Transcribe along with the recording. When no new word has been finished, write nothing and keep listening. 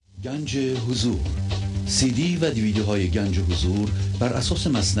گنج حضور، سی دی و دیویدیوهای گنج حضور بر اساس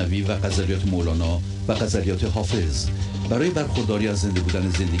مثنوی و غزلیات مولانا و غزلیات حافظ برای برخورداری از زنده بودن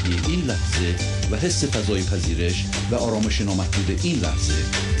زندگی این لحظه و حس فضای پذیرش و آرامش نامحدود این لحظه،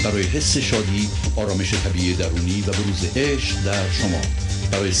 برای حس شادی، آرامش طبیعی درونی و بروز عشق در شما،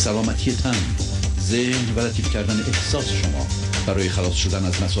 برای سلامتی تن، ذهن و لطیف کردن احساس شما، برای خلاص شدن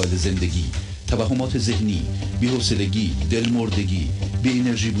از مسائل زندگی، توهمات ذهنی، بی‌حوصلگی، دلمردگی، بی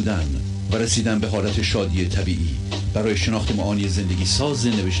انرژی بودن و رسیدن به حالت شادی طبیعی، برای شناخت معانی زندگی ساز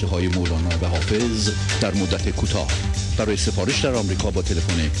نوشته‌های مولانا و حافظ در مدت کوتاه. برای سفارش در آمریکا با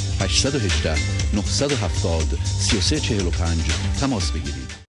تلفن 818 970 3345 تماس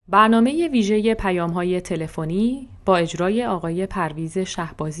بگیرید. برنامه ویژه پیام‌های تلفنی با اجرای آقای پرویز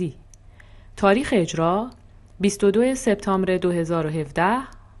شهبازی. تاریخ اجرا 22 سپتامبر 2017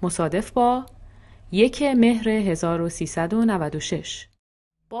 مصادف با 1 مهر 1396.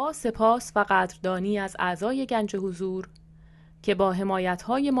 با سپاس و قدردانی از اعضای گنج حضور که با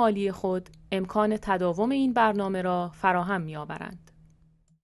حمایت‌های مالی خود امکان تداوم این برنامه را فراهم می‌آورند.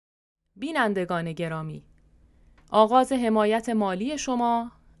 بینندگان گرامی، آغاز حمایت مالی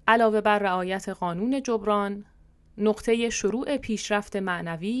شما علاوه بر رعایت قانون جبران، نقطه شروع پیشرفت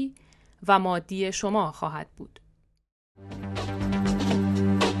معنوی و مادی شما خواهد بود.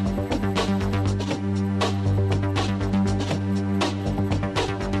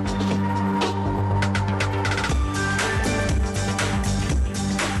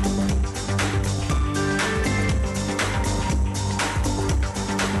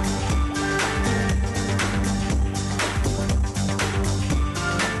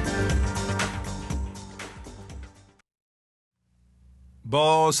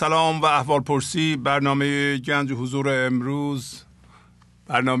 با سلام و احوالپرسی برنامه گنج حضور امروز،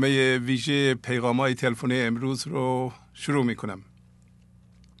 برنامه ویژه پیغام‌های تلفنی امروز رو شروع می‌کنم.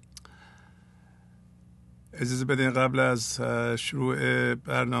 اجازه بدین قبل از شروع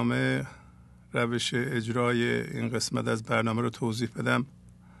برنامه روش اجرای این قسمت از برنامه رو توضیح بدم.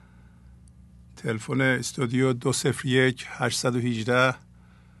 تلفن استودیو 201 818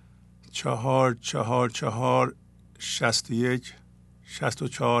 444 61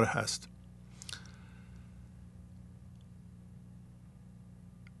 64 هست.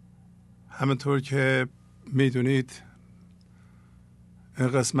 همونطور که میدونید این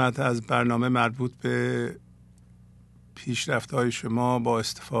قسمت از برنامه مربوط به پیشرفت‌های شما با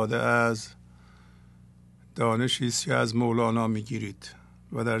استفاده از دانشی است که از مولانا میگیرید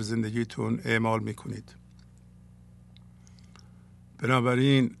و در زندگیتون اعمال میکنید.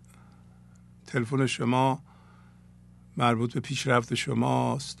 بنابراین تلفن شما مربوط به پیشرفت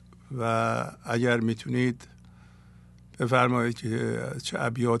شماست و اگر میتونید بفرمایید که چه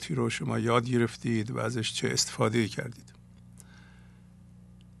ابیاتی رو شما یاد گرفتید و ازش چه استفاده کردید.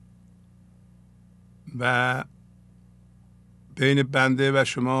 و بین بنده و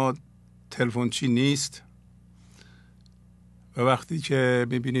شما تلفنچی نیست و وقتی که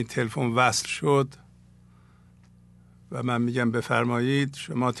میبینید تلفن وصل شد و من میگم بفرمایید،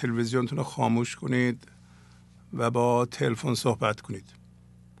 شما تلویزیونتون رو خاموش کنید و با تلفن صحبت کنید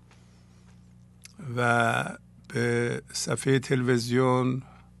و به صفحه تلویزیون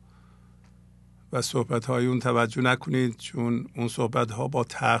و صحبت‌های اون توجه نکنید، چون اون صحبت‌ها با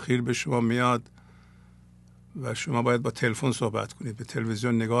تأخیر به شما میاد و شما باید با تلفن صحبت کنید، به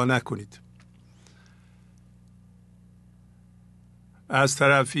تلویزیون نگاه نکنید. از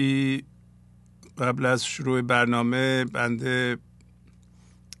طرفی قبل از شروع برنامه بنده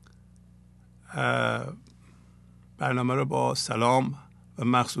برنامه رو با سلام و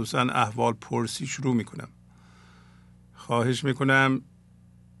مخصوصا احوال پرسی شروع میکنم. خواهش میکنم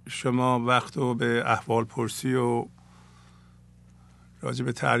شما وقت رو به احوال پرسی و راجع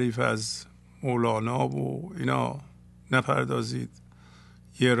به تعریف از مولانا و اینا نپردازید.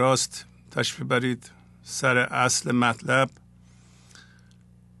 یه راست تشریف برید سر اصل مطلب.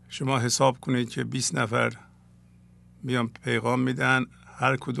 شما حساب کنید که 20 نفر میان پیغام میدن،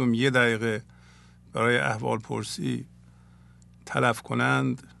 هر کدوم 1 دقیقه برای احوال پرسی تلف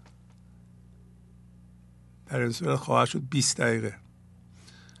کنند، در این صورت خواهد شد 20 دقیقه.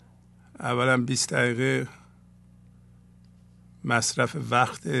 اولا 20 دقیقه مصرف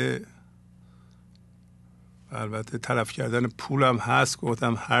وقت، البته تلف کردن پولم هست.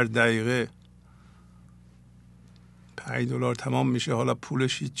 گفتم هر دقیقه $5 تمام میشه. حالا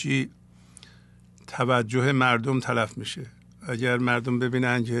پولش هیچی، توجه مردم تلف میشه. اگر مردم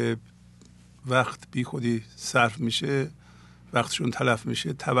ببینن که وقت بی خودی صرف میشه، وقتشون تلف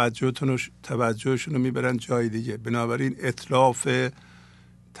میشه، توجهشون رو میبرن جای دیگه. بنابراین اتلاف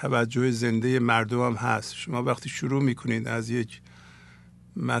توجه زنده مردم هم هست. شما وقتی شروع میکنید از یک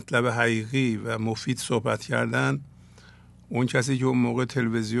مطلب حقیقی و مفید صحبت کردن، اون کسی که اون موقع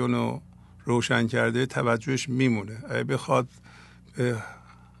تلویزیون رو روشن کرده توجهش میمونه. اگه بخواد به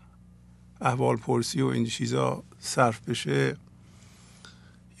احوال پرسی و این چیزا صرف بشه،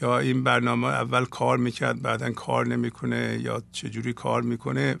 یا این برنامه اول کار میکرد بعدن کار نمیکنه یا چجوری کار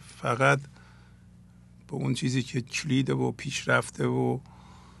میکنه، فقط به اون چیزی که کلیده و پیشرفته و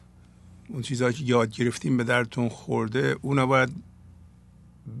اون چیزهایی که یاد گرفتیم به درتون خورده، اونا باید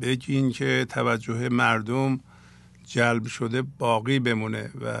بگین که توجه مردم جلب شده باقی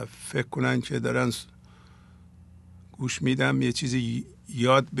بمونه و فکر کنن که دارن گوش میدم یه چیزی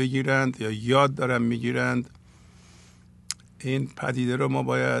یاد بگیرند یا یاد دارن میگیرند. این پدیده رو ما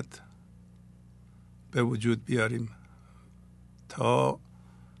باید به وجود بیاریم. تا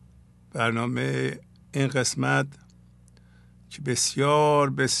برنامه این قسمت که بسیار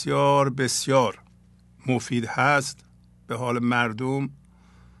بسیار بسیار مفید هست به حال مردم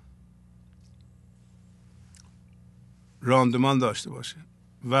راندمان داشته باشه،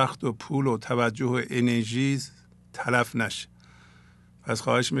 وقت و پول و توجه و انرژی تلف نشه. پس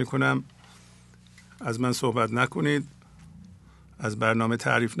خواهش میکنم از من صحبت نکنید، از برنامه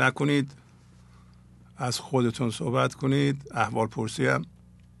تعریف نکنید، از خودتون صحبت کنید، احوال پرسی هم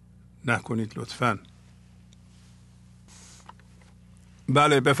نکنید لطفاً.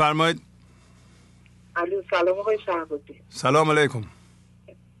 بله بفرمایید. علیه سلام آقای شهبازی. سلام علیکم.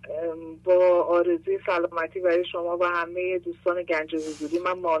 با آرزوی سلامتی برای شما و همه دوستان گنج حضوری،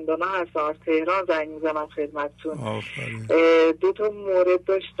 من ماندانا هستم از تهران زنگ میزنم خدمتتون. دو تا مورد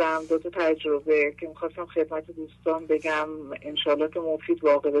داشتم، دو تا تجربه که میخواستم خدمت دوستان بگم، انشالله که مفید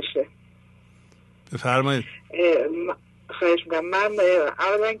واقع بشه. بفرمایید. خواهش میکنم. من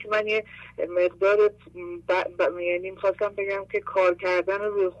اولا که من یه مقدار یعنی میخواستم بگم که کار کردن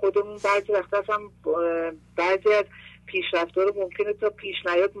روی خودمون بعضی وقتا اصلا بعضی از پیشرفت‌ها رو ممکنه تا پیش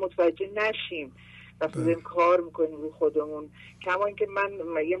نیاد متوجه نشیم وقتی داریم کار میکنیم روی خودمون. کما اینکه من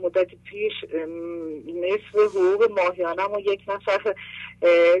یه مدت پیش نصف حقوق ماهیانم و یک نفر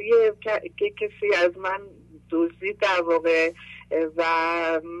یه کسی از من دزدید در واقع و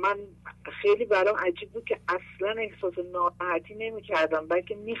من خیلی برام عجیب بود که اصلا احساس ناراحتی نمی کردم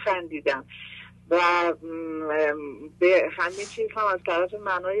بلکه می خندیدم و به همین چیز هم از طرف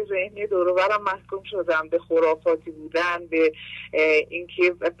معنای ذهنی دور و برم محکوم شدم به خرافاتی بودن، به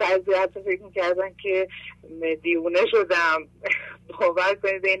اینکه بعضی حتی فکر میکردن که دیوونه شدم. باور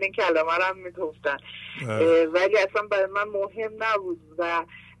کنید این کلمه رو هم میگفتن ولی اصلا برای من مهم نبود و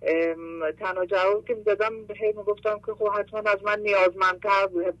تنها جوابی که میدادم میگفتم که خب حتما از من نیازمندتر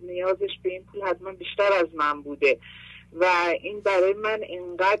بود، نیازش به این پول حتما بیشتر از من بوده و این برای من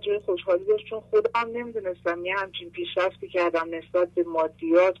اینقدر خوشحالی داشت چون خودم نمیدونستم یه همچین پیشرفتی کردم نسبت به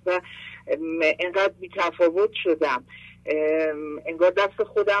مادیات و اینقدر بی‌تفاوت شدم، انگار دست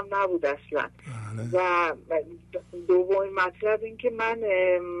خودم نبود اصلا. و دومین مطلب این که من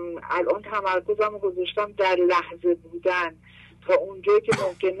الان تمرکزم رو گذاشتم در لحظه بودن، تا اونجایی که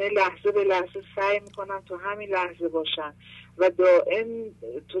ممکنه لحظه به لحظه سعی میکنم تو همین لحظه باشم و دائم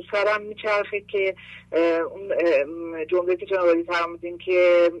تو سرم میچرخه که اون جمله که جناب عالی فرمودین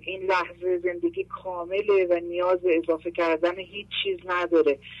که این لحظه زندگی کامله و نیاز به اضافه کردن هیچ چیز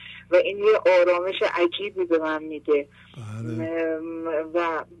نداره و این یه آرامش عجیبی به من میده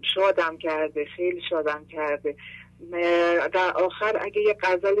و شادم کرده، خیلی شادم کرده. در آخر اگه یه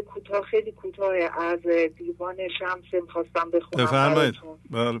غزل کوتاه، خیلی کوتاه، از دیوان شمس می‌خواستم بخونم. بفرمایید.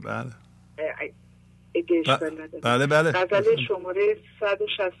 بله بله بله. غزل شماره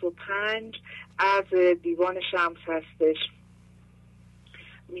 165 از دیوان شمس هستش.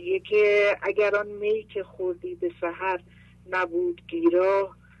 میگه که اگر آن می که خوردی به سحر نبود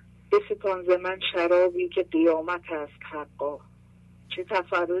گیرا، بستان ز من شرابی که قیامت است حقا. چه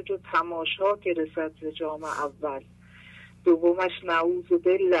تفرج و تماشا که رسد ز جام اول، دومش نعوذ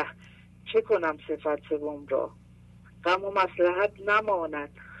بالله چه کنم صفت سوم را. غم و مصلحت نماند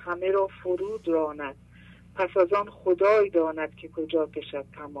همه را فرود راند، پس از آن خدای داند که کجا کشد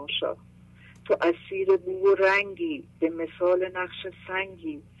تماشا. تو اسیر بو و رنگی به مثال نقش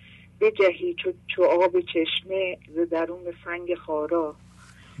سنگی، بجهی چو آب چشمه ز درون سنگ خارا.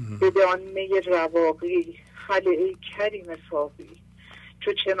 بده آن می رواقی خل ای کریم ساقی،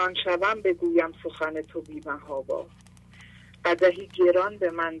 چو چنان شوم بگویم سخن تو بی محابا. قدحی گران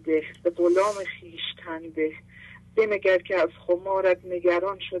به من ده به غلام خویشتن ده، بنگر که از خمارت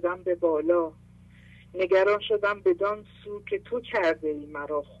نگران شدم به بالا. نگران شدم بدان سو که تو کرده ای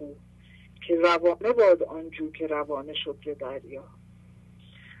مرا خو، که روانه باد آنجو که روانه شد ز دریا.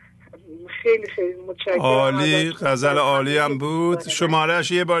 خیلی خیلی متشکرم. عالی، غزل عالی هم بود.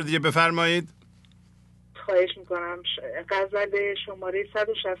 شماره‌اش یه بار دیگه بفرمایید. خواهش میکنم غزل شماره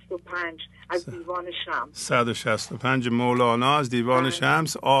 165 از دیوان شمس. 165 مولانا از دیوان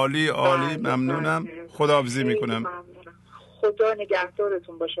شمس. عالی عالی، ممنونم. خداحافظی میکنم. خدا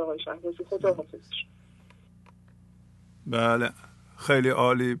نگهدارتون باشه آقای شهبازی. خدا حافظ. بله خیلی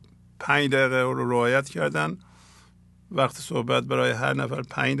عالی. 5 دقیقه رو رعایت کردن. وقت صحبت برای هر نفر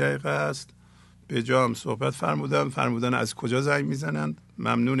 5 دقیقه است. به جا هم صحبت فرمودن از کجا زنگ میزنند.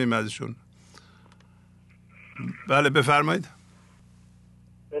 ممنونیم ازشون. بله بفرمایید.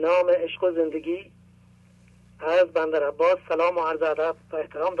 به نام عشق و زندگی از بندر عباس سلام و عرض ادب و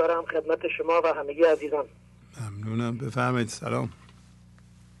احترام دارم خدمت شما و همگی عزیزان. ممنونم. بفرمایید. سلام.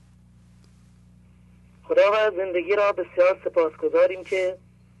 خدا و زندگی را بسیار سپاسگزاریم که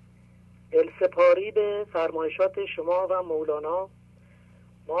السپاری به فرمایشات شما و مولانا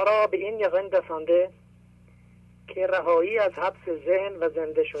ما را به این یقین رسانده که رهایی از حبس ذهن و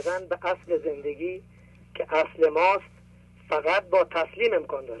زنده شدن به اصل زندگی که اصل ماست فقط با تسلیم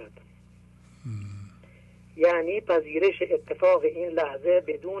امکان دارد. یعنی پذیرش اتفاق این لحظه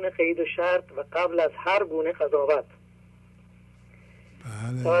بدون قید و شرط و قبل از هر گونه قضاوت.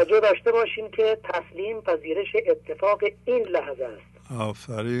 بله. توجه داشته باشیم که تسلیم پذیرش اتفاق این لحظه است.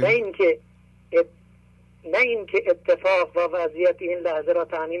 آفرین. نه اینکه اتفاق و وضعیت این لحظه را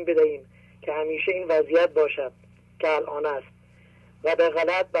تعمیم بدهیم که همیشه این وضعیت باشد که الان است و به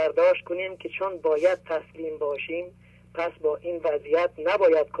غلط برداشت کنیم که چون باید تسلیم باشیم پس با این وضعیت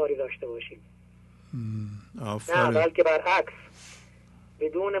نباید کاری داشته باشیم. نه، بلکه برعکس،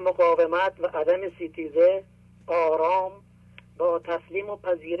 بدون مقاومت و عدم ستیزه آرام با تسلیم و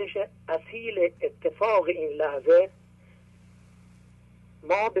پذیرش اصیل اتفاق این لحظه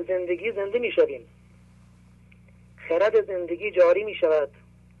ما به زندگی زنده می شویم. خرد زندگی جاری می شود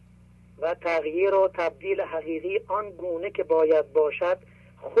و تغییر و تبدیل حقیقی آن گونه که باید باشد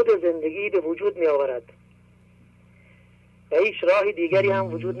خود زندگی به وجود می آورد و هیچ راه دیگری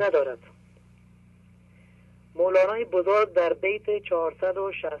هم وجود ندارد. مولانای بزرگ در بیت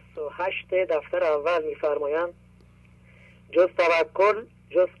 468 دفتر اول می فرمایند جز توکل،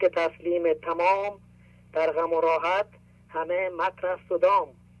 جز که تسلیم تمام، در غم و راحت همه مکر است و دام.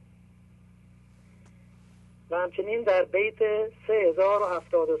 و همچنین در بیت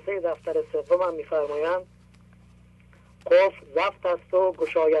 3073 دفتر سوم هم می فرمایند قفل زفت است و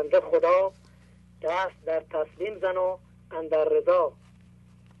گشاینده خدا، دست در تسلیم زن و اندر رضا.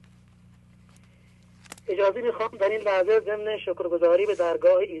 اجازه میخوام در این لحظه ضمن شکرگزاری به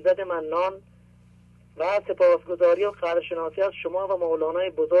درگاه ایزد منان و سپاسگزاری و قدرشناسی از شما و مولانای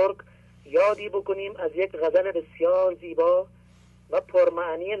بزرگ یادی بکنیم از یک غزل بسیار زیبا و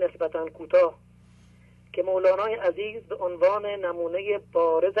پرمعنی نسبتاً کوتاه که مولانای عزیز به عنوان نمونه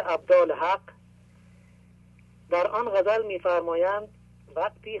بارز ابدال حق در آن غزل می‌فرمایند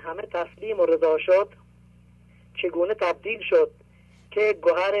وقتی همه تسلیم و رضا شد چگونه تبدیل شد که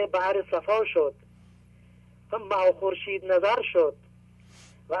گوهر بحر صفا شد و ماه خورشید نظر شد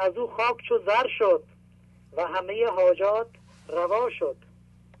و از او خاک چو زر شد و همه حاجات روا شد.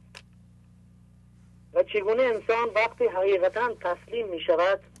 و چگونه انسان وقتی حقیقتا تسلیم می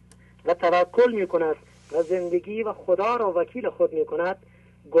شود و توکل می کند و زندگی و خدا را وکیل خود می کند،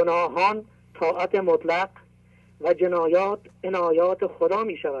 گناهان طاعت مطلق و جنایات عنایات خدا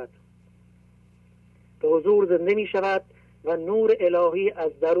می شود. به حضور زنده می شود و نور الهی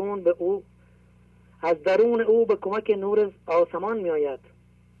از درون او به کمک نور آسمان می آید.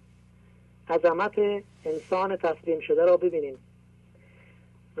 عظمت انسان تسلیم شده را ببینیم.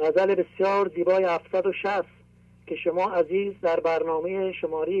 غزل بسیار زیبای 760 که شما عزیز در برنامه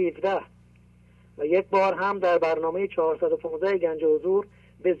شماره 17 و یک بار هم در برنامه 415 گنج حضور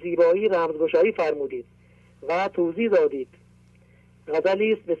به زیبایی رمزگشایی فرمودید و توضیح دادید.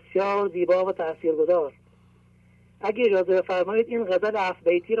 غزلی است بسیار زیبا و تاثیرگذار. اگه اجازه بفرمایید این غزل 7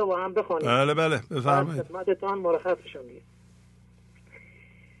 بیتی رو با هم بخوانیم. بله بفرمایید. خدمتتان مرخصشون میگم.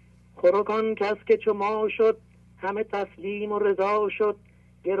 خورکان کس که چو ما شد همه تسلیم و رضا شد،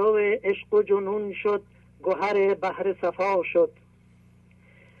 گرو عشق و جنون شد گوهر بحر صفا شد.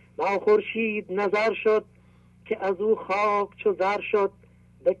 ما خورشید نظر شد که از او خاک چو زر شد،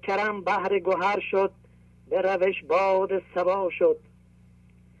 به کرم بحر گوهر شد به روش باد صبا شد.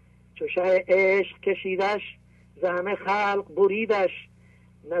 چو شه عشق کشیدش ز همه خلق بریدش،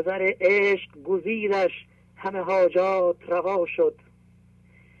 نظر عشق گزیدش همه حاجات روا شد.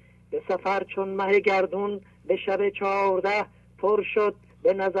 به سفر چون مه گردون به شب 14 پر شد،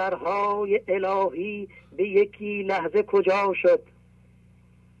 به نظرهای الهی به یکی لحظه کجا شد.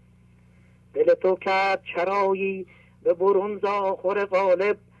 دل تو کرد چرایی به برون آخر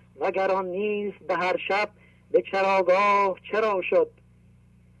غالب، وگران نیست به هر شب به چراگاه چرا شد.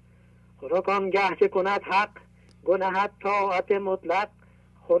 خنک آنگه که کند حق گنهد طاعت مطلق،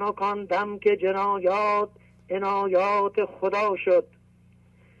 خنک آن دم که جنایات عنایات خدا شد.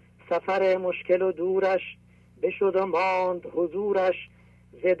 سفر مشکل و دورش بشد و ماند حضورش،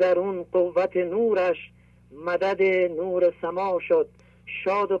 ز درون قوت نورش مدد نور سما شد.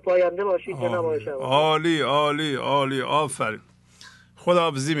 شاد و پاینده باشید جناب آقای شهبازی. عالی عالی عالی، آفرین.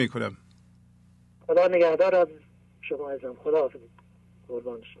 خداحافظی میکنم. خدا نگهدار از شما عزیزم. خداحافظ.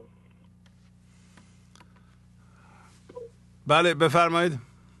 قربان شما. بله بفرمایید.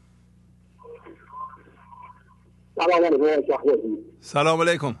 سلام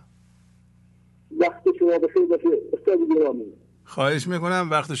علیکم. وقت شما بخیر باشه استاد گرامی. خواهش میکنم،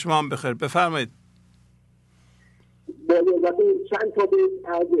 وقت شما هم بخیر. بفرمایید. چند تا به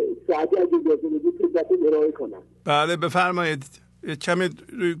ساعتی اگه اجازه بدید خدمتتون ارائه کنم. بله بفرمایید. کمی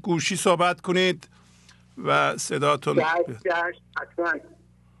گوشی صحبت کنید و صداتون حتما.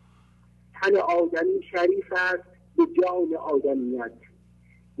 تن آدمی شریف است به جان آدمیت،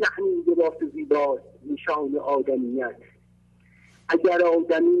 یعنی لباس زیباست نشان آدمیت. اگر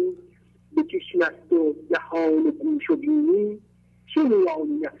آدمی به چشم است و دهان و گوش و بینی، چه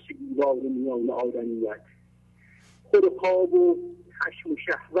میان نقش دیوار میان آدمیت. خود و خواب و خشم و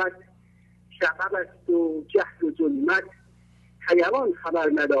شهوت شغب است و جهل و ظلمت، حیوان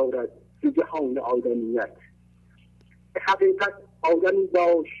خبر ندارد ز جهان آدمیت. به حقیقت آدمی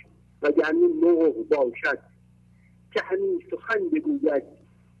باش وگرنه مرغ باشد، که همین سخن بگوید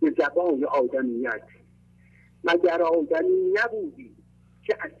به زبان آدمیت. مگر آدمی نبودی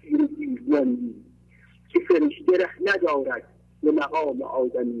که اسیر دیوانی، که فرشته ره ندارد به مقام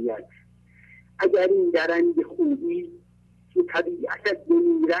آدمیت. اگر این درنگ خوبی که طبیعتت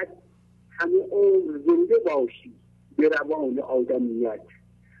بمیرد، همه عمر زنده باشی به روان آدمیت.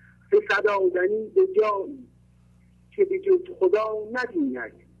 رسد آدمی به جایی که به جز خدا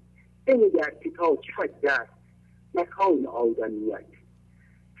نبیند، بنگر که تا چه حد است مکان آدمیت.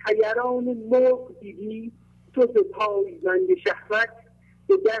 خیران مرغ دیدی تو ز پای بند شهوت،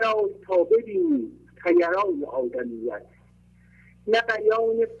 به دراز تا ببینی خیران آدمیت. نه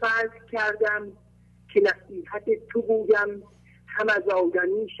بیان فرض کردم که نصیحت تو بودم، هم از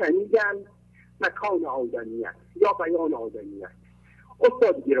آدمی شنیدم مکان آدمیت یا بیان آدمیت.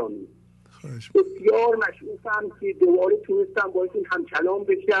 استاد گرامی بسیار مشغولم که دوباره تونستم با ایتون همکلام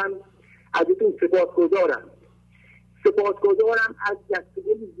بشم. ازتون سپاسگزارم از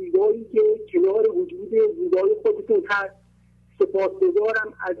دستگل زیبایی که کنار وجود زیبای خودتون هست.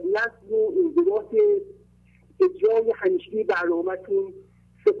 سپاسگزارم از نظم و انضباط اجرای همیشگی برنامه‌تون.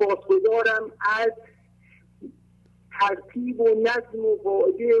 سپاسگزارم از ترتیب و نظم و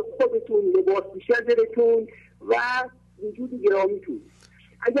قاعده خودتون، لباس شذرتون و وجود گرامیتون.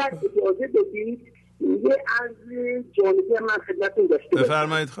 اگر اجازه بدید یه عرض جانبی من خدمتتون داشته باشم.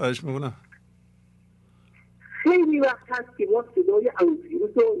 بفرمایید. خواهش میکنم. خیلی وقت هست که ما صدای عمو فیروز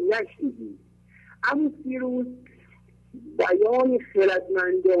رو نشنیدیم. عمو فیروز بیان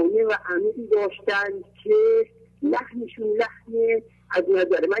خردمندانه و عمیقی داشتند که لحنشون لحن از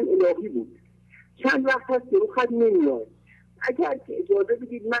نظر من الهی بود. چند وقت هست که رو خط نمیاد. اگر که اجازه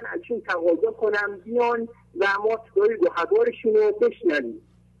بدید من ازشون تقاضا کنم بیان و ما صدای گوهوارشون رو بشنویم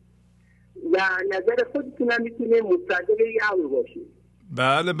و نظر خودتون هم میتونه مصدق یه امر باشه.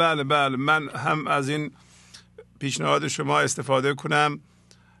 بله بله بله، من هم از این پیشنهاد شما استفاده کنم.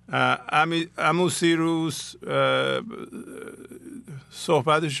 عمو سیروس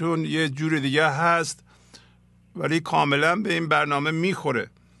صحبتشون یه جور دیگه هست ولی کاملا به این برنامه میخوره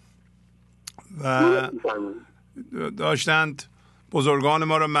و داشتند بزرگان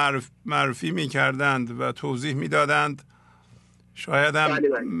ما رو معرفی میکردند و توضیح میدادند. شاید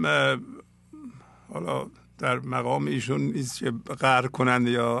هم حالا در مقام ایشون نیست که قهر کنند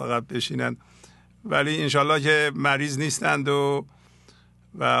یا عقب بشینند، ولی انشالله که مریض نیستند و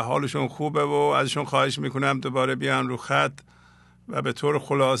حالشون خوبه و ازشون خواهش میکنم دوباره بیان رو خط و به طور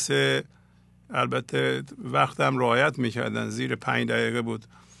خلاصه، البته وقتم رعایت میکردن، زیر 5 دقیقه بود،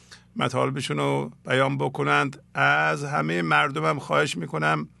 مطالبشون رو بیان بکنند. از همه مردمم خواهش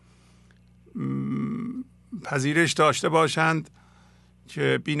میکنم پذیرش داشته باشند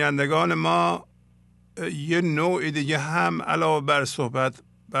که بینندگان ما یه نوع دیگه هم علاوه بر صحبت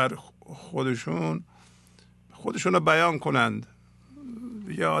بر خودشون رو بیان کنند.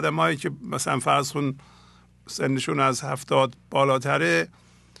 یه آدمایی که مثلا فرض کن سنشون از 70 بالاتره،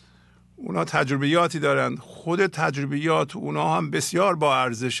 اونا تجربیاتی دارن، خود تجربیات اونا هم بسیار با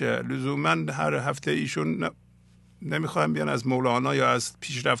ارزشه. لزوما هر هفته ایشون نمیخوایم بیان از مولانا یا از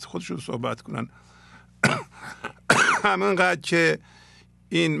پیشرفت خودشون صحبت کنن. همینقدر که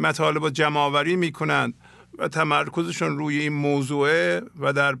این مطالب رو جمع آوری میکنند و تمرکزشون روی این موضوعه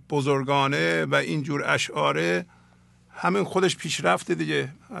و در بزرگانه و اینجور اشعاره، همین خودش پیشرفته دیگه.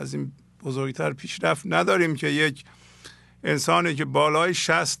 از این بزرگتر پیشرفت نداریم که یک انسانی که بالای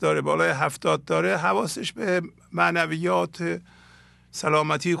 60 داره، بالای 70 داره، حواسش به معنویات،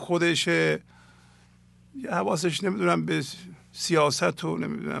 سلامتی خودشه، حواسش نمیدونم به سیاست و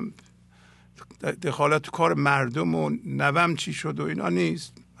نمیدونم دخالت تو کار مردم و نوم چی شد و اینا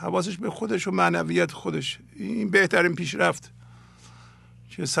نیست، حواسش به خودش و معنویت خودش. این بهترین پیشرفت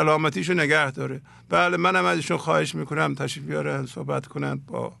که سلامتیشو نگه داره. بله، منم ازشون خواهش میکنم تشریف بیارن صحبت کنن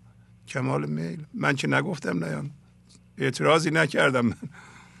با کمال میل. من که نگفتم نیان، اعتراضی نکردم من.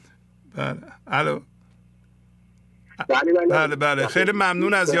 بله الو. بله خیلی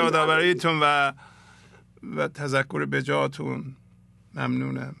ممنون از یادآوریتون و تذکر به جاتون.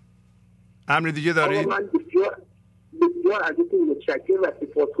 ممنونم. امر دیگه دارید؟ من بسیار ازتون متشکرم و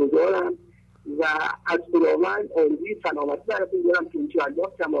سپاسگزارم و از خداوند آرزوی سلامتی براتون دارم که انشاءالله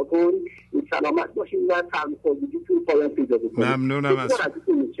کماکن سلامت باشین و سرمایه‌گذاریتون پایان پیدا بکنه. ممنونم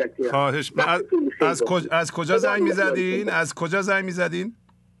ازتون. متشکرم. خواهش. از کجا زنگ می‌زدین؟ از کجا زنگ می‌زدین؟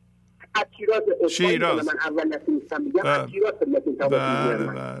 از شیراز. من اول نتونستم بگم از شیراز خدمتتون تبریک.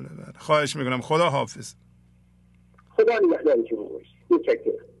 بله. خواهش می‌کنم. خدا حافظ. خدا نگهدار شما باشه.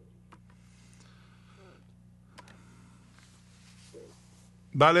 متشکرم.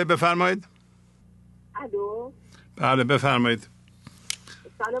 بله بفرمایید. الو. بله بفرمایید.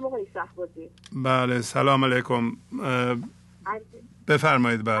 سلام آقای شهبازی. بله سلام علیکم.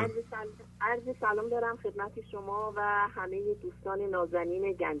 بفرمایید. بله. عرض سلام دارم خدمت شما و همه دوستان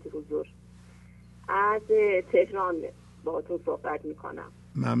نازنین گنج حضور. از تهران باهاتون صحبت میکنم.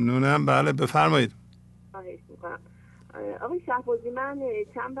 ممنونم. بله بفرمایید. خواهش میکنم. آقای شهبازی، من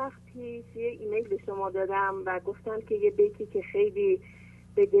چند وقت پیش یه ایمیل به شما دادم و گفتم که یه بیتی که خیلی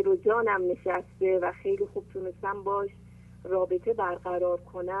به دل و جانم نشسته و خیلی خوب تونستم باش رابطه برقرار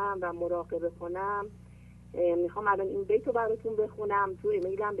کنم و مراقبه کنم، میخوام الان این بیت رو براتون بخونم. تو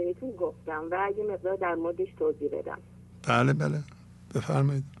ایمیلم بهتون گفتم و یه مقدار در موردش توضیح بدم. بله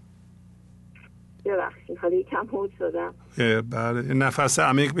بفرمایید. ببخشید حالا یکم هوج شدم. بله نفس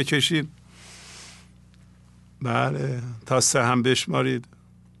عمیق بکشید. بله تا 3 هم بشمارید.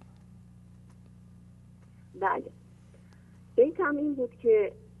 بله. بیتم این بود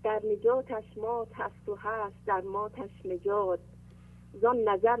که در نجاتش مات هست و هست در ماتش نجات، زان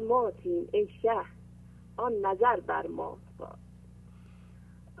نظر ماتیم ای شه آن نظر بر مات باد.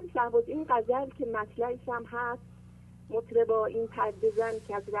 شهباز این غزل که مطلعش هم هست، مطربا این پرده زن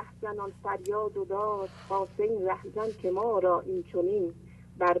که از رهزنان فریاد و داد، خاصه این رهزن که ما را این چنین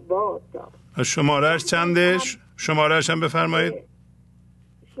برباد داد. شمارهش چندش؟ شمارهش هم بفرمایید.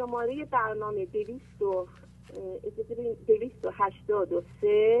 شماره برنامه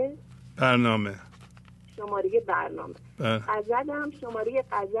 283 برنامه. شماره برنامه. غزلم شماره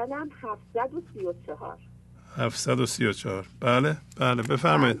غزلم 734. بله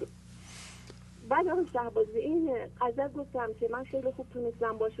بفرمایید. بله آقای شهبازی، این غزل گفتم که من خیلی خوب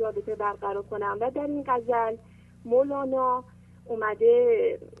تونستم باش رابطه برقرار کنم و در این غزل مولانا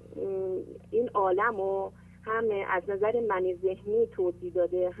اومده این عالم رو هم از نظر من ذهنی توضیح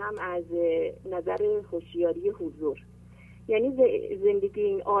داده، هم از نظر هوشیاری حضور. یعنی زندگی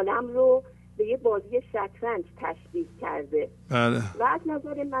این عالم رو به یه بازی شطرنج تشبیه کرده. بله. و از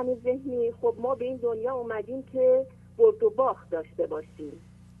نظر من ذهنی خب ما به این دنیا اومدیم که برد و باخت داشته باشیم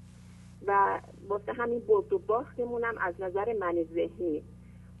و واسه همین برد و باختمون هم از نظر من ذهنی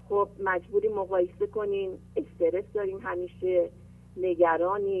خب مجبوری مقایسه کنیم، استرس داریم، همیشه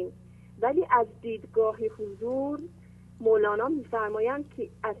نگرانیم. ولی از دیدگاه حضور مولانا میفرمایند که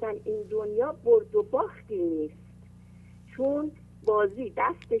اصلا این دنیا برد و باختی نیست، چون بازی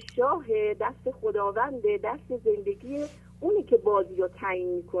دست شاه، دست خداونده، دست زندگی اونی که بازی رو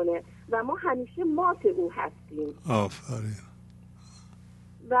تعیین میکنه و ما همیشه مات او هستیم. آفرین.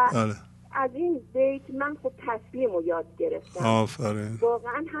 و بله. از این بیت من خب تسلیم رو یاد گرفتم. آفرین.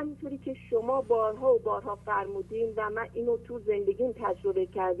 واقعا همینطوری که شما بارها و بارها فرمودین و من اینو تو زندگیم تجربه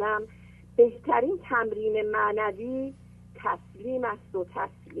کردم، بهترین تمرین معنوی تسلیم است و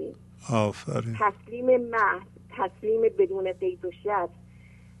تسلیم. آفرین. تسلیم محض، تسلیم بدون قید و شرط،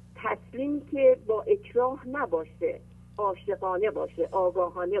 تسلیم که با اکراه نباشه، عاشقانه باشه،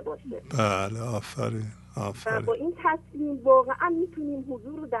 آگاهانه باشه. بله آفرین. و با این تسلیم واقعا میتونیم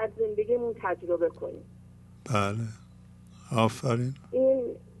حضور رو در زندگیمون تجربه کنیم. بله آفرین.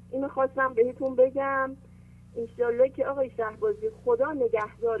 اینو خواستم بهتون بگم. انشالله که آقای شهبازی خدا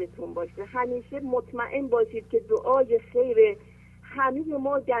نگهدارتون باشه. همیشه مطمئن باشید که دعای خیر همه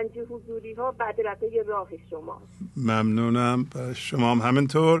ما گنج حضوری ها بدرقه راه شما. ممنونم. شما هم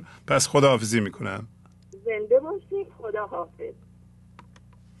همینطور. پس خداحافظی میکنم. زنده باشید. خدا حافظ.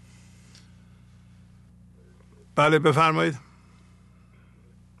 بله بفرمایید.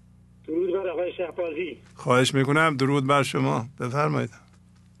 درود بر آقای شهبازی. خواهش میکنم. درود بر شما. بفرمایید.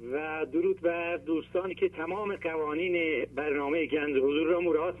 و درود بر دوستانی که تمام قوانین برنامه گنج حضور را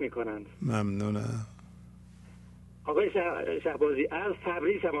مراعات میکنند. ممنونم. آقای شهبازی، از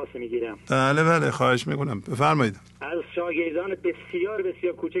تبریز تماس میگیرم. بله بله خواهش میکنم. بفرمایید. از شاگردان بسیار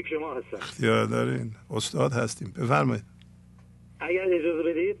بسیار کوچک شما هستم. اختیار دارین. استاد هستیم. بفرمایید. اگر اجازه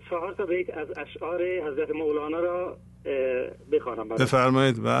بدید 4 تا بیت از اشعار حضرت مولانا را بخوانم.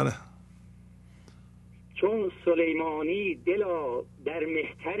 بفرمایید. بله. چون سلیمانی دلا در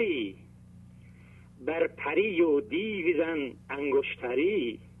مهتری، بر پری و دیویزن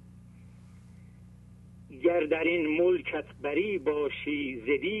انگشتری، گر در این ملکت بری باشی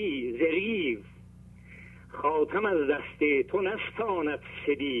زریو، خاتم از دست تو نستاند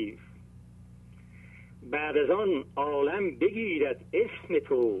سدیو، بعد از آن عالم بگیرد اسم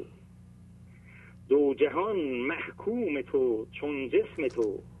تو، دو جهان محکوم تو چون جسم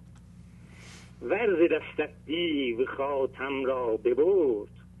تو، ورز دستت دیو خاتم را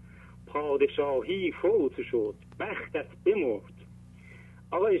ببرد، پادشاهی فوت شد بختت بمرد.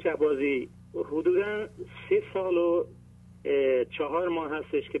 آقای شهبازی، حدودا 3 سال و 4 ماه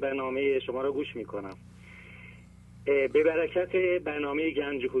هستش که برنامه شما را گوش میکنم. به برکت برنامه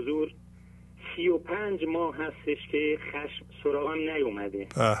گنج حضور 35 ماه هستش که خشم سراغم نیومده.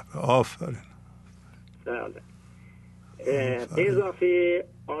 آفرین. بله. به اضافه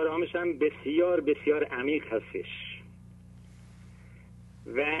آرامشم بسیار بسیار عمیق هستش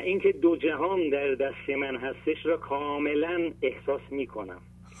و اینکه دو جهان در دست من هستش را کاملا احساس میکنم.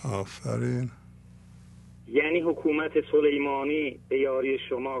 آفرین. یعنی حکومت سلیمانی به یاری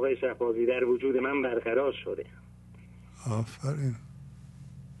شما آقای شهبازی در وجود من برقرار شده. آفرین.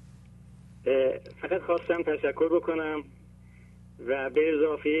 فقط خواستم تشکر بکنم و به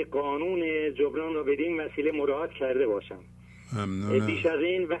اضافه قانون جبران را بدین وسیله مراعات کرده باشم. ممنونم. بیش از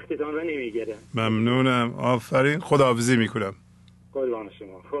این وقتتان را نمیگیرم. ممنونم. آفرین. خداحافظی میکنم. قربان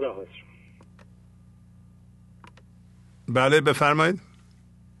شما. خدا حافظ. بله بفرمایید.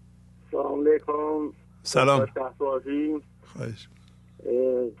 سلام علیکم. سلام. خواهش.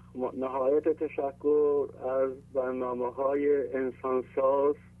 نهایت تشکر از برنامه‌های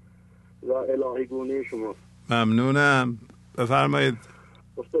انسانساز و الهیگونه شما. ممنونم. بفرمایید.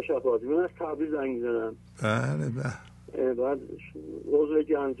 استاد شهبازی، من از تبریز زنگ می‌زنم. بله بله. بعد عضو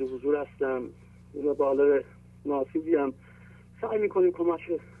گنج حضور هستم. اینو بالغ ناصیبی هم سعی می‌کنیم کمک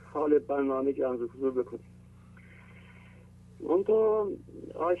حال برنامه گنج حضور بکنیم. من تو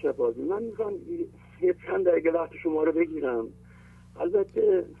آقای شهبازی، من می‌خوام یه چند دقیقه وقت شما رو بگیرم.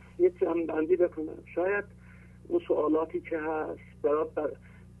 البته یه جمع‌بندی بکنم. شاید اون سوالاتی که هست برای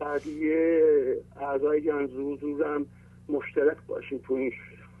بقیه اعضای گنج حضورم مشترک باشیم تو این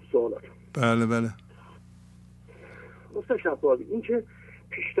سوالات. بله بله. استاد شهبازی، این که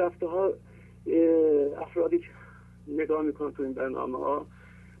پیشرفته ها افرادی که نگاه میکنن تو این برنامه ها،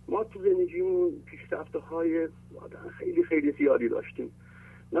 ما تو زندگیمون پیشرفته های خیلی خیلی زیادی داشتیم.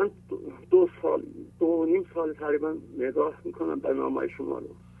 من 2.5 سال تقریبا نگاه میکنم برنامه های شما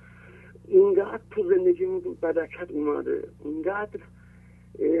رو. اینقدر تو زندگیمون برکت اومده، اینقدر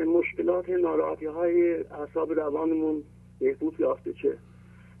مشکلات ناراحتی های اعصاب روانمون بهبود یافته که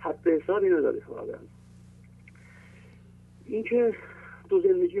حد حسابی نداره. واقعا این که تو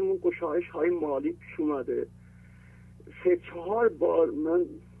زندگیمون گشایش های مالی پیش اومده، 3-4 بار من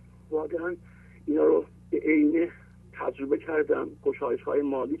واقعا اینا رو به عینه تجربه کردم. گشایش های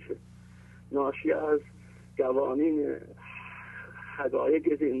مالی که ناشی از قوانین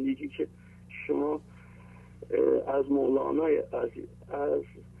حقایق زندگی که شما از مولانا، از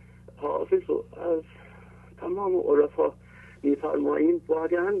حافظ و از تمام عرفا میفرماییم،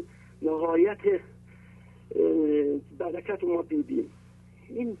 واقعا نهایت برکت ما دیدیم.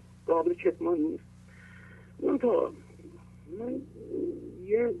 این قابل کتمان نیست. من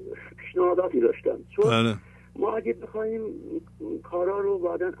یه پیشنهاداتی داشتم، چون ما اگه بخوایم کارا رو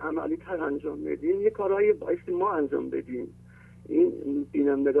بعداً عملی تر انجام بدیم، یه کارهای بایستی ما انجام بدیم، این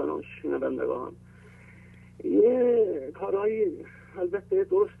بینندگان و شنوندگان، یه کارهای البته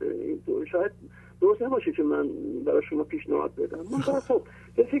درسته، شاید درست نباشه که من برای شما پیشنهاد بدم. من خب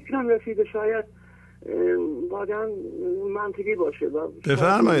به فکرم رسیده شاید واقعا منطقی باشه.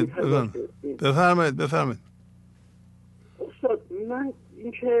 بفرمایید. بفرمایید. استاد، من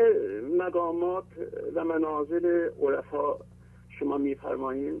اینکه مقامات و منازل عرفا شما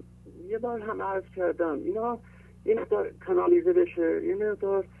میفرمایین یه بار هم عرض کردم، اینا یه مقدار کانالیزه بشه، یه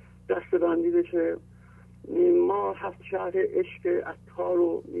مقدار دستبندی بشه. ما 7 شهر عشق عطار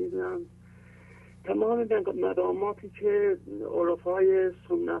رو میدونم تمام مقاماتی که عرفای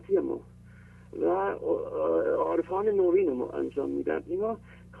سنتی ما و عارفان نوین ما انجام میدن، اینا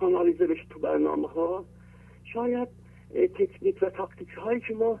کانالیزه بشه تو برنامه ها. شاید تکنیک و تاکتیک هایی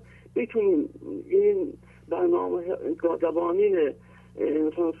که ما بتونیم این برنامه قوانین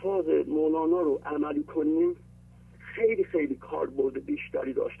انسانساز مولانا رو عملی کنیم، خیلی خیلی کاربرد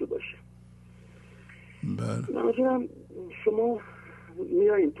بیشتری داشته باشه. منظورم شما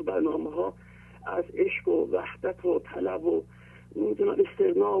میایین تو برنامه ها از عشق و وحدت و طلب و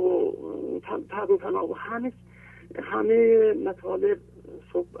استغنا و تب و تناب و همه مطالب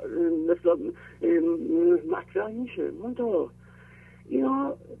مطرح میشه. منتها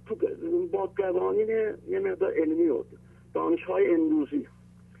اینا تو با قوانین یه مقدار علمی و دانش های امروزی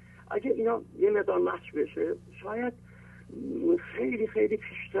اگه اینا یه مقدار مچ بشه، شاید خیلی خیلی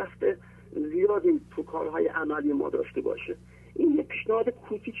پیشرفت زیادی تو کارهای عملی ما داشته باشه. این یه پیشنهاد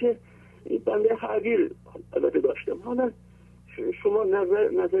کوچیکه بنده هرگیر البته داشتم. حالا شما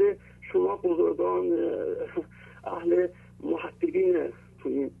نظر شما بزرگان اهل محققین تو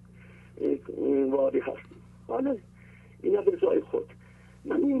این وادی هستیم. حالا اینا به جای خود،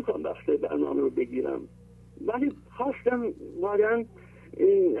 من نمی‌خوام بحث برنامه رو بگیرم، ولی خواستم واقعا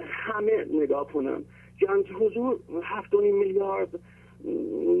همه نگاه کنم. گنج حضور 7.5 میلیارد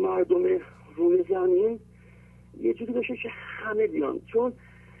مردم روی زمین یه جوری بشه که همه بیان، چون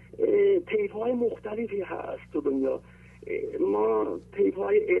طیف‌های مختلفی هست تو دنیا. ما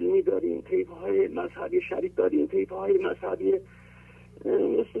طیف‌های علمی داریم، طیف‌های مذهبی شریک داریم، طیف‌های مذهبی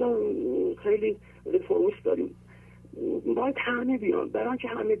مثلا خیلی رفرمیست داریم. باید همه بیان. برای اینکه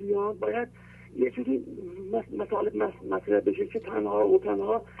همه بیان باید یه جوری مطالب مطرح بشه که تنها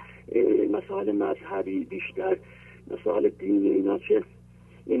مسائل مذهبی بیشتر، مسائل دینی اینا که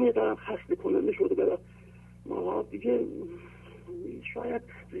این مقدار خسته کننده شده برای ما دیگه، شاید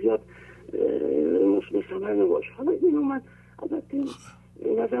زیاد مثمر نباشه. حالا اینو من البته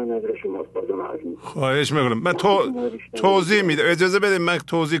نظر شماست، بازم عرض میکنم. خواهش میکنم. من توضیح میدم، اجازه بدید من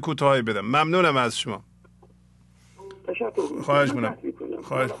توضیح کوتاهی بدم. ممنونم از شما. تشکر. خواهش میکنم.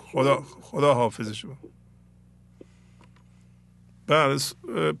 خدا حافظ شما. بله،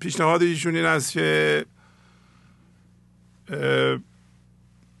 پیشنهاد ایشون این است که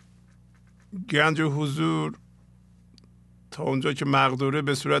گنج حضور تا اونجا که مقدوره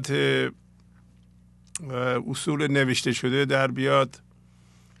به صورت اصول نوشته شده در بیاد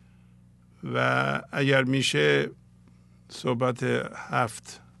و اگر میشه صحبت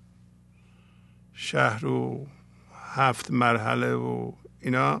 7 شهر و 7 مرحله و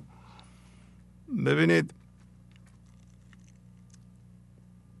اینا. ببینید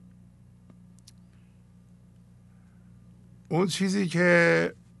اون چیزی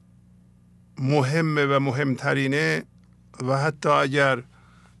که مهمه و مهمترینه و حتی اگر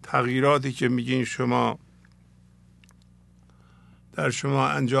تغییراتی که میگین شما در شما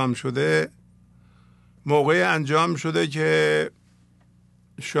انجام شده، موقع انجام شده که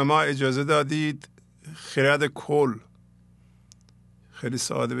شما اجازه دادید خرد کل، خیلی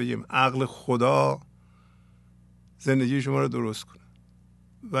ساده بگیم عقل خدا، زندگی شما رو درست کنه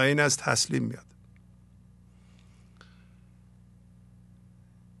و این از تسلیم میاد.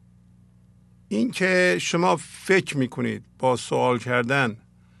 این که شما فکر میکنید با سوال کردن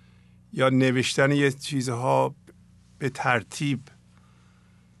یا نوشتن یه چیزها به ترتیب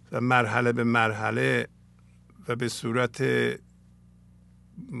و مرحله به مرحله و به صورت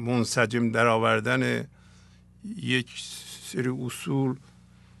منسجم در آوردن یک سری اصول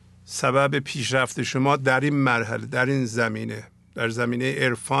سبب پیشرفت شما در این مرحله، در این زمینه، در زمینه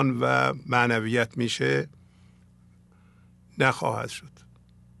عرفان و معنویت میشه، نخواهد شد.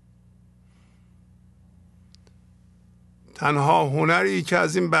 تنها هنری که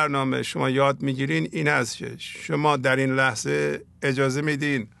از این برنامه شما یاد میگیرین این است که شما در این لحظه اجازه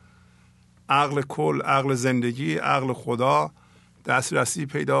میدین عقل کل، عقل زندگی، عقل خدا دسترسی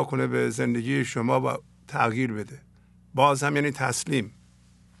پیدا کنه به زندگی شما و تغییر بده. باز هم یعنی تسلیم.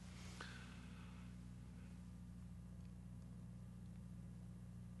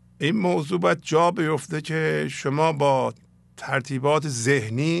 این موضوع باید جا بیفته که شما با ترتیبات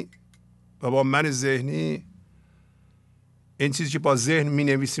ذهنی و با من ذهنی، این چیزی که با ذهن می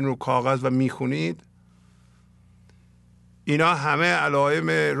نویسین رو کاغذ و می خونید، اینا همه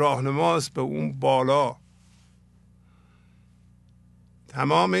علائم راهنماست به اون بالا.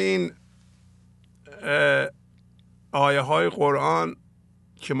 تمام این آیه های قرآن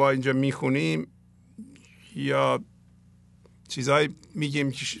که ما اینجا می خونیم یا چیزهای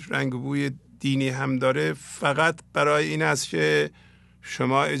میگیم که رنگ و بوی دینی هم داره، فقط برای این است که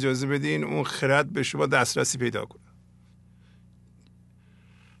شما اجازه بدین اون خرد به شما دسترسی پیدا کنه.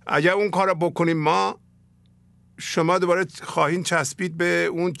 اگر اون کار رو بکنیم ما، شما دوباره خواهید چسبید به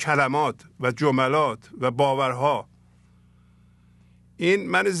اون کلمات و جملات و باورها. این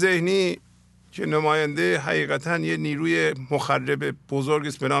من ذهنی که نماینده حقیقتا یه نیروی مخرب بزرگ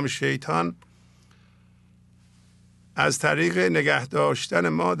است به نام شیطان، از طریق نگه داشتن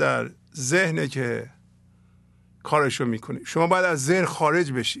ما در ذهن که کارشو میکنه. شما باید از ذهن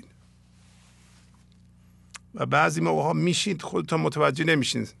خارج بشین و بعضی موقع ها میشید خودتون متوجه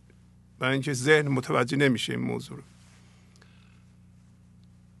نمیشین، برای اینکه ذهن متوجه نمیشه این موضوع رو.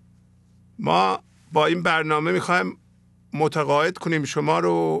 ما با این برنامه میخوایم متقاعد کنیم شما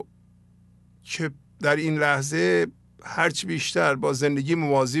رو که در این لحظه هرچی بیشتر با زندگی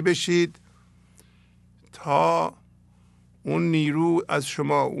موازی بشید تا اون نیرو از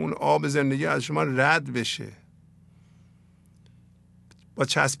شما، اون آب زندگی از شما رد بشه. با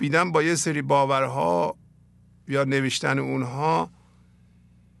چسبیدن با یه سری باورها یا نوشتن اونها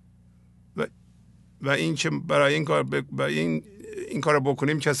و این که برای این کار این کار رو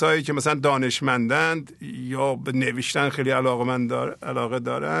بکنیم، کسایی که مثلا دانشمندند یا به نوشتن خیلی علاقه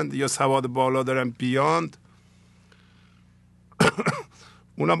دارند یا سواد بالا دارن بیاند،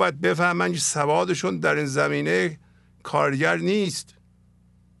 اونا باید بفهمن که سوادشون در این زمینه کارگر نیست.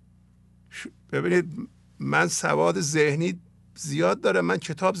 ببینید من سواد ذهنی زیاد دارم، من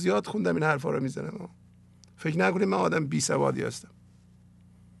کتاب زیاد خوندم، این حرفا رو میزنم. فکر نکنید من آدم بی سوادی هستم.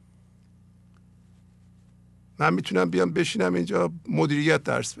 من میتونم بیام بشینم اینجا مدیریت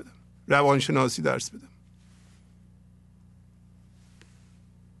درس بدم، روانشناسی درس بدم.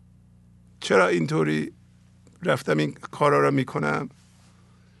 چرا اینطوری رفتم این کارا رو میکنم؟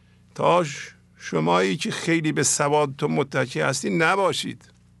 تا شمایی که خیلی به سوادتون متکی هستی نباشید.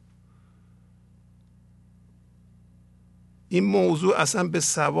 این موضوع اصلا به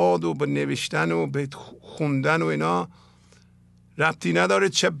سواد و به نوشتن و به خوندن و اینا ربطی نداره.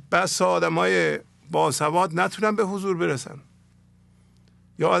 چه بس آدمای با سواد نتونن به حضور برسن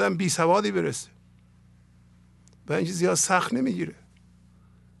یا آدم بی سوادی برسه و اینکه زیاد سخت نمیگیره،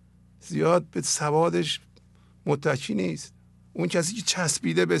 زیاد به سوادش متکی نیست. اون کسی که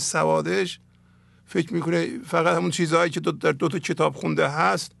چسبیده به سوادش فکر میکنه فقط همون چیزهایی که در دو تا کتاب خونده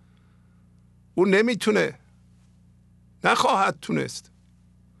هست، اون نمیتونه، نخواهد تونست.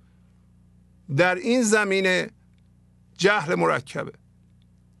 در این زمینه جهل مرکبه،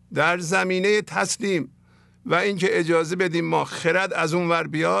 در زمینه تسلیم و اینکه اجازه بدیم ما خرد از اون ور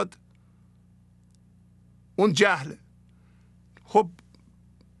بیاد، اون جهله. خب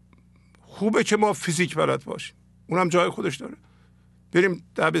خوبه که ما فیزیک بلد باشیم، اونم جای خودش داره. بریم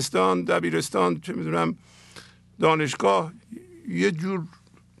دبستان، دبیرستان، چه میدونم دانشگاه، یه جور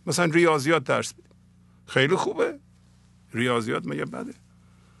مثلا ریاضیات درس بدیم، خیلی خوبه. ریاضیات مگه بده؟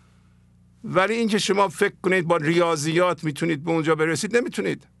 ولی اینکه شما فکر کنید با ریاضیات میتونید به اونجا برسید،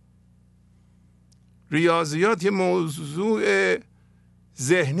 نمیتونید. ریاضیات یه موضوع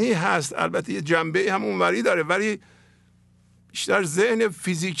ذهنی هست، البته یه جنبه هم اونوری داره، ولی بیشتر ذهن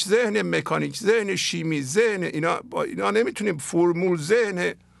فیزیک، ذهن مکانیک، ذهن شیمی، ذهن اینا نمیتونیم. فرمول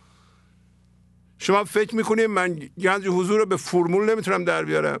ذهن. شما فکر میکنید من گنج حضور رو به فرمول نمیتونم در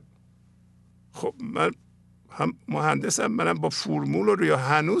بیارم. خب من هم مهندسم، منم با فرمول و ریا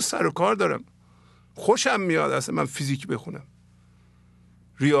هنوز سر و کار دارم. خوشم میاد اصلا من فیزیک بخونم،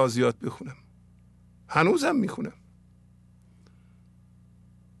 ریاضیات بخونم، هنوزم میخونم.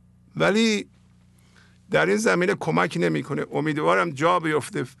 ولی در این زمینه کمک نمیکنه. امیدوارم جا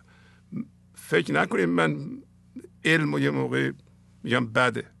بیفته. فکر نکنید من علم و یه موقع میگم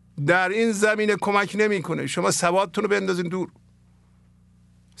بده. در این زمینه کمک نمیکنه. شما سوادتون رو بندازین دور،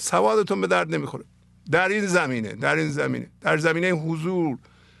 سوادتون به درد نمیخوره. در این زمینه در زمینه حضور،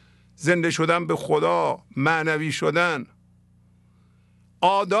 زنده شدن به خدا، معنوی شدن،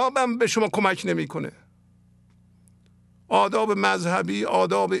 آدابم به شما کمک نمیکنه. آداب مذهبی،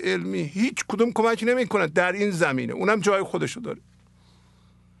 آداب علمی، هیچ کدوم کمک نمیکنه در این زمینه. اونم جای خودشو داره.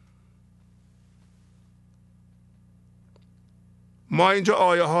 ما اینجا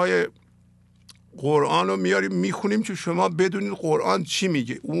آیه های قرآن رو میاریم میخونیم که شما بدونید قرآن چی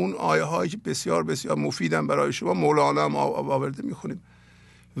میگه. اون آیه هایی که بسیار بسیار مفیدن برای شما، مولانا هم آورده میخونیم،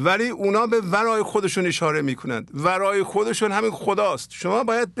 ولی اونا به ورای خودشون اشاره میکنند. ورای خودشون همین خداست. شما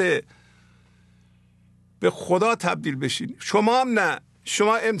باید به خدا تبدیل بشین. شما هم نه،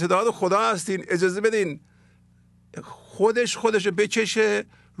 شما امتداد خدا هستین. اجازه بدین خودشو بکشه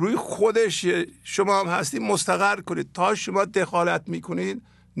روی خودش. شما هم هستین، مستقر کنید. تا شما دخالت میکنید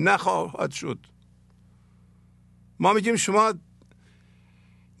نخواهد شد. ما میگیم شما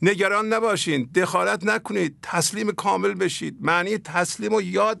نگران نباشین، دخالت نکنید، تسلیم کامل بشید. معنی تسلیم رو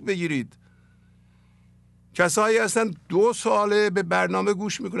یاد بگیرید. کسایی هستن 2 ساله به برنامه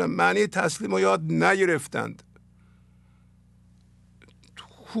گوش میکنن، معنی تسلیم رو یاد نگرفتند.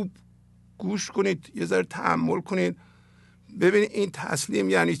 خوب گوش کنید، یه ذره تأمل کنید، ببینید این تسلیم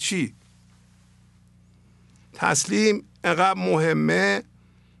یعنی چی. تسلیم اینقدر مهمه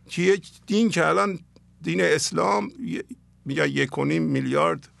که یک دین که الان دین اسلام میگه 1.5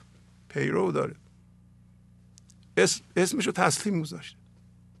 میلیارد پیرو داره، اسمشو تسلیم گذاشته.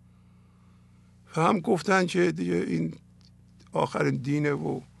 و هم گفتن که دیگه این آخرین دینه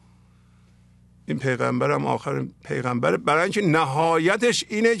و این پیغمبر هم آخرین پیغمبره، برای اینکه نهایتش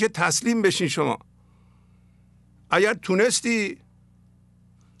اینه که تسلیم بشین. شما اگر تونستی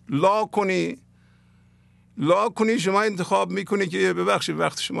لا کنی شما انتخاب میکنی که ببخشید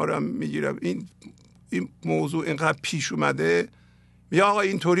وقت شما رو هم میگیرم، این موضوع اینقدر پیش اومده، یا آقا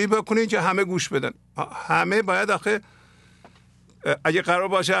اینطوری بکنید که همه گوش بدن. همه باید آخه اگه قرار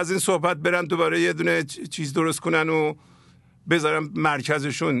باشه از این صحبت برن دوباره یه دونه چیز درست کنن و بذارن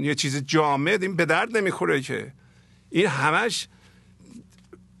مرکزشون یه چیز جامد، این به درد نمیخوره که. این همش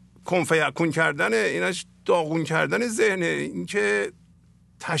کن فیکون کردنه، اینش داغون کردن ذهنه، این که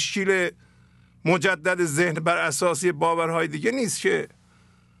تشکیل مجدد ذهن بر اساسی باورهای دیگه نیست. که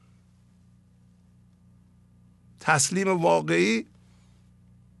تسلیم واقعی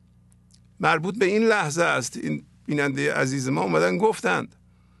مربوط به این لحظه است. این بیننده عزیز ما اومدن گفتند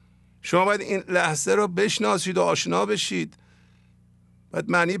شما باید این لحظه رو بشناسید و آشنا بشید، باید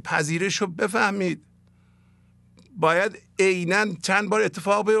معنی پذیرش رو بفهمید، باید عیناً چند بار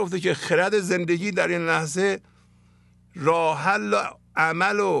اتفاق بیفته که خرد زندگی در این لحظه راه حل و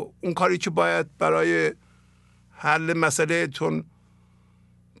عمل و اون کاری که باید برای حل مسئله تون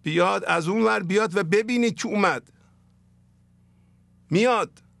بیاد از اون ور بیاد و ببینید که اومد،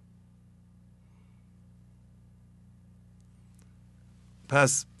 میاد.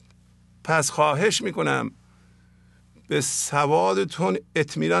 پس خواهش میکنم به سوادتون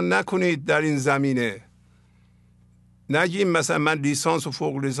اطمینان نکنید در این زمینه. نگیم مثلا من لیسانس و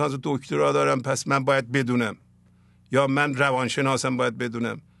فوق لیسانس و دکترا دارم پس من باید بدونم، یا من روانشناسم باید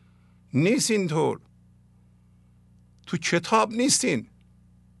بدونم. نیست اینطور، تو کتاب نیستین.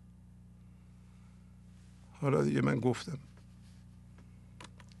 حالا دیگه من گفتم.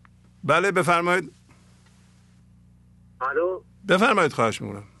 بله بفرمایید. الو بفرمایید، خواهش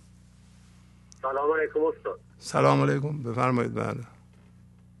میکنم. سلام علیکم استاد. سلام علیکم، بفرمایید. بله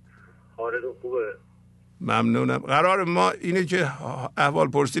حالتون خوبه؟ ممنونم. قرار ما اینه که احوال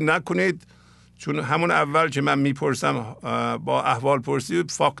پرسی نکنید، چون همون اول که من میپرسم با احوال پرسی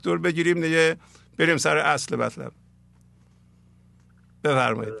فاکتور بگیریم دیگه، بریم سر اصل مطلب.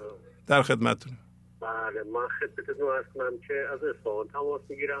 بفرمایید، در خدمتتون. بله من خدمتتون هستم که از اصفهان تماس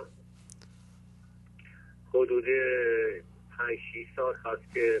میگیرم. حدود 5-6 سال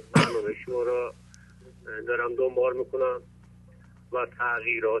هست که برنامه شما را دارم دنبال میکنم و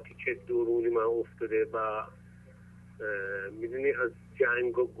تغییراتی که درونی من افتاده و میدونی از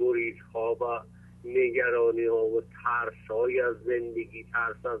جنگ و گریز ها و نگرانی ها و ترس های از زندگی،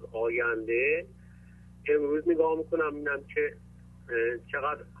 ترس از آینده، امروز نگاه میکنم اینم که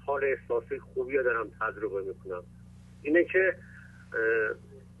چقدر حال احساسی خوبی رو دارم تجربه میکنم. اینه که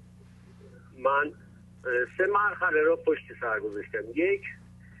من 3 مرحله رو پشت سر گذاشتم. یک،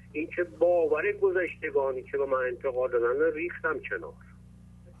 این که باور گذشتگانی که به من انتقاد دادن رو ریختم کنار.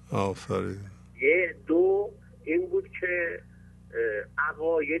 آفرین. 2 این بود که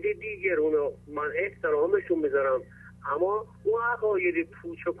عقاید دیگرون رو من احترامشون میذارم، اما اون عقاید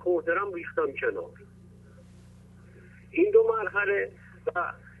پوچ و کهنه ریختم کنار. این 2 مرحله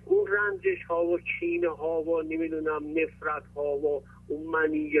و اون رنجش ها و کینه ها و نمیدونم نفرت ها و اون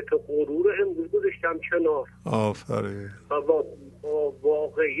منیت و غرور رو امروز گذاشتم کنار. آفرین. و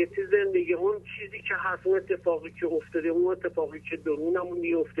واقعیت زندگی، اون چیزی که هست، اون اتفاقی که افتاده، اون اتفاقی که درونمون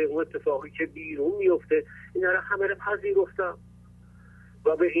میفته، اون اتفاقی که بیرون میفته، اینا رو همه رو پذیرفتم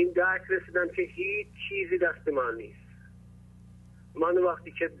و به این درک رسیدم که هیچ چیزی دست من نیست. من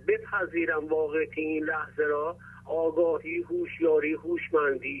وقتی که بپذیرم واقعیت این لحظه را، آگاهی، هوشیاری،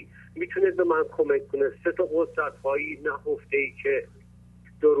 هوشمندی میتونه به من کمک کنه 3 قدرت‌های نهفته‌ای که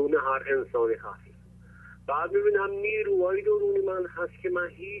درون هر انسانی هست. بعد میبینم نیروهای درونی من هست که من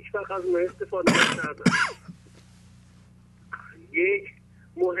هیچ وقت از اون استفاده نکردم. 1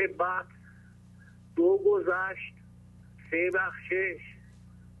 محبت، 2 گذشت، 3 بخشش،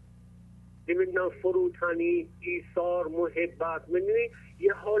 نمیدونم فروتنی، ایثار، محبت. میدونی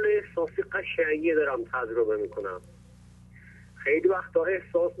یه حال احساسی قشنگی دارم تجربه میکنم. خیلی وقتا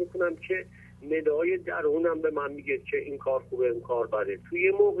احساس میکنم که ندای درونم به من میگه که این کار خوبه، این کار بده.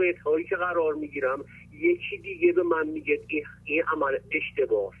 توی موقعیت هایی که قرار میگیرم یکی دیگه به من میگه این عمل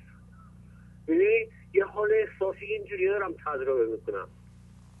اشتباهه. یه حال احساسی اینجوری دارم تجربه میکنم.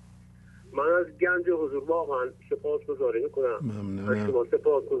 من از گنج حضور واقعا سپاسگزاری میکنم. از شما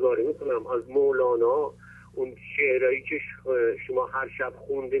سپاسگزاری میکنم، از مولانا. اون شعرهایی که شما هر شب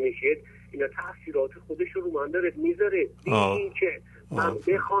خونده میشید اینا تاثیرات خودش رو من داره میذاره. این که من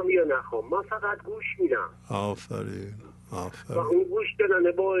بخوام یا نخوام من فقط گوش میدم. آفرین. و اون گوش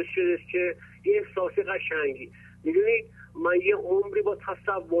دادن باعث شده که یه احساس قشنگی. میدونید من یه عمری با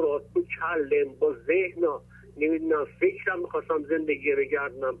تصورات، با کلم، با ذهن، نمیدونم فکرم میخواستم زندگی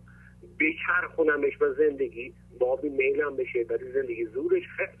بگردم بچرخونمش به زندگی بابی میلم بشه، برای زندگی زورش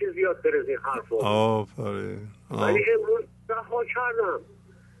خیلی زیاد برز این حرف آفرین. ولی امروز رها کردم.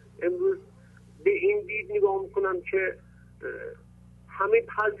 امروز به این دید نگاه میکنم که همه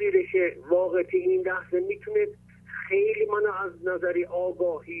پذیرش واقعی این لحظه میتونه خیلی منو از نظری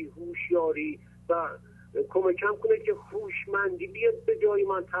آگاهی، هوشیاری و کمکم کنه که هوشمندی بیاد به جای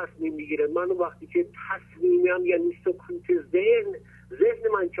من تصمیم بگیره. من وقتی که تصمیمم یعنی سکوت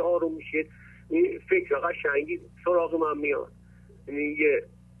ذهن من که آروم میشه، فکر قشنگی سراغ من میاد، یعنی یه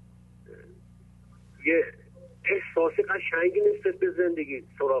احساس قشنگی نسبت به زندگی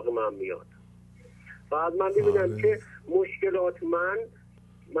سراغ من میاد. بعد من میبینم که مشکلات من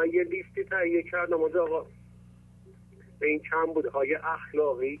یه لیستی تهیه کردم از آقا به این کمبودهای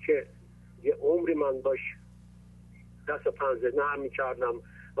اخلاقی که یه عمری من باش دست و پنجه نرم میکردم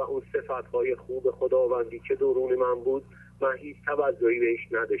و اون صفتهای خوب خداوندی که درون من بود من هیچ توجهی بهش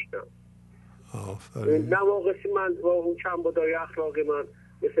نداشتم. نواقصی من و اون کمبودهای اخلاقی من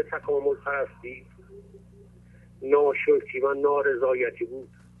مثل تکامل پرستی، ناشکری و نارضایتی بود،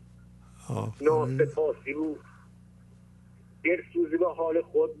 ناسپاسی بود، دلسوزی به حال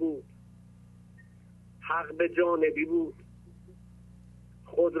خود بود، حق به جانبی بود،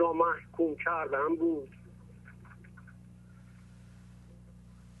 خود را محکوم کردن بود،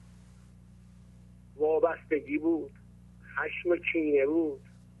 وابستگی بود، خشم و کینه بود،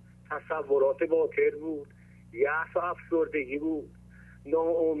 تصورات باطل بود، یأس و افسردگی بود،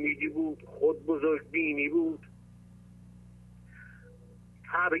 ناامیدی بود، خود بزرگ بینی بود،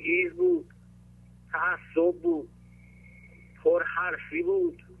 تبعیض بود، تعصب بود، پرحرفی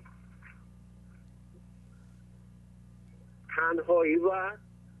بود، تنهایی و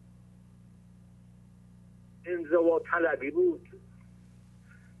انزوا طلبی بود،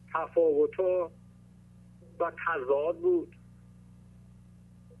 تفاوت و تضاد بود،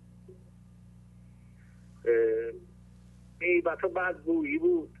 غیبت و بدگویی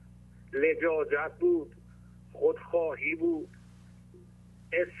بود، لجاجت بود، خودخواهی بود،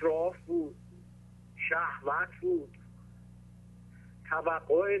 اسراف بود، شهوت بود،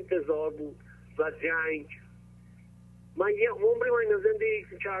 توقع انتظار بود و جنگ. من یه عمری من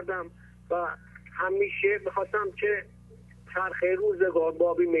زندگی کردم و همیشه بخواستم که چرخه روزگار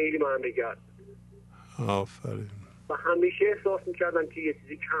بابی میلی من بگرد. آفرین. و همیشه احساس میکردم که یه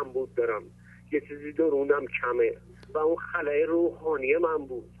چیزی کم بود دارم، یه چیزی درونم کمه و اون خلای روحانی من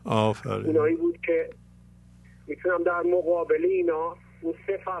بود. آفرین. اونایی بود که میتونم در مقابل اینا اون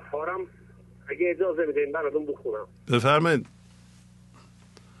صفت هارم اگه اجازه بدین براتون بخونم. بفرمایید.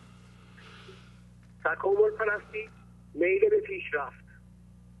 تکامل پرستی، میل به پیشرفت،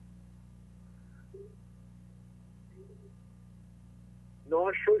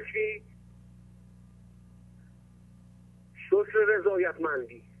 ناشکری، شکر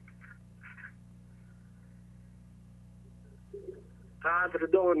رضایتمندی،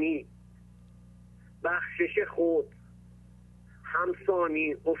 قدردانی، بخشش خود،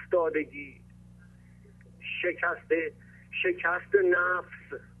 همسانی، افتادگی، شکست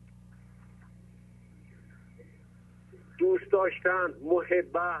نفس، دوست داشتن،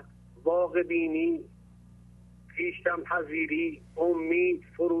 محبت، واقع بینی، پیشتم پذیری، امید،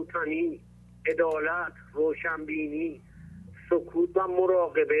 فروتنی، عدالت، روشنبینی، سکوت و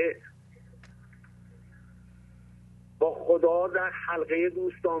مراقبه، با خدا در حلقه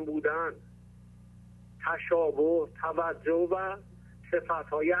دوستان بودن، تشابه، توجه و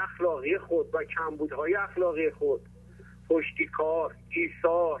صفتهای اخلاقی خود و کمبودهای اخلاقی خود، پشتیکار،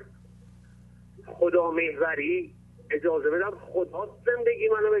 ایثار، خدا محوری. اجازه بدم خدا زندگی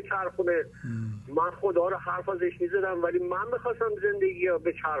منو بچرخونه. من خدا رو حرف ازش میزدم ولی من میخواستم زندگی رو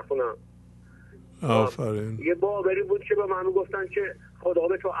بچرخونم. آفرین. یه باوری بود که به من گفتن که خدا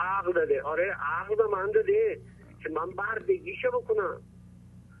به تو عقل داده. آره عقل به من داده که من بردگیشو بکنم.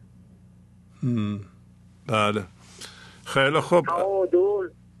 بله خیلی خوب. تعادل،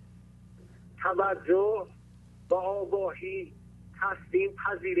 توجه و آگاهی، تسلیم،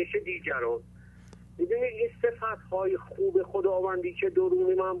 پذیرش دیگران. میدونی این صفت‌های خوب خداوندی که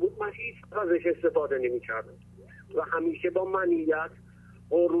درون من بود من هیچ ازش استفاده نمی‌کردم و همیشه با منیت،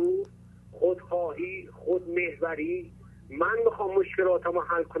 غرور، خودخواهی، خودمحوری، من میخوام مشکلاتمو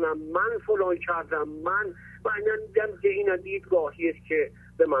حل کنم، من فلان کردم، من دیدم که این دیدگاهی است که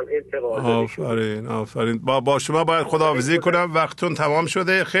به من انتقال داده. آفرین. با شما باید خداحافظی کنم، وقتتون تمام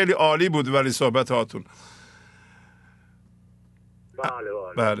شده. خیلی عالی بود ولی صحبت هاتون.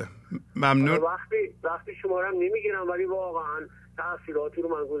 بله ممنون. وقتی شما رو نمیگیرم ولی واقعا تأثیراتی رو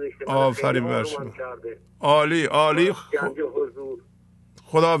من گذاشته. آفرین بر شما. عالی. گنج حضور.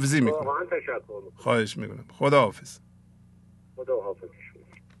 خداحافظی میکنم. واقعا تشکر میکنم. خواهش میکنم. خداحافظ. خداحافظ.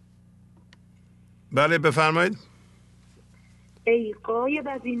 بله بفرمایید. ای غایب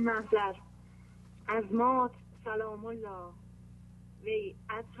از این محضر، از مات سلام الله، وی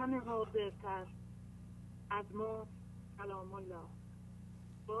از همه حاضرتر، از مات سلام الله.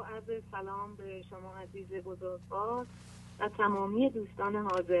 با عرض سلام به شما عزیز بزرگوار و تمامی دوستان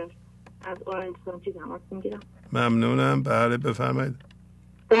حاضر، از اورنج کانتی تماس میگیرم. ممنونم. بله بفرمایید.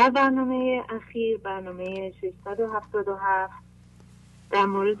 در برنامه اخیر، برنامه 677، در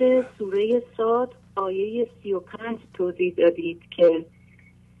مورد سوره صاد آیه 35 توضیح دادید که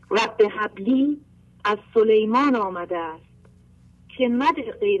رب حبلی از سلیمان آمده است که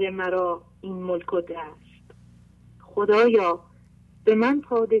مده غیر مرا این ملک و دست. خدایا به من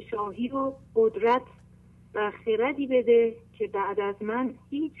پادشاهی و قدرت و خردی بده که بعد از من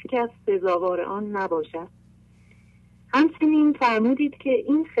هیچ کس سزاوار آن نباشد. همچنین فرمودید که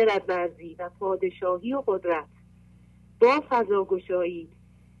این خردورزی و پادشاهی و قدرت با فضاگشایی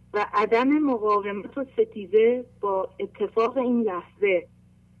و عدم مقاومت و ستیزه با اتفاق این لحظه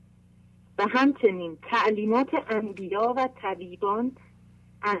و همچنین تعلیمات انبیا و طبیبان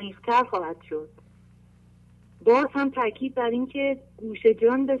عمیق‌تر خواهد شد. باز هم تاکید بر این که گوش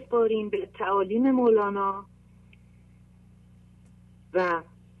جان بسپاریم به تعالیم مولانا و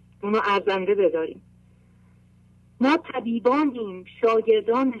اونو ارزنده بداریم. ما طبیبانیم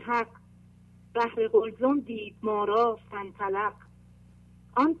شاگردان حق، بحر قلزم دید ما را فانطلق.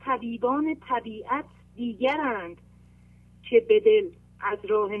 آن طبیبان طبیعت دیگرند که به دل از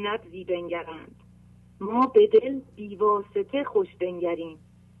راه نبضی بنگرند. ما به دل بیواسطه خوش بنگریم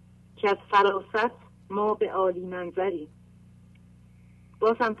که از فراست ما به عالی منظریم.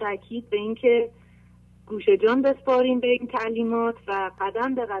 باز هم تأکید به این که گوش جان بسپاریم به این تعلیمات و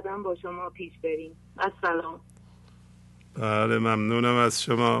قدم به قدم با شما پیش بریم. السلام. بله ممنونم از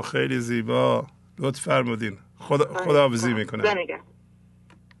شما، خیلی زیبا، لطف فرمودین. خداحافظی میکنم.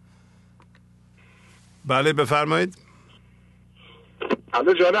 بله بفرمایید.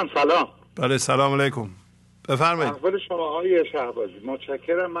 الو جانم سلام. بله سلام علیکم، بفرمایید. احوال شما آقای شهبازی؟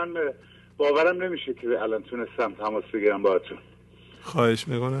 متشکرم. من باورم نمیشه که الان تونستم تماس بگیرم باهاتون. خواهش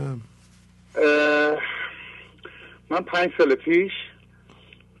میکنم. من 5 سال پیش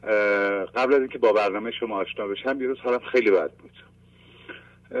قبل از اینکه با برنامه شما آشنا بشم یه روز حالم خیلی بد بود.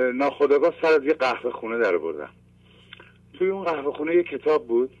 ناخودآگاه سر از یه قهوه خونه در بردم. توی اون قهوه خونه یه کتاب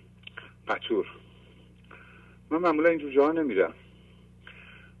بود، قطور. من معمولا اینجور جا نمیرم.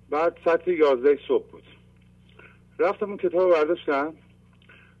 بعد ساعت 11 صبح بود. رفتم اون کتاب رو برداشتم،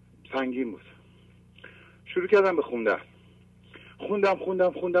 سنگین بود. شروع کردم به خوندن.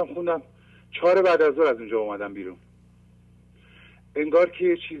 خوندم 4 بعد از ظهر از اونجا اومدم بیرون. انگار که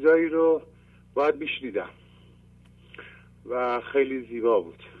یه چیزایی رو باید میشنیدم و خیلی زیبا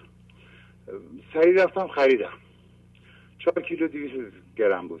بود. سریع رفتم خریدم. 4 کیلو 200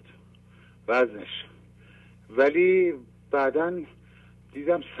 گرم بود وزنش. ولی بعداً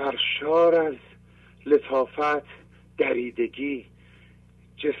دیدم سرشار از لطافت، دریدگی،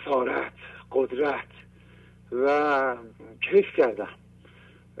 جسارت، قدرت و کیف کردم.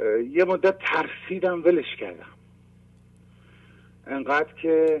 یه مدت ترسیدم ولش کردم، انقدر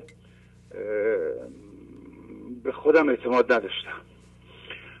که به خودم اعتماد نداشتم.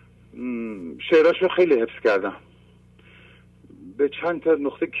 شعراشو خیلی حفظ کردم، به چند تا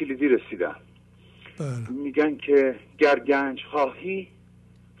نقطه کلیدی رسیدم. میگن که گر گنج خواهی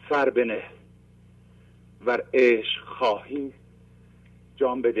سر بنه، ور عشق خواهی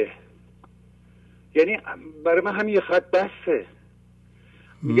جان بده. یعنی برای من همین یه خط بسته.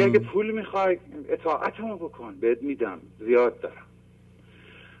 میگه اگه پول میخوای اطاعتمو بکن، بهت میدم، زیاد دارم.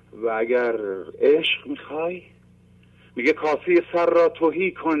 و اگر عشق میخوای میگه کاسه سر را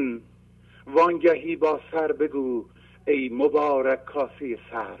تهی کن، وانگهی با سر بگو ای مبارک کاسه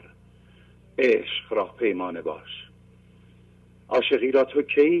سر، عشق را پیمانه باش. عاشقی را تو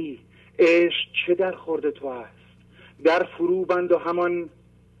کی؟ عشق چه در خورد تو است؟ در فرو بند و همان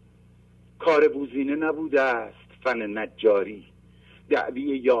کار بوزینه نبوده است فن نجاری. دعوی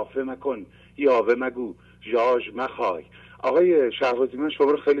یافه مکن، یاوه مگو، ژاژ مخوای. آقای شهبازی من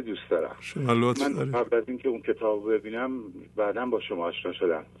شما رو خیلی دوست دارم. شما لطف من دارید. قبل از اینکه اون کتاب ببینم بعدم با شما آشنا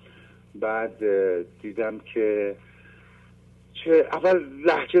شدم بعد دیدم که چه اول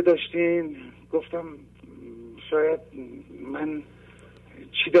لهجه داشتین، گفتم شاید من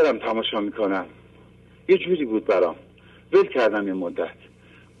چی دارم تماشا میکنم، یه جوری بود برام، ول کردم یه مدت.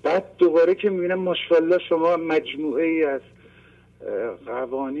 بعد دوباره که میبینم ماشاءالله شما مجموعه ای از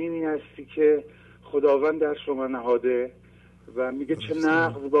قوانینی هستی که خداوند در شما نهاده و میگه چه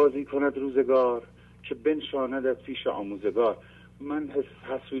نقض بازی کند روزگار که بنشاند از پیش آموزگار. من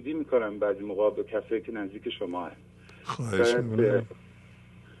حسودی میکنم بعضی موقع به کسایی که نزدیک شما هست. خواهش میکنم.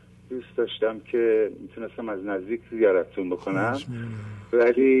 دوست داشتم که میتونستم از نزدیک زیارتتون بکنم،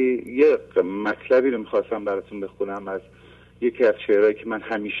 ولی یه مطلبی رو میخواستم براتون بخونم از یکی از شعرهایی که من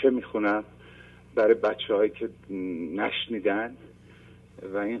همیشه میخونم برای بچه هایی که نشنیدن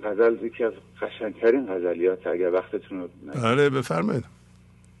و این غزل یکی از قشنگترین غزلیات، اگر وقتتون رو بله بفرمایید.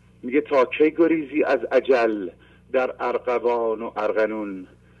 میگه تا کی گریزی از اجل در ارغوان و ارغنون،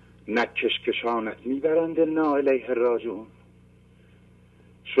 نکش کشانت میبرند نا الیه راجعون.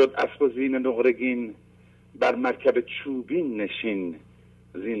 شد اسب و زین نقرگین بر مرکب چوبین نشین،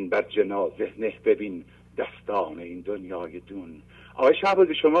 زین بر جنازه نه ببین دستان این دنیای دون. آقای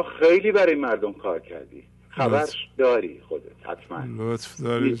شهبازی شما خیلی برای مردم کار کردی، خبرش داری خودت حتما. لطف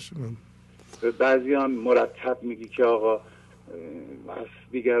داری شما. بعضی هم مرتب میگی که آقا از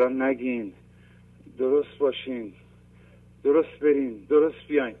دیگران نگین، درست باشین، درست برین، درست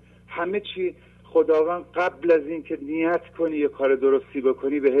بیاین. همه چی خداوند قبل از این که نیت کنی یه کار درستی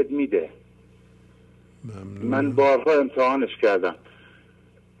بکنی بهت میده. من بارها امتحانش کردم.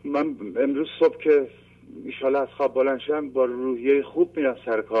 من امروز صبح که ایشالا از خواب بلند شدم با روحیه خوب میرم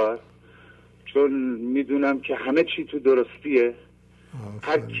سر کار، چون میدونم که همه چی تو درستیه.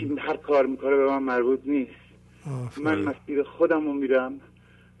 هر کار میکنه به من مربوط نیست. من مسیر خودم رو میرم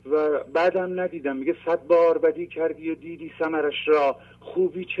و بعدم ندیدم. میگه 100 بار بدی کردی و دیدی ثمرش را،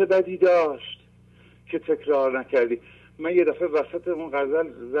 خوبی چه بدی داشت که تکرار نکردی. من یه دفعه وسط اون غزل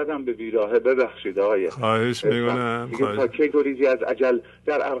زدم به بیراهه، ببخشید آقای. خواهش میکنم. تا که گریزی از اجل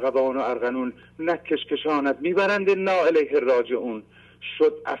در ارغوان و ارغنون، نکش کشانت میبرند نا الیه راجعون.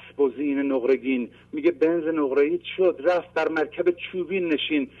 شد اسب و زین نقرگین، میگه بنز نقره‌ای شد رفت در مرکب چوبین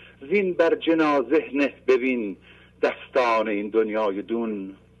نشین، زین بر جنازه نه ببین دستان این دنیای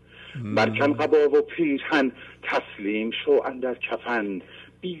دون. برکن قبا و پیرهن تسلیم شو اندر کفن،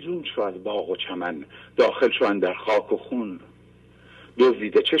 بیرون شو از باغ و چمن داخل شو اندر خاک و خون.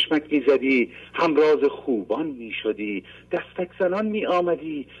 دزدیده چشمک میزدی همراز خوبان میشدی، دستک زنان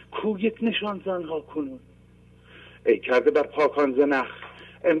میآمدی کو یک نشان زنها کنون. ای کرده بر پاکان زنخ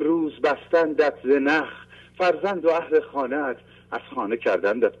امروز بستندت زنخ، فرزند و اهل خانه‌ات از خانه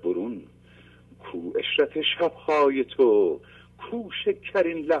کردندت برون. کو اشرت شبهای تو، کو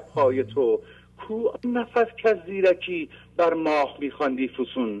شکرین لبهای تو، کو نفس که زیرکی بر ماه میخواندی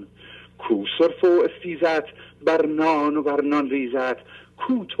فسون. کو صرف و استیزت بر نان و بر نان ریزت،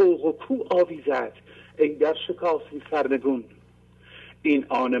 کو توق و کو آویزت ای در شکاسی سرنگون. این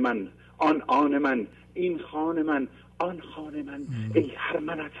آن من، آن آن من، این خان من، آن خان من، ای هر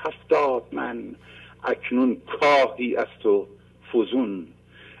منت 70 من، اکنون کاهی از تو فزون.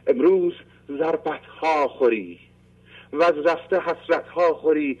 امروز ضربت ها خوری و از رفته حسرت ها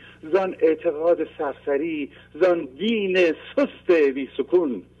خوری، زان اعتقاد سرسری، زان دین سست بی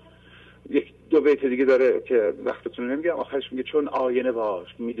سکون. یک دو بیت دیگه داره که وقتتون نمیگم، آخرش میگه چون آینه باش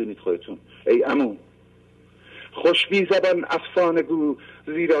میدونید خودتون ای عمو. خوش بی زبان افسانه گو،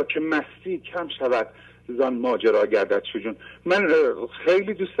 زیرا که مستی کم شود زان ماجرا گردد شجون. من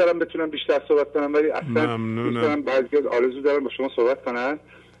خیلی دوست دارم بتونم بیشتر صحبت کنم، ولی اصلا دوست دارم بعضی آرزو دارم با شما صحبت کنن،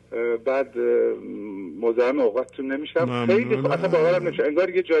 بعد مزاحم اوقاتتون نمیشم. خیلی اصلا باورم نمیشه، انگار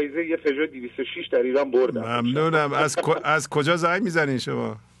یه جایزه یه پژو 206 در ایران بردم. ممنونم. از کجا زنگ میزنین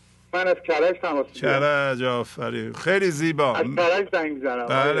شما؟ من از کرج تماس میگیرم. کرج، آفرین، خیلی زیبا. از کرج زنگ میزنم.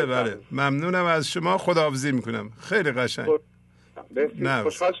 بله بله، ممنونم از شما، خداحافظی میکنم. خیلی قشنگ.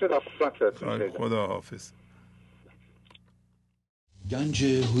 خوشحال شدم. خدا حافظ. گنج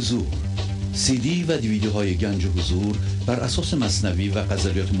حضور، CD و دیویدیوهای گنج حضور بر اساس مثنوی و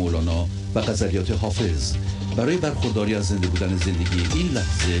غزلیات مولانا و غزلیات حافظ برای برخورداری از زنده بودن زندگی این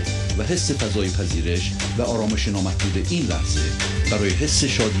لحظه و حس فضای پذیرش و آرامش نامحدود این لحظه، برای حس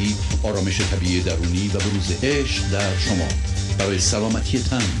شادی، آرامش طبیعی درونی و بروز عشق در شما، برای سلامتی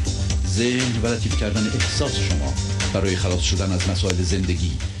تن، ذهن و لطیف کردن احساس شما، برای خلاص شدن از مسائل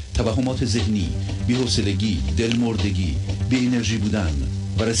زندگی، توهمات ذهنی، بی‌حوصلگی، دلمردگی، بی انرژی بودن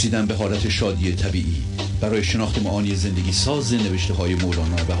و رسیدن به حالت شادی طبیعی، برای شناخت معانی زندگی ساز نوشته های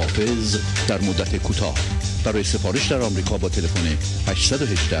مولانا و حافظ در مدت کوتاه. برای سفارش در آمریکا با تلفن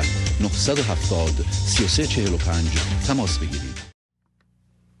 818 970 3345 تماس بگیرید.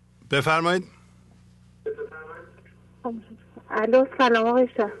 بفرمایید. الو، سلام آقای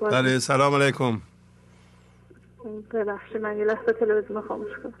شهبازی. بله، سلام علیکم. ببخشید من یه لحظه تلویزیون خاموش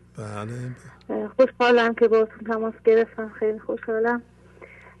کنم. بله. خوشحالم که باهاتون تماس گرفتم، خیلی خوشحالم.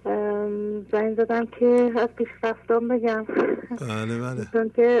 زنگ زدم که از پیشرفتام بگم. بله. چون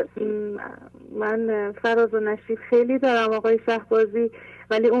که من فراز و نشیب خیلی دارم آقای شهبازی،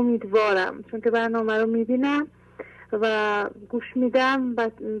 ولی امیدوارم، چون که برنامه رو میبینم و گوش میدم.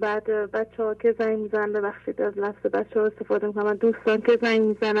 بعد بچه ها که زنگ میزنن، ببخشید از لفظ بچه ها استفاده میکنم، دوستان که زنگ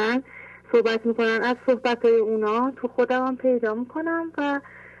میزنن صحبت میکنن، از صحبت های اونا تو خودم هم پیدا میکنم و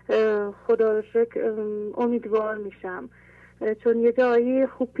خدا رو شکر امیدوار میشم، چون یه جایی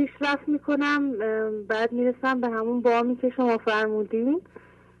خوب پیشرفت میکنم، بعد میرسم به همون بامی که شما فرمودین،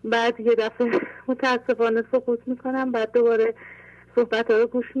 بعد یه دفعه متاسفانه سقوط میکنم، بعد دوباره صحبت ها رو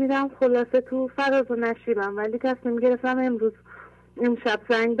گوش میدم. خلاصه تو فراز و نشیبم، ولی تصمیم گرفتم امشب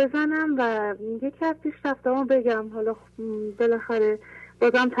زنگ بزنم و یکی از پیشرفتامو بگم. حالا بالاخره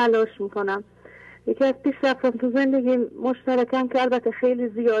بازم تلاش میکنم. یکی از پیشرفتام تو زندگی مشترکم که البته خیلی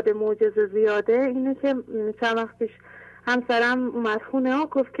زیاده، معجزه زیاده، اینه که چند وقت پیش همسرم اومد خونه ها،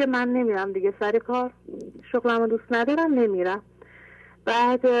 گفت که من نمیرم دیگه سر کار، شغلمو دوست ندارم، نمیرم.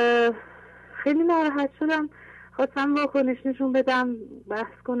 بعد خیلی ناراحت شدم، خواستم واکنش نشون بدم،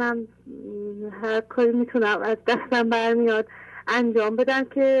 بحث کنم، هر کاری میتونم از دستم برمیاد انجام بدم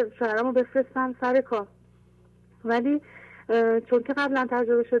که شوهرمو بفرستم سر کار. ولی چون که قبلا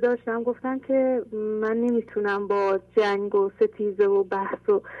تجربهشو داشتم، گفتن که من نمیتونم با جنگ و ستیزه و بحث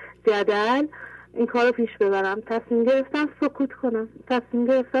و جدل این کار رو پیش ببرم. تصمیم گرفتم سکوت کنم، تصمیم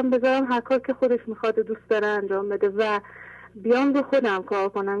گرفتم بذارم هر کار که خودش میخواد و دوست داره انجام بده و بیام به خودم کار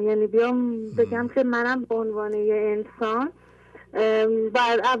کنم. یعنی بیام بگم که منم به عنوان یه انسان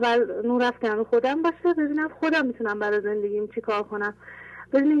بعد اول نور افکن خودم باشه، ببینم خودم میتونم برای زندگیم چی کار کنم.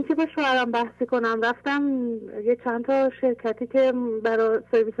 بدون اینکه با شوهرم بحثی کنم، رفتم یه چند تا شرکتی که برای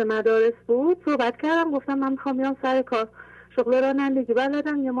سرویس مدارس بود صحبت کردم، گفتم من میخوام بیام سر کار، شغل رانندگی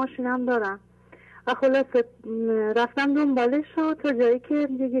بلدم، یه ماشینم دارم. و خلاصه رفتم دنبالش و تا جایی که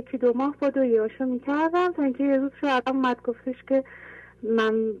یکی دو ماه با دویاشو میکردم، تا اینکه یه روز شوهرم اومد گفتش که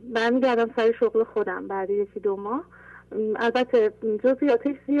من برمیگردم سر شغل خودم بعد یکی دو ماه. البته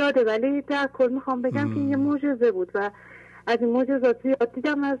جزئیاتش زیاده، ولی در کل میخوام بگم که یه معجزه بود و از این معجزات زیاد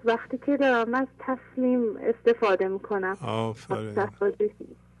دیدم از وقتی که دارم از تصمیم استفاده میکنم.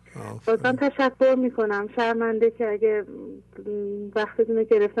 بازم تشکر میکنم، شرمنده که اگه وقتتون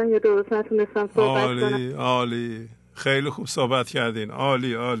گرفتم یا درست نتونستم صحبت کنم. عالی، خیلی خوب صحبت کردین،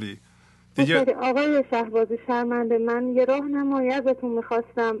 عالی دیگه. آقای شهبازی شرمنده، من یه راهنمایی ازتون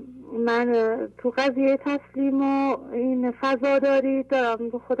میخواستم. من تو قضیه تسلیم و این فضاداری دارم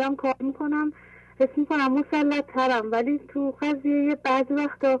خودم کار میکنم، حس میکنم مسلط ترم، ولی تو قضیه بعضی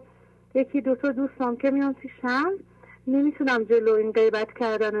وقتا یکی دو تا دوستان که میان پیشم نمیتونم جلو این غیبت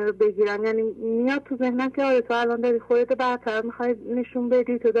کردن رو بگیرم. یعنی میاد تو ذهنم که آره تو الان داری خودت برتر میخوای نشون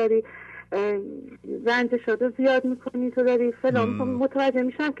بدی، تو داری رنجشاتو زیاد میکنی، تو داری فلان. متوجه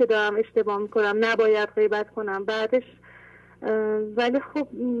میشم که دارم اشتباه میکنم، نباید غیبت کنم بعدش، ولی خب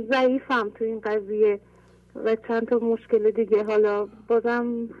ضعیفم تو این قضیه و چند تا مشکل دیگه. حالا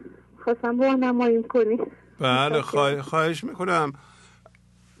بازم خواستم راهنمایی کنی. بله، خواهش میکنم.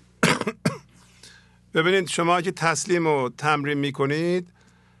 ببینید، شما که تسلیم و تمرین میکنید،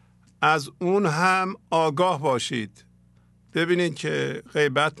 از اون هم آگاه باشید. ببینید که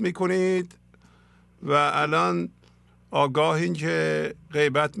غیبت میکنید و الان آگاهین که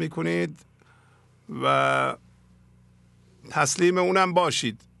غیبت میکنید و تسلیم اونم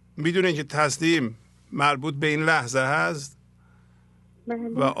باشید. میدونید که تسلیم مربوط به این لحظه هست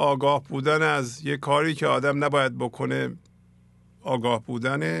و آگاه بودن از یه کاری که آدم نباید بکنه آگاه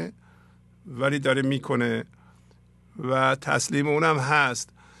بودنه، ولی داره میکنه و تسلیم اونم هست.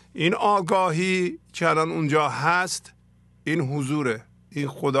 این آگاهی که الان اونجا هست، این حضوره، این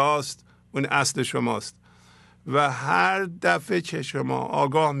خداست، اون اصل شماست. و هر دفعه که شما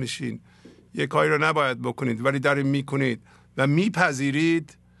آگاه میشین یه کاری رو نباید بکنید ولی دارید میکنید و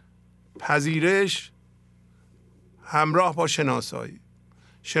میپذیرید، پذیرش همراه با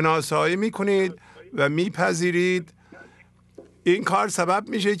شناسایی میکنید و میپذیرید، این کار سبب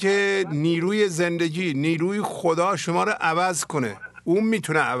میشه که نیروی زندگی، نیروی خدا شما رو عوض کنه. اون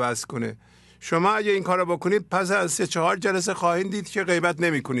میتونه عوض کنه. شما اگه این کار رو بکنید، پس از 3-4 جلسه خواهید دید که غیبت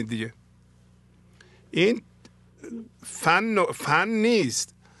نمی کنید دیگه. این فن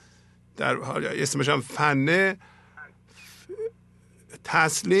نیست، در حال اسمش هم فنه.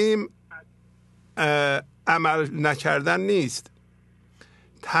 تسلیم عمل نکردن نیست.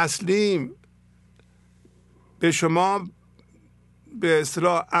 تسلیم به شما به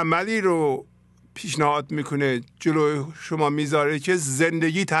اصطلاح عملی رو پیشنهاد میکنه، جلوی شما میذاره که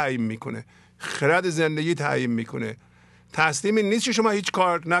زندگی تعیین میکنه، خرد زندگی تعیین میکنه. تسلیم این نیست که شما هیچ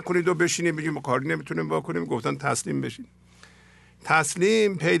کار نکنید و بشینید بگید ما کاری نمیتونیم بکنیم، گفتن تسلیم بشین.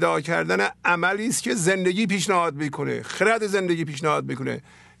 تسلیم پیدا کردن عملی است که زندگی پیشنهاد میکنه، خرد زندگی پیشنهاد میکنه،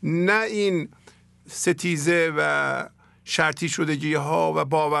 نه این ستیزه و شرطی شدگی ها و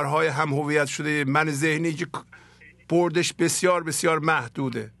باورهای هم هویت شده من ذهنی که بردش بسیار بسیار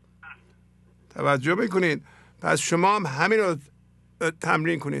محدوده. توجه میکنید؟ پس شما هم همین رو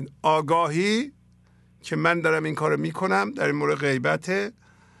تمرین کنید. آگاهی که من دارم این کار رو میکنم در این مورد غیبته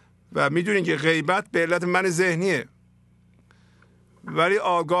و میدونید که غیبت به علت من ذهنیه، ولی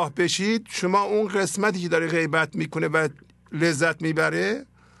آگاه بشید شما اون قسمتی که داره غیبت میکنه و لذت میبره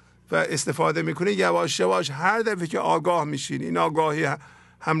و استفاده میکنه، یواش یواش هر دفعه که آگاه میشین، این آگاهی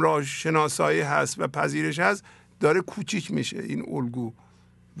همراه شناسایی هست و پذیرش هست، داره کوچیک میشه این الگو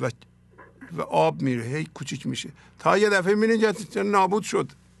و آب میره، هی کوچیک میشه تا یه دفعه میبینید نابود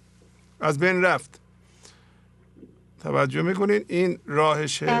شد، از بین رفت. توجه میکنید؟ این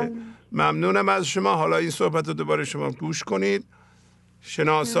راهشه. ممنونم از شما. حالا این صحبت رو دوباره شما گوش کنید.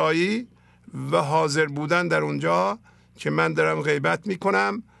 شناسایی و حاضر بودن در اونجا که من دارم غیبت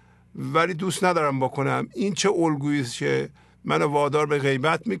میکنم ولی دوست ندارم بکنم. این چه الگویی است که منو وادار به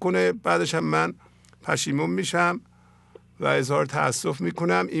غیبت میکنه، بعدش هم من پشیمون میشم و اظهار تأسف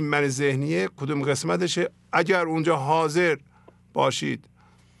میکنم. این من ذهنیه، کدوم قسمتشه؟ اگر اونجا حاضر باشید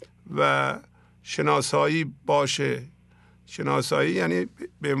و شناسایی باشه، شناسایی یعنی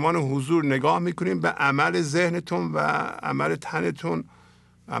به عنوان حضور نگاه میکنیم به عمل ذهنتون و عمل تنتون،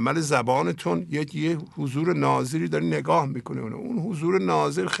 عمل زبانتون، یه حضور ناظری داره نگاه میکنه. اون حضور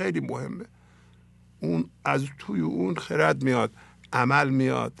ناظر خیلی مهمه. اون از توی اون خرد میاد، عمل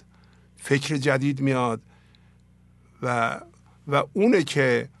میاد، فکر جدید میاد و اونه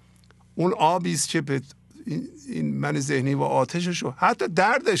که اون آبی است که این من ذهنی و آتششو، حتی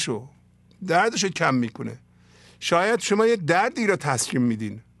دردشو کم میکنه. شاید شما یه دردی رو تسکین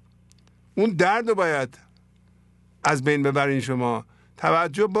میدین، اون درد رو باید از بین ببرین. شما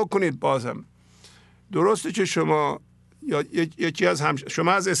توجه بکنید. بازم درسته که شما یا یکی از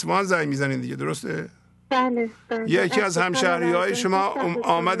شما از اصفهان زنگ میزنید دیگه، درسته؟ بله. یکی از همشهری های شما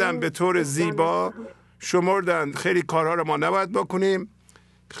آمدن به طور زیبا شمردن خیلی کارها رو ما نباید بکنیم،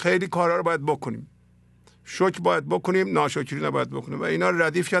 خیلی کارها رو باید بکنیم، شکر باید بکنیم، ناشکری نباید بکنیم و اینا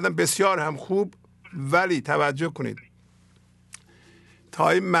ردیف کردن. بسیار هم خوب. ولی توجه کنید، تا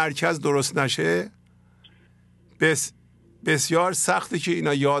این مرکز درست نشه بسیار سخته که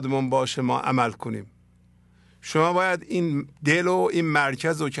اینا یادمون باشه ما عمل کنیم. شما باید این دل و این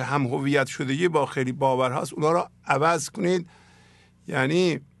مرکز رو که هم هویت شدگی با خیلی باور هست اونا رو عوض کنید.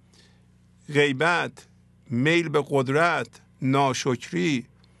 یعنی غیبت، میل به قدرت، ناشکری،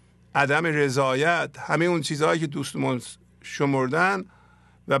 عدم رضایت، همه اون چیزهایی که دوستمون شمردن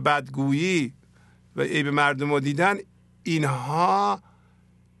و بدگویی و عیب مردم رو دیدن، اینها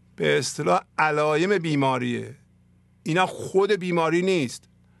به اصطلاح علایم بیماریه. اینا خود بیماری نیست،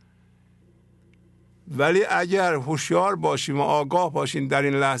 ولی اگر هوشیار باشیم و آگاه باشیم در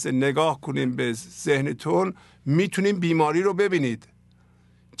این لحظه نگاه کنیم به ذهنتون، میتونیم بیماری رو ببینید.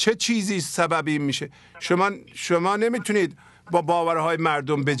 چه چیزی سببی میشه؟ شما نمیتونید با باورهای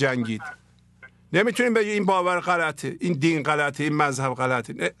مردم بجنگید. نمیتونید بگید این باور غلطه، این دین غلطه، این مذهب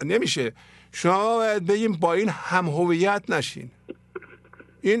غلطه. نمیشه. شما باید بگیم با این هم هویت نشین.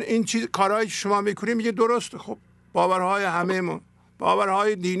 این چیز کارهایی که شما میکنید میگه درسته. خب باورهای همه ما،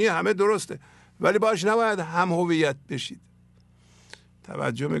 باورهای دینی همه درسته، ولی باش نباید هم هویت بشید.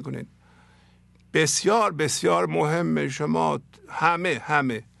 توجه میکنید؟ بسیار بسیار مهمه شما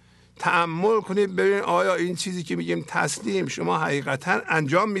همه تأمل کنید ببینید آیا این چیزی که میگیم تسلیم شما حقیقتا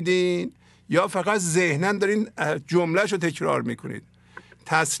انجام میدین یا فقط ذهناً دارین جملهشو تکرار میکنید.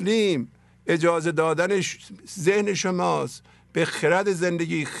 تسلیم اجازه دادن ذهن شماست به خرد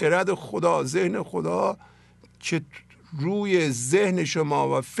زندگی، خرد خدا، ذهن خدا که روی ذهن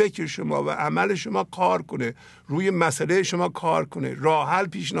شما و فکر شما و عمل شما کار کنه، روی مسئله شما کار کنه، راه حل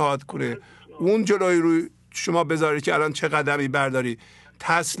پیشنهاد کنه، اون جلوی روی شما بذاری که الان چه قدمی برداری.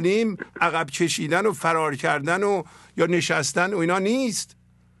 تسلیم عقب کشیدن و فرار کردن و یا نشستن و اینا نیست.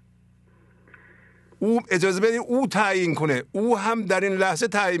 او اجازه بدید او تعیین کنه. او هم در این لحظه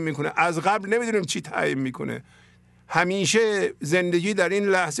تعیین میکنه. از قبل نمیدونیم چی تعیین میکنه. همیشه زندگی در این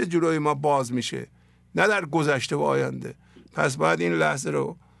لحظه جلوی ما باز میشه، نه در گذشته و آینده. پس باید این لحظه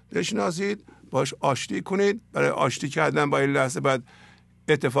رو بشناسید، باش آشتی کنید. برای آشتی کردن با این لحظه باید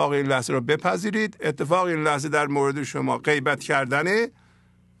اتفاق این لحظه رو بپذیرید. اتفاق این لحظه در مورد شما غیبت کردنه،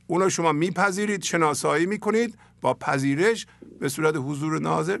 اونو شما میپذیرید، شناسایی میکنید، با پذیرش به صورت حضور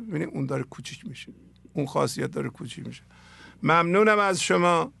ناظر ببینید اون داره کوچیک میشه، اون خاصیت داره کوچیک میشه. ممنونم از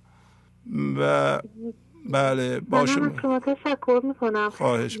شما و بله با شما. من از شما تشکر میکنم.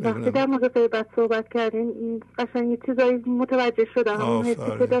 خواهش میکنم. وقتی در مورد غیبت صحبت کردین قشنگ یه چیزایی متوجه شدم، همون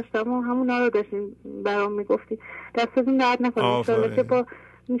حسی که داشتم و همونا رو داشتین برام میگفتی. دستتون درد نکنه. انشالله که با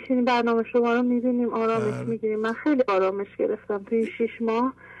میشینیم برنامه شما رو میبینیم آرامش میگیریم. من خیلی آرامش گرفتم توی 6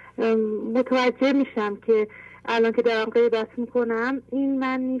 ماه. متوجه میشم که الان که دارم غیبت میکنم این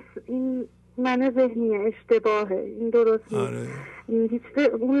من نیست، این من ذهنیه، اشتباهه، این درست نیست. هیچ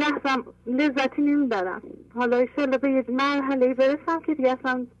اون لحظه لذتی نمیبرم. حالا ایشالله به یه مرحله برسم که دیگه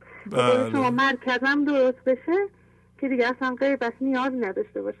اصلا شما مرکزم درست بشه که دیگه اصلا غیبت نیاز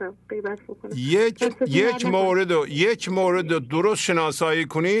نداشته باشم غیبت بکنم. یک مورد درست شناسایی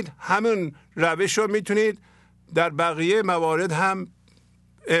کنید، همین روش رو میتونید در بقیه موارد هم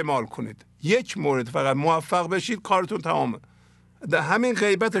اعمال کنید. یک مورد فقط موفق بشید کارتون تمامه. در همین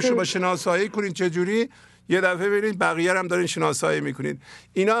غیبت شما شناسایی کنید چجوری، یه دفعه ببینید بقیه هم دارین شناسایی میکنید.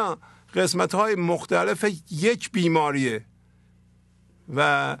 اینا قسمت‌های مختلف یک بیماریه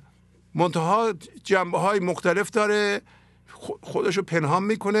و منتها جنبه‌های مختلف داره، خودشو پنهان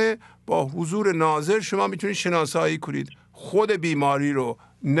میکنه. با حضور ناظر شما میتونید شناسایی کنید خود بیماری رو،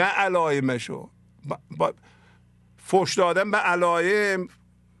 نه علائمشو. با فحش دادن به علائم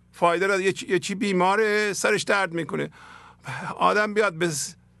فایده نداره. یه چی بیماره سرش درد میکنه، آدم بیاد به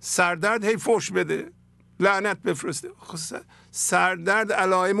سردرد هی فحش بده، لعنت بفرسته. سردرد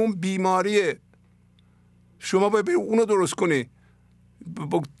علائم اون بیماریه، شما باید اونو درست کنی.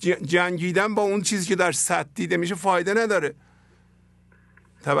 جنگیدن با اون چیزی که در سطح دیده میشه فایده نداره.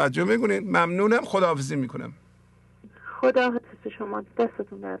 توجه میکنید؟ ممنونم. خداحافظی میکنم. خداحافظ شما،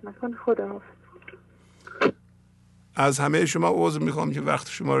 دستتون درد نکنه. خداحافظ. از همه شما عذر میخوام که وقت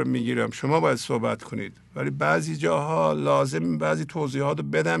شما رو میگیرم. شما باید صحبت کنید، ولی بعضی جاها لازم بعضی توضیحات رو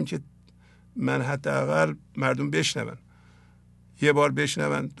بدم که من حداقل مردم بشنون. یه بار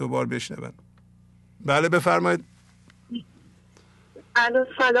بشنون، 2 بار بشنون. بله بفرمایید. الو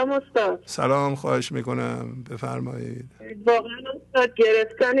سلام استاد. سلام، خواهش میکنم بفرمایید. واقعا استاد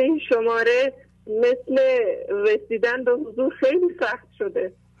گرفتن این شماره مثل رسیدن به حضور خیلی سخت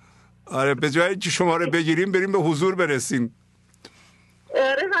شده. آره، به جایی که شماره بگیریم بریم به حضور برسیم.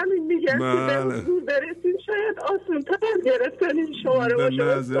 آره همین میگن که به حضور برسیم شاید آسان‌تر از گرفتن این شماره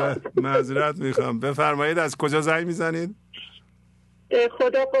باشه. معذرت میخوام. بفرمایید از کجا زنگ میزنید؟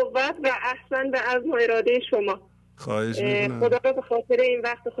 خدا قوت و احسن به عزم و اراده شما. خواهش میکنم. خدا رو به خاطر این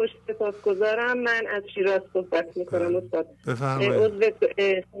وقت خوش سپاسگزارم. من از شیراز صحبت میکنم استاد. بفرمایید.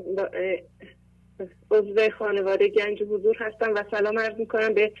 عضو خانواده گنج حضور هستم و سلام عرض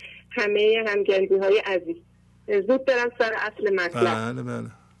میکنم به همه همگنگی های عزیز. زود برم سر اصل مطلب. بله بله.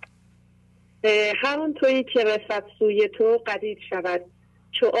 همون تویی که رفت سوی تو قدید شود،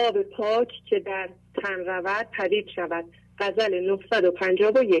 چو آب پاک که در تن رود پدید شود. غزل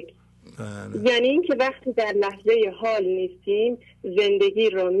 951. بله. یعنی این که وقتی در لحظه حال نیستیم زندگی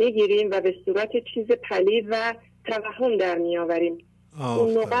را میگیریم و به صورت چیز پلید و توهم در میآوریم.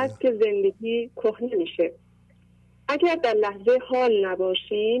 اون موقع است که زندگی کهنه میشه. اگر در لحظه حال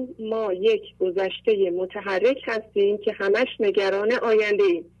نباشیم ما یک گذشته متحرک هستیم که همش نگران آینده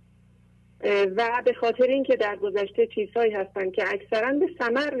ایم و به خاطر اینکه در گذشته چیزهایی هستن که اکثرا به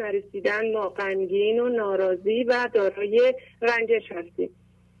ثمر نرسیدن ما غمگین و ناراضی و دارای رنجش هستیم.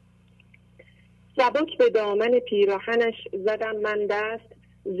 سبک به دامن پیراهنش زدم من دست،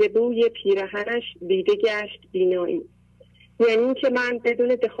 ز بوی پیراهنش دیده گشت بینایی. یعنی این که من بدون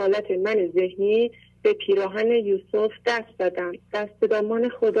دخالت من ذهنی به پیراهن یوسف دست زدم، دست دامان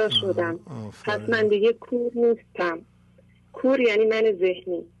خدا شدم. پس من دیگه کور نیستم. کور یعنی من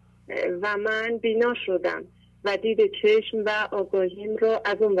ذهنی و من بینا شدم و دید چشم و آگاهیم رو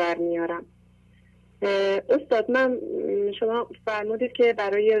از اون ور میارم. استاد من شما فرمودید که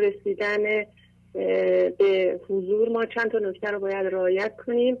برای رسیدن به حضور ما چند تا نکته رو باید رعایت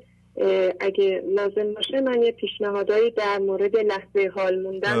کنیم. اگه لازم باشه من یه پیشنهادایی در مورد لحظه حال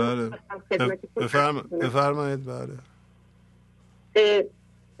موندن بفرمایید. بله.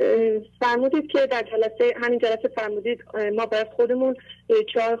 فرمودید که در همین جلسه فرمودید ما باید خودمون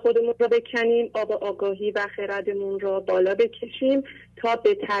چاه خودمون رو بکنیم، آب آگاهی و خردمون رو بالا بکشیم تا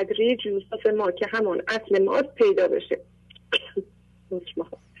به تدریج یوسف ما که همون اصل ماست پیدا بشه.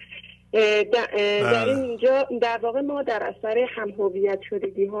 در اینجا در واقع ما در اثر هم هویت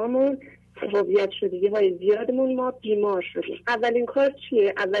شدگی هامون، هویت شدگی های زیادمون ما بیمار شدیم. اولین کار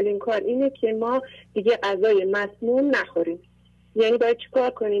چیه؟ اولین کار اینه که ما دیگه غذای مسموم نخوریم. یعنی باید چیکار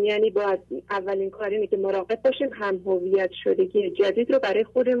کنیم؟ یعنی باید اولین کار اینه که مراقب باشیم هم هویت شدگی جدید رو برای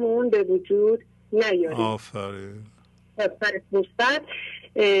خودمون به وجود نیاریم. آفرین. سر مثبت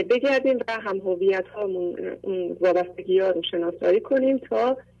بگردیم و هم هویت هامون وابستگی ها رو شناسایی کنیم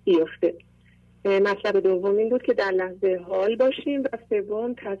تا بیفته. مطلب دوم این بود که در لحظه حال باشیم و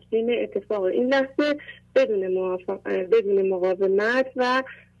سوم تسلیم اتفاق این لحظه بدون مقاومت و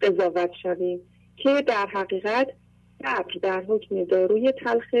قضاوت شویم که در حقیقت صبر در حکم داروی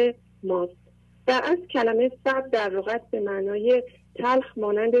تلخ ماست. در اصل کلمه صبر در لغت به معنای تلخ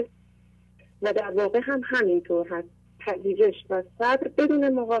مانند و در واقع هم همینطور هست. پذیرش و صبر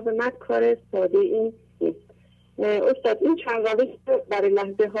بدون مقاومت کار ساده این نیست. استاد این چند روش برای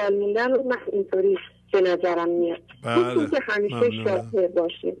لحظه حال موندن رو من اینطوری به نظرم میاد. بله. که همیشه شاکر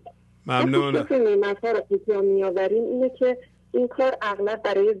باشیم. ممنونم. که نعمت‌ها رو پیدا می‌آوریم اینه که این کار اغلب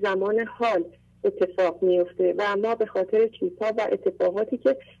برای زمان حال اتفاق میفته و ما به خاطر چیزها و اتفاقاتی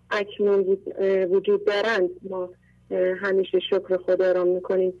که اکنون وجود دارند ما همیشه شکر خدا را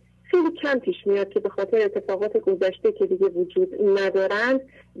میکنیم. خیلی کم پیش میاد که به خاطر اتفاقات گذشته که دیگه وجود ندارند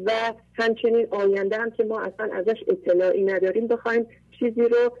و همچنین آینده هم که ما اصلا ازش اطلاعی نداریم بخوایم چیزی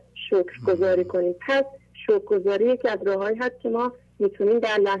رو شکرگزاری کنیم. پس شکرگزاری یکی از راه‌هایی هست که ما میتونیم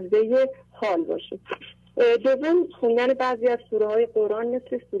در لحظه حال باشیم. دوم خوندن بعضی از سوره‌های قرآن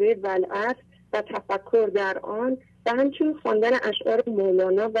مثل سوره ولعصر و تفکر در آن و همچنین خواندن اشعار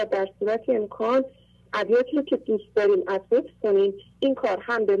مولانا و در صورت امکان ابیاتی رو که دوست داریم حفظ کنیم. این کار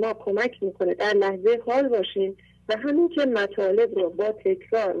هم به ما کمک میکنه در لحظه حال باشیم و همین که مطالب رو با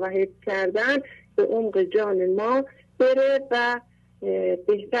تکرار و حفظ کردن به عمق جان ما بره و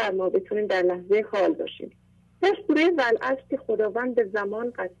بهتر ما بتونیم در لحظه حال باشیم. در سوره ولعصر که خداوند به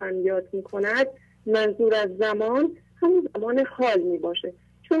زمان قسم یاد میکند، منظور از زمان همون زمان حال میباشه،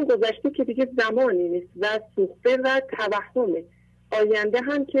 چون گذشته که دیگه زمانی نیست و سوخته و توهمه. آینده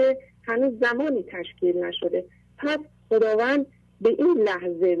هم که هنوز زمانی تشکیل نشده. پس خداوند به این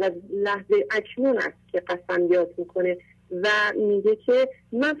لحظه و لحظه اکنون است که قسم یاد میکنه و میگه که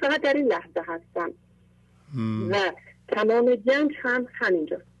من فقط در این لحظه هستم و تمام جنگ هم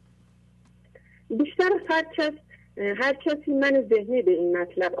همینجاست. بیشتر از هر کسی من ذهنی به این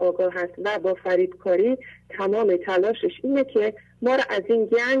مطلب آگاه هست و با فریبکاری تمام تلاشش اینه که ما را از این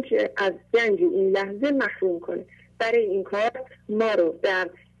گنج این لحظه محروم کنه. برای این کار ما رو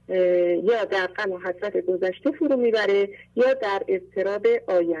یا در غم و حسرت گذشته فرو میبره یا در اضطراب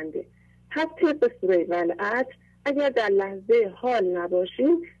آینده. پس طبق سوره ولعصر اگر در لحظه حال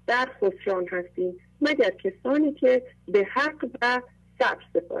نباشیم در خسران هستیم مگر کسانی که به حق و صبر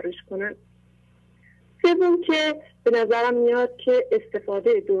سفارش کنند. سوم که به نظرم میاد که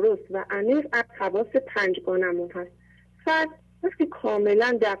استفاده درست و عمیق از حواس پنجگانمون هست. فرد وقتی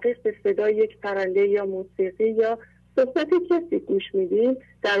کاملا دقیق به صدای یک پرنده یا موسیقی یا صحبت کسی گوش میدیم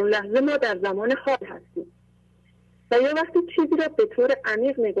در اون لحظه ما در زمان حال هستیم و یا وقتی چیزی را به طور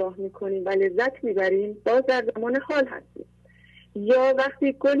عمیق نگاه میکنیم و لذت میبریم باز در زمان حال هستیم. یا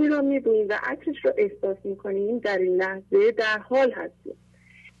وقتی گلی را میبوییم و عطرش را احساس میکنیم در این لحظه در حال هستیم.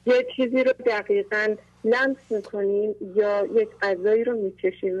 یه چیزی رو دقیقاً لمس میکنیم یا یک غذایی رو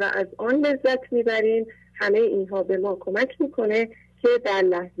میچشیم و از آن لذت میبریم. همه اینها به ما کمک میکنه که در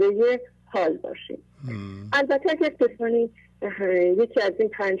لحظه حال باشیم. البته اگر کسانی یکی از این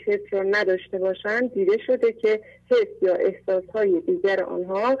 5 حس رو نداشته باشن دیده شده که حس یا احساسهای دیگر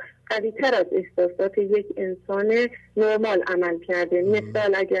آنها قوی‌تر از احساسات یک انسان نرمال عمل کرده.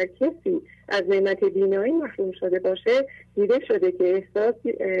 مثال اگر کسی از نعمت بینایی محروم شده باشه دیده شده که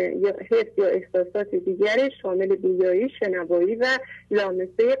حس یا احساسات دیگر شامل بویایی، شنوایی و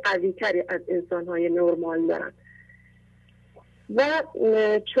لامسه قوی‌تری از انسانهای نرمال دارن. و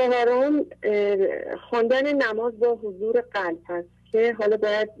چهارم خواندن نماز با حضور قلب هست که حالا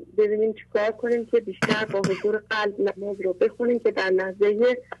باید ببینیم چیکار کنیم که بیشتر با حضور قلب نماز رو بخونیم که در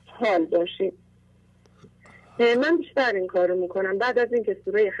لحظه حال باشیم. من بیشتر این کار رو میکنم. بعد از اینکه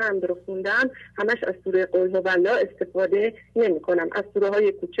سوره حمد رو خوندم همش از سوره قل هوالله استفاده نمی کنم، از سوره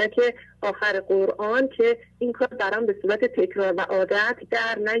های کوچک آخر قرآن که این کار برام به صورت تکرار و عادت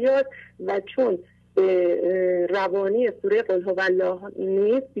در نیاد و چون به روانی سوره قل هوالله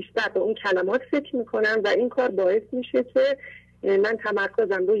نیست بیشتر به اون کلمات فکر میکنم و این کار باعث میشه که من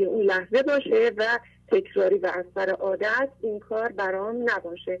تمرکزم روی اون لحظه باشه و تکراری و از سر عادت این کار برام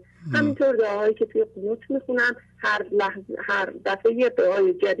نباشه. همینطور دعاهایی که توی قنوت میخونم هر دفعه یه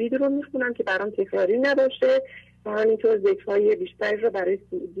دعای جدید رو میخونم که برام تکراری نباشه و همینطور ذکرهای بیشتری رو برای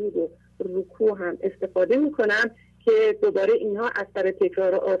سجود و رکوع هم استفاده میکنم که دوباره اینها از سر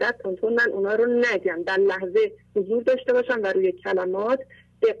تکرار و عادت کنتون من اونا رو نگم، در لحظه حضور داشته باشم و روی کلمات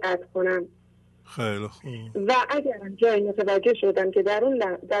دقت کنم. خیلی خوب. و اگر جایی متوجه شدم که در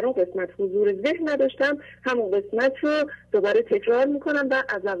اون قسمت حضور ذهن نداشتم، همون قسمت رو دوباره تکرار میکنم و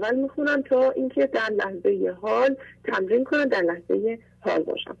از اول میخونم تا اینکه در لحظه حال تمرین کنم، در لحظه حال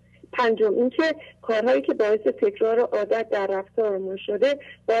باشم. پنجم اینکه کارهایی که باعث تکرار عادت در رفتارمون شده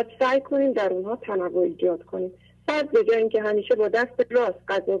باید سعی کنیم در اونها تنوع ایجاد کنیم. فرض به جای اینکه همیشه با دست راست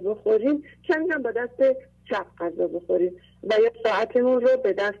غذا بخوریم، کمی هم با دست چپ غذا بخوریم و یا ساعتمون رو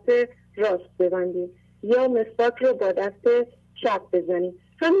به دست راست ببندیم یا مسواک رو با دست چپ بزنیم.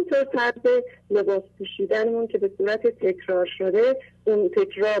 همینطور طرز لباس پوشیدنمون که به صورت تکرار شده، اون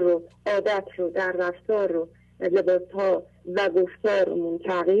تکرار رو، عادت رو در رفتار رو، لباس ها و گفتارمون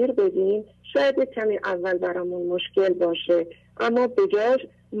تغییر بدیم. شاید کمی اول برامون مشکل باشه، اما به جاش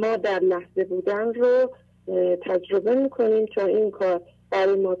ما در لحظه بودن رو تجربه میکنیم تا این کار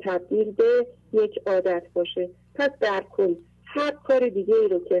برای ما تبدیل به یک عادت باشه. پس در کل هر کار دیگه ای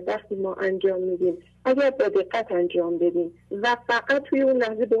رو که وقتی ما انجام میدیم اگر با دقت انجام بدیم و فقط توی اون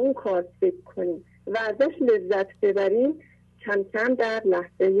لحظه به اون کار فکر کنیم و ازش لذت ببریم، کم کم در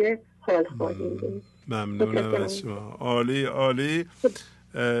لحظه حال خواهیم بود. ممنونم از شما. عالی عالی.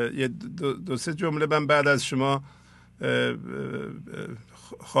 یه دو سه جمله من بعد از شما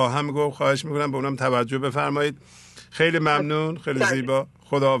خواهم گفت. خواهش میکنم به اونم توجه بفرمایید. خیلی ممنون، خیلی زیبا.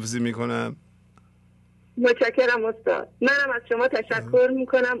 خداحافظی میکنم. متشکرم استاد. منم از شما تشکر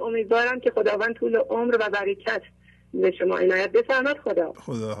میکنم. امیدوارم که خداوند طول عمر و برکت به شما عنایت بفرماد.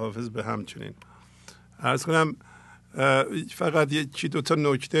 خداحافظ. به همچنین. عرض کنم فقط دو تا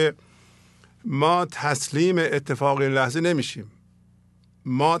نکته. ما تسلیم اتفاق این لحظه نمیشیم.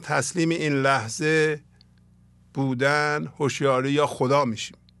 ما تسلیم این لحظه بودن، هوشیاری یا خدا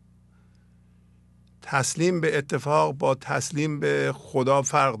میشیم. تسلیم به اتفاق با تسلیم به خدا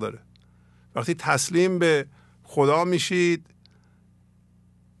فرق داره. وقتی تسلیم به خدا میشید،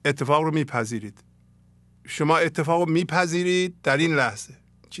 اتفاق رو میپذیرید. شما اتفاق رو میپذیرید در این لحظه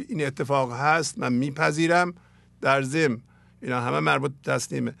که این اتفاق هست، من میپذیرم. در ضمن اینا همه مربوط به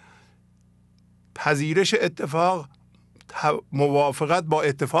تسلیمه. پذیرش اتفاق موافقت با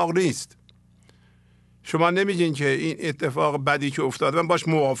اتفاق نیست. شما نمیگین که این اتفاق بدی که افتاده من باش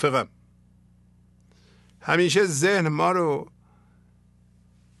موافقم. همیشه ذهن ما رو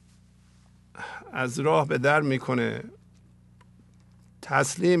از راه به در میکنه.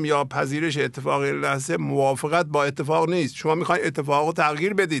 تسلیم یا پذیرش اتفاق این لحظه موافقت با اتفاق نیست. شما میخواین اتفاق رو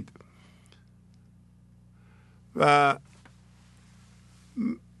تغییر بدید. و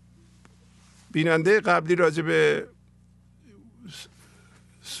بیننده قبلی راجع به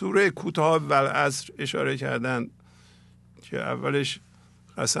سوره کوتاه والعصر اشاره کردن که اولش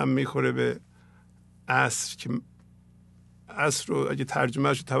قسم میخوره به عصر، که عصر رو اگه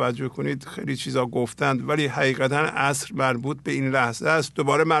ترجمهش رو توجه کنید خیلی چیزا گفتند، ولی حقیقتا عصر مربوط به این لحظه است،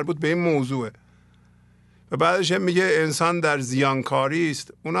 دوباره مربوط به این موضوعه. و بعدش هم میگه انسان در زیانکاری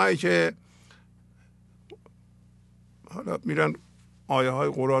است. اونایی که حالا میرن آیه های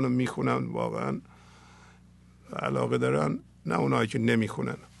قرآن رو میخونن واقعا علاقه دارن، نه اونایی که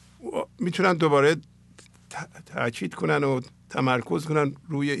نمیخونن، میتونن دوباره تأکید کنن و تمرکز کنن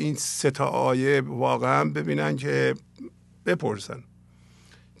روی این 3 آیه، واقعا ببینن که بپرسن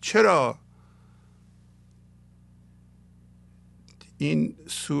چرا این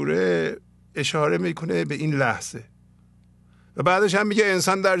سوره اشاره میکنه به این لحظه. و بعدش هم میگه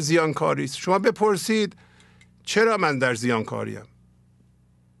انسان در زیانکاری است. شما بپرسید چرا من در زیانکاریم؟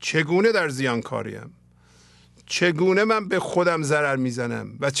 چگونه در زیانکاریم؟ چگونه من به خودم ضرر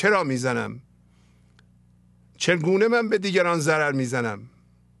میزنم و چرا میزنم؟ چگونه من به دیگران ضرر میزنم؟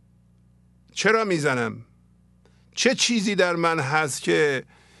 چرا میزنم؟ چه چیزی در من هست که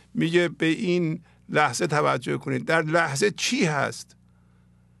میگه به این لحظه توجه کنید؟ در لحظه چی هست؟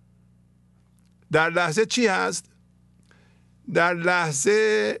 در لحظه چی هست؟ در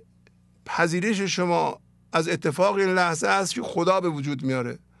لحظه پذیرش شما از اتفاق این لحظه است که خدا به وجود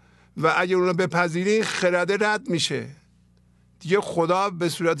میاره و اگر اون رو بپذیرین خرده رد میشه دیگه. خدا به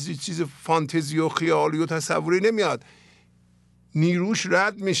صورت چیز فانتزی و خیالی و تصوری نمیاد، نیروش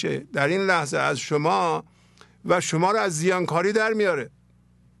رد میشه در این لحظه از شما و شما رو از زیانکاری در میاره.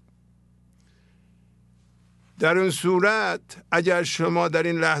 در اون صورت اگر شما در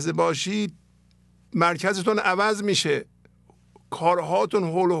این لحظه باشید مرکزتون عوض میشه، کارهاتون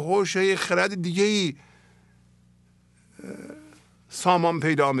حول و حوش خرد دیگه‌ای سامان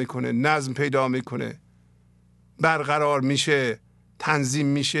پیدا میکنه، نظم پیدا میکنه، برقرار میشه، تنظیم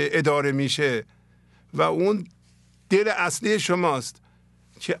میشه، اداره میشه و اون دل اصلی شماست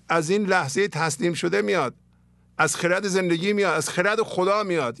که از این لحظه تسلیم شده میاد، از خرد زندگی میاد، از خرد خدا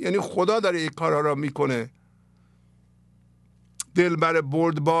میاد. یعنی خدا داره این کارها را میکنه. دلبر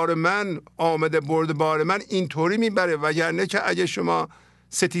بردبار من، آمده بردبار من، اینطوری میبره. وگرنه که اگه شما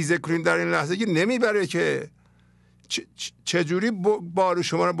ستیزه کنید در این لحظه که نمیبره که. چجوری بار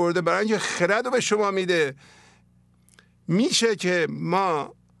شما رو برده؟ برای اینکه خرد رو به شما میده. میشه که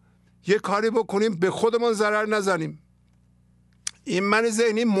ما یه کاری بکنیم به خودمون ضرر نزنیم. این من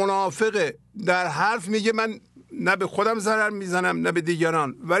ذهنی منافقه، در حرف میگه من نه به خودم ضرر میزنم نه به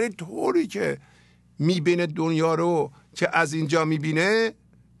دیگران، ولی طوری که میبینه دنیا رو که از اینجا میبینه،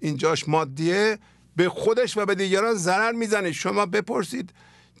 اینجاش مادیه، به خودش و به دیگران ضرر میزنه. شما بپرسید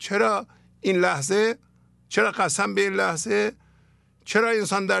چرا این لحظه، چرا قسم به این لحظه، چرا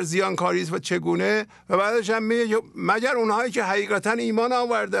انسان در زیانکاری است و چگونه؟ و بعدش هم میگه مگر اونهایی که حقیقتا ایمان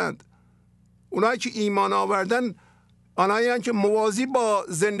آوردند. اونهایی که ایمان آوردن آنهایی که موازی با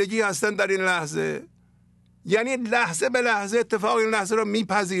زندگی هستند در این لحظه، یعنی لحظه به لحظه اتفاق این لحظه را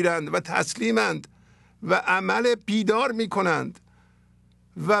میپذیرند و تسلیمند و عمل بیدار میکنند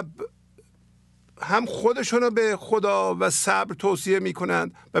و هم خودشون رو به خدا و صبر توصیه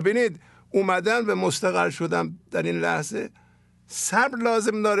میکنند. و ببینید اومدن و مستقر شدن در این لحظه صبر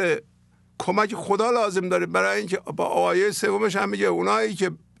لازم داره، کمک خدا لازم داره. برای اینکه با آیه سومش هم میگه اونایی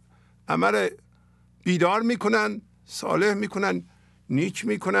که عمل بیدار میکنن، صالح میکنن، نیک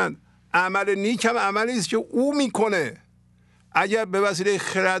میکنن. عمل نیک هم عملی است که او میکنه. اگر به وسیله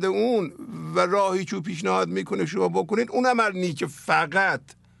خرد اون و راهی که پیشنهاد میکنه شما بکنید، اون عمل نیک. فقط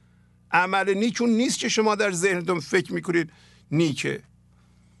عمل نیک اون نیست که شما در ذهنتون فکر میکنید نیکه.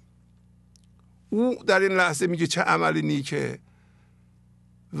 او در این لحظه میگه چه عملی نیکه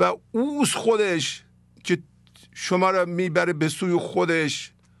و اوست خودش که شما را میبره به سوی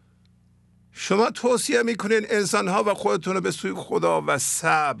خودش. شما توصیه میکنین انسانها و خودتون رو به سوی خدا و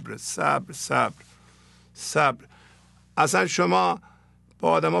صبر صبر صبر صبر. اصلا شما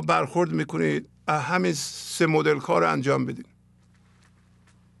با آدم ها برخورد میکنید، همین 3 مدل کار رو انجام بدین.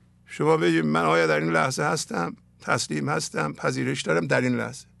 شما بگید من آیا در این لحظه هستم، تسلیم هستم، پذیرش دارم در این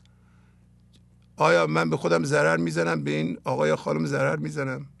لحظه. آیا من به خودم ضرر میزنم، به این آقا یا خانم ضرر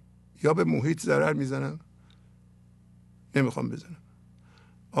میزنم، یا به محیط ضرر میزنم؟ نمیخوام بزنم.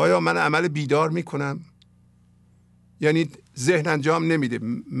 آیا من عمل بیدار میکنم؟ یعنی ذهن انجام نمیده،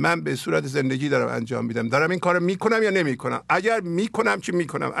 من به صورت زندگی دارم انجام میدم، دارم این کارو میکنم یا نمیکنم؟ اگر میکنم که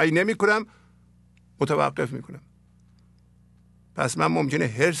میکنم، اگه نمیکنم متوقف میکنم. پس من ممکنه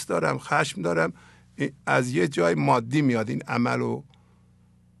حرص دارم، خشم دارم، از یه جای مادی میاد این عمل و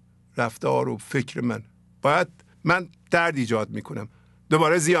رفتار و فکر من. باید من درد ایجاد میکنم،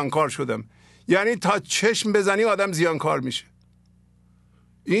 دوباره زیانکار شدم. یعنی تا چشم بزنی آدم زیانکار میشه.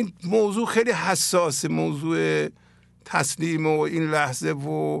 این موضوع خیلی حساسه، موضوع تسلیم و این لحظه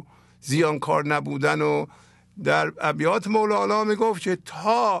و زیانکار نبودن. و در ابیات مولانا میگفت که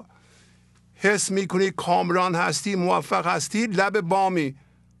تا حس میکنی کامران هستی، موفق هستی، لب بامی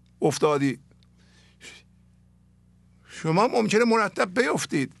افتادی. شما ممکنه مرتب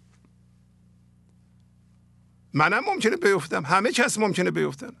بیفتید، منم ممکنه بیفتم، همه کس ممکنه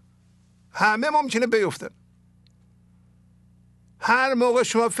بیفتن، همه ممکنه بیفتن. هر موقع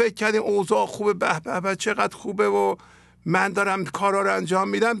شما فکر کردین اوضاع خوبه، به به چقدر خوبه و من دارم کارا رو انجام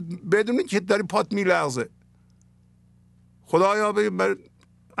میدم، بدونید که داری پات میلغزه. خدایا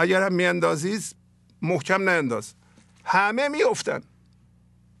اگر هم میاندازید محکم نینداز. همه میافتن.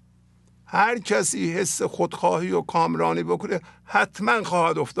 هر کسی حس خودخواهی و کامرانی بکنه حتما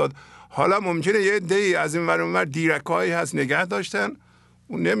خواهد افتاد. حالا ممکنه یه عده‌ای از این ور اون ور دیرکایی هست نگه داشتن،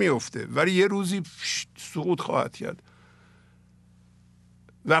 اون نمیافته، ولی یه روزی سقوط خواهد کرد.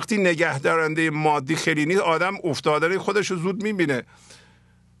 وقتی نگه دارنده مادی خیلی نیست، آدم افتادن خودش رو زود میبینه.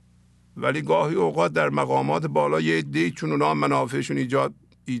 ولی گاهی اوقات در مقامات بالا یه عده‌ای چون اونا منافعشون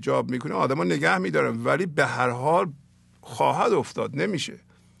ایجاب میکنه آدم‌ها نگه میدارن، ولی به هر حال خواهد افتاد، نمیشه.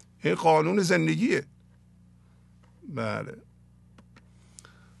 این قانون زندگیه. بله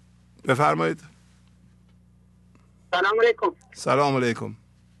بفرمایید. سلام علیکم. سلام علیکم.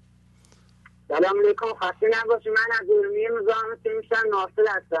 سلام علیکم. خسته نباشی. من از ارومیه مزاحمتون میشم،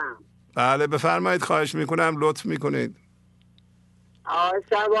 ناصر هستم. بله بفرمایید، خواهش میکنم، لطف میکنید. آقای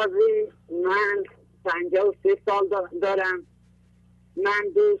شهبازی، من 53 سال دارم. من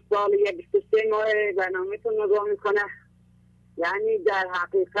 2 سال یا 23 ماه برنامه‌تون نگاه میکنم. یعنی در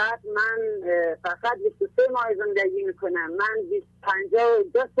حقیقت من فقط 23 ماه زندگی میکنم. من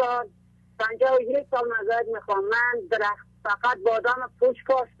 52 سال 51 سال نظرت میخوام. من درخت فقط بادام پوچ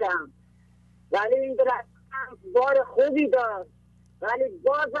کاشتم، ولی این درخت بار خوبی داشت، ولی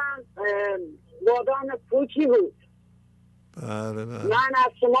بازم بادام پوچی بود. بله. من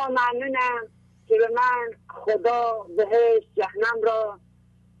از شما ممنونم که به من خدا بهشت جهنم را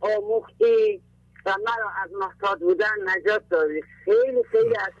آموختی. و مرا از محتاط بودن نجات دادی. خیلی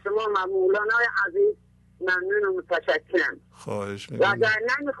خیلی از شما مولانای عزیز ممنون و متشکرم. خواهش میکنم. و اگر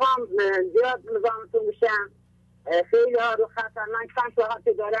نمیخوام زیاد نظامتون بشم، خیلی ها رو خطر، من 5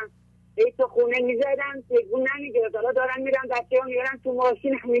 ساعت دارم ای تو خونه میزدم تگون نمیگرد، حالا دارم میرم بچه ها میرم تو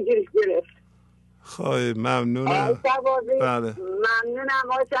ماشین همینجوری گرفت. خواهی ممنونم. بله. ممنونم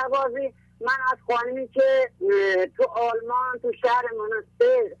آقای شهبازی. من از خانمی که تو آلمان تو شهر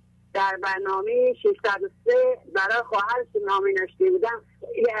منستر در برنامه 603 برای خواهرش نامه نوشته بودم،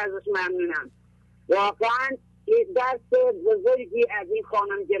 خیلی ازش ممنونم. واقعا یک درس بزرگی از این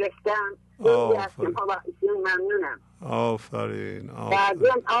خانم گرفتم. خیلی از شما و ایشون ممنونم. آفرین.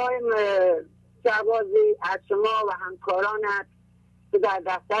 بعدم آقای شهبازی از شما و همکارانت که در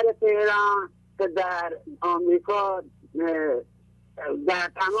دفتر تهران، که در آمریکا،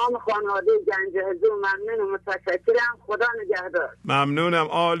 در تمام خانواده گنج حضور ممنون و متشکرم. خدا نگهدار. ممنونم.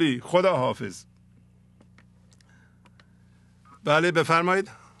 عالی. خدا حافظ. بله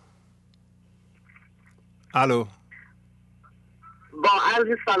بفرمایید. الو. با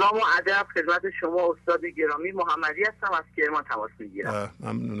عرض سلام و ادب خدمت شما استاد گرامی، محمدی هستم از کرمان تماس میگیرم.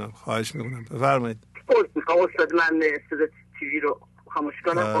 ممنونم. خواهش میکنم بفرمایید. میخوام استاد من صدا تیوی رو خاموش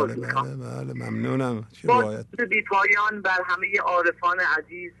کنم. بله ممنونم. با بی پایان بر همه عارفان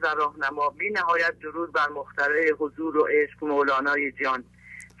عزیز و راهنما، بی نهایت درود بر مخترع حضور و عشق مولانای جان.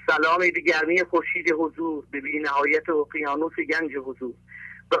 سلامی به گرمی خورشید حضور، به بی نهایت اقیانوس گنج حضور،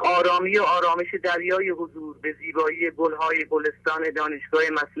 به آرامی و آرامش دریای حضور، به زیبایی گلهای گلستان دانشگاه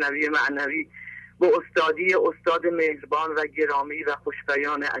مثنوی معنوی، به استادی استاد مهربان و گرامی و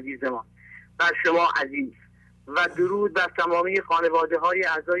خوشبیان عزیز ما. بر شما عزیز و درود بر تمامی خانواده های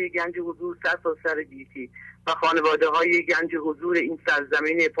اعضای گنج حضور سر گیتی و خانواده های گنج حضور این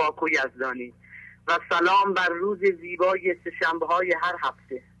سرزمین پاک و یزدانی، و سلام بر روز زیبای سه‌شنبه های هر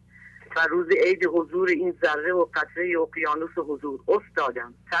هفته و روز عید حضور این ذره و قطره اقیانوس حضور.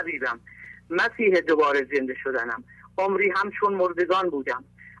 استادم، طبیبم، مسیح دوباره زنده شدنم. عمری همچون مردگان بودم،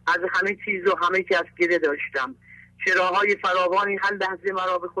 از همه چیز و همه کس گله داشتم. چراهای فراوانی هر لحظه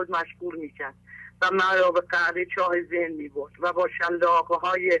مرا به خود مشغول میکرد و مرا به قعر چاه ذهن میبرد و با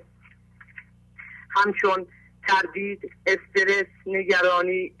شلاقه‌های همچون تردید، استرس،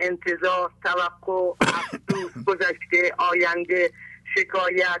 نگرانی، انتظار، توقع، افسوس، گذشته، آینده،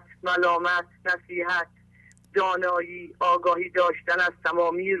 شکایت، ملامت، نصیحت، دانایی، آگاهی داشتن از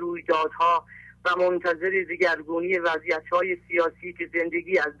تمامی رویدادها و منتظر دگرگونی وضعیت‌های سیاسی که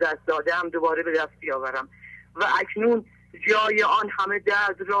زندگی از دست داده هم دوباره به دست بیاورم و اکنون جای آن همه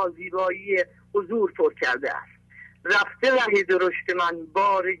درد را زیبایی حضور پر کرده است. رفته ره درشت من،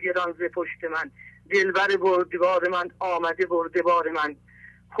 بار گران ز پشت من، دلبر بردبار من آمده بردبار من.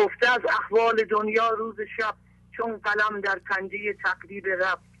 خفته از احوال دنیا روز شب، چون قلم در پنجه تقدیر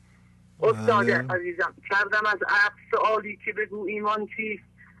رفت. استاد عزیزم، کردم از عقل سؤالی که بگو ایمان چیست.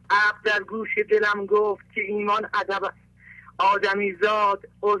 عقل در گوش دلم گفت که ایمان ادب است. آدمی زاد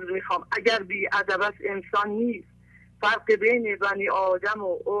عذر میخوام اگر بی ادب است انسان نیست. فرق بین بنی آدم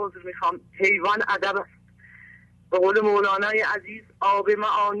و عذر میخوام، حیوان ادب است. به قول مولانای عزیز، آب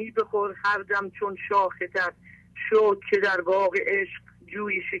معانی بخور هر دم چون شاخه تر، شد که در باغ عشق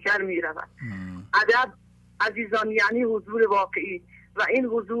جوی شکر میرود. ادب عزیزان یعنی حضور واقعی، و این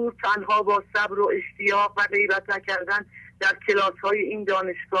حضور تنها با صبر و اشتیاق و غیبت نکردن در کلاس های این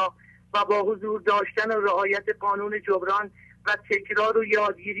دانشگاه و با حضور داشتن و رعایت قانون جبران و تکرار و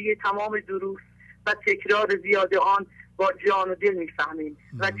یادگیری تمام دروس و تکرار زیاد آن با جان و دل میفهمیم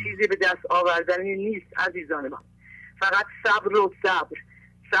و چیزی به دست آوردنی نیست عزیزان من. فقط صبر و صبر.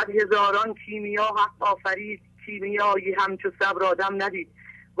 100,000 کیمیا حق آفرید، کیمیایی همچو صبر آدم ندید.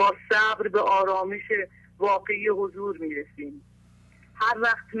 با صبر به آرامش واقعی حضور میرسیم. هر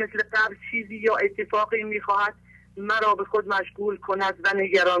وقت مثل قبل چیزی یا اتفاقی میخواهد مرا به خود مشغول کند و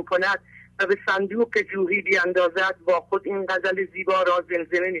نگران کند و به صندوق جوهی بیاندازد، با خود این غزل زیبا را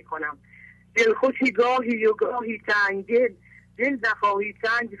زمزمه میکنم. دلخوشی گاهی و گاهی تنگ دل نخواهی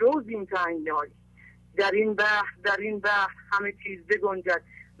تنگ روز این تنگنای. در این بحر همه چیز بگنجد،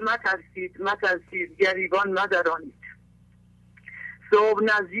 مترسید گریبان مدرانید. صبح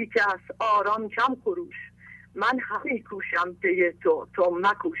نزدیک است آرام کم خروش، من همه کوشم پی تو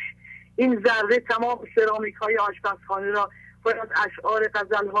مکوش. این ذره تمام سرامیک های آشپزخانه را پر از اشعار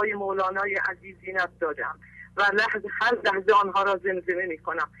غزل های مولانای عزیز زینت دادم و هر لحظه آنها را زمزمه می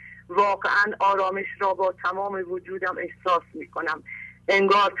کنم. واقعا آرامش را با تمام وجودم احساس می کنم.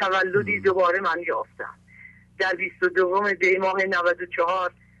 انگار تولدی دوباره من یافتم. در 22 دی ماه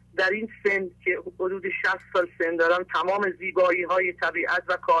 94 در این سن که حدود 60 سال سن دارم، تمام زیبایی های طبیعت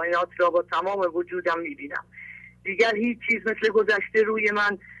و کائنات را با تمام وجودم می بینم. دیگر هیچ چیز مثل گذشته روی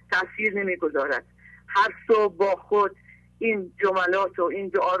من تأثیر نمی گذارد. هر صبح با خود این جملات و این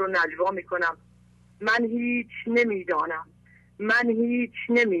دعا رو نجوا میکنم. من هیچ نمیدانم، من هیچ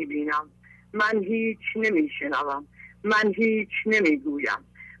نمیبینم، من هیچ نمیشنوم، من هیچ نمیگویم،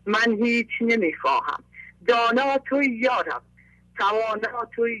 من هیچ نمیخواهم. دانا توی یارب، توانا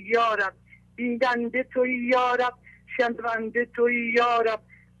توی یارب، بیننده توی یارب، شنونده توی یارب،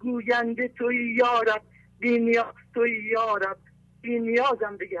 گوینده توی یارب، بی‌نیاز توی یارب،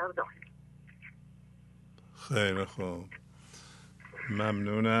 بی‌نیازم بگردان. خیلی خوب،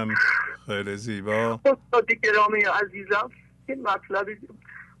 ممنونم، خیلی زیبا. استاد گرامی عزیزم، این مطلبی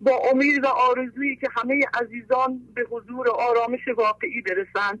با امید و آرزویی که همه عزیزان به حضور و آرامش واقعی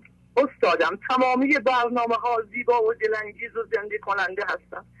برسند. استادم تمامی برنامه ها زیبا و دلانگیز و زنده کننده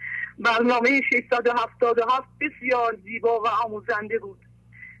هستند. برنامه 677 بسیار زیبا و آموزنده بود.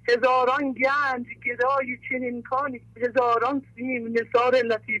 هزاران گنج گدای چنین کانی، هزاران سیم نثار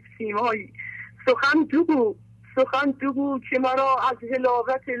لطیف سیمایی. سخن تو بود که مرا از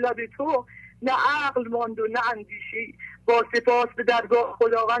حلاوت لب تو نه عقل ماند و نه اندیشی. با سپاس به درگاه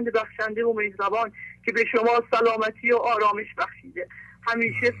خداوند بخشنده و مهربان که به شما سلامتی و آرامش بخشیده.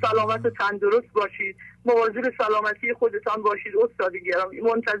 همیشه سلامت و تندرست باشید، مواظب سلامتی خودتان باشید. استاد گرامی،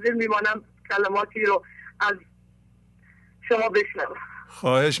 منتظر میمانم کلماتی رو از شما بشنوم.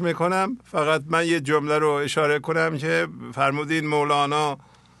 خواهش میکنم. فقط من یه جمله رو اشاره کنم که فرمودین مولانا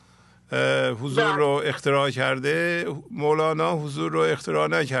حضور رو اختراع کرده. مولانا حضور رو اختراع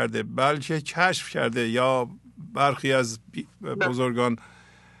نکرده، بلکه کشف کرده، یا برخی از بزرگان.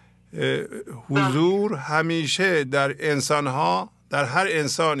 حضور همیشه در انسانها، در هر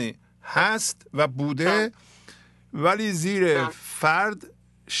انسانی هست و بوده، ولی زیر فرد،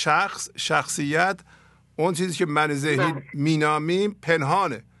 شخصیت، اون چیزی که من ذهنی مینامیم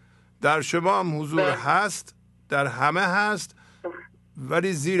پنهانه. در شما هم حضور هست، در همه هست،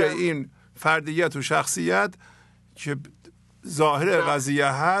 ولی زیر این فردیت و شخصیت که ظاهر قضیه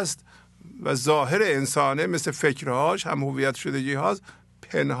هست و ظاهر انسانه، مثل فکرهاش، هم هویت شدگی هاست،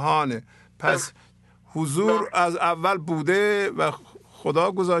 پنهانه. پس حضور از اول بوده و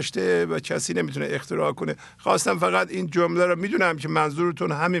خدا گذاشته و کسی نمیتونه اختراع کنه. خواستم فقط این جمله رو، میدونم که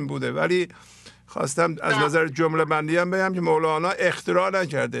منظورتون همین بوده، ولی خواستم از نظر جمله بندی هم بگم که مولانا اختراع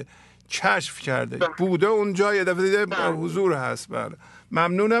نکرده، کشف کرده، بوده اونجا، یه دفعه دیده حضور هست. بله،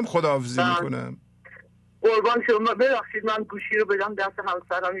 ممنونم، خداحافظی میکنم. قربان شما. ببخشید من گوشی رو بدم دست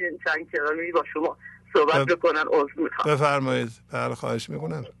همسرم، یه چند کلامی با شما صحبت بکنن. عذر میخوام. بفرمایید. بله، خواهش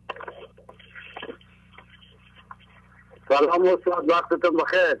میکنم. سلام استاد، وقتتون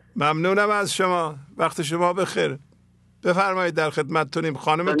بخیر. ممنونم از شما، وقت شما بخیر. بفرمایید، در خدمتتونیم.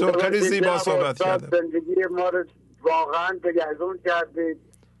 خانمتون خیلی زیبا صحبت کردن. زندگی ما رو واقعا دگرگون کردید.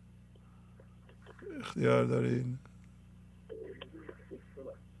 اختیار دارین.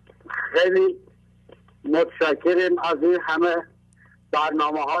 خیلی متشکرم از این همه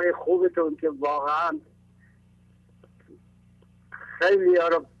برنامه‌های خوبتون که واقعا خیلی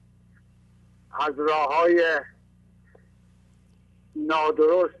رو از راه‌های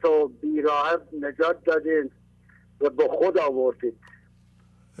نادرست و بیراه نجات دادین و به خود آوردید.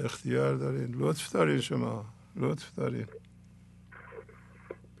 اختیار دارین، لطف دارین، شما لطف دارین.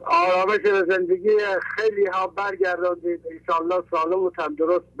 آرامش به زندگی خیلی ها برگرداندید. انشاءالله سالم و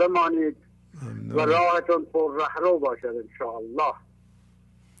تندرست بمانید و راهتون پر رهرو باشد انشاءالله.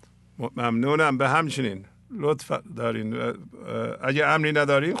 ممنونم، به همچنین لطف دارین. اگه امری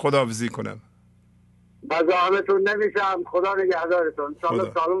ندارین خداحافظی کنم. مزاحمتون نمیشم. خدا نگهدارتون.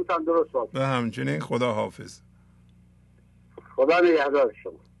 انشاءالله سالم و تندرست باشید. به همچنین، خدا حافظ. خدا نگهدار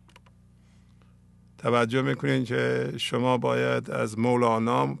شما. توجه میکنین که شما باید از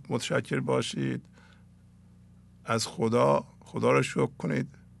مولانا متشکر باشید، از خدا رو شکر کنید.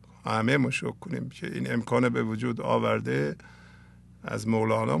 همه ما شکر کنیم که این امکان به وجود آورده. از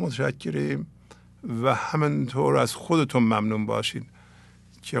مولانا متشکریم و همینطور از خودتون ممنون باشید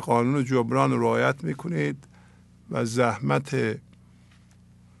که قانون جبران رو رعایت میکنید و زحمت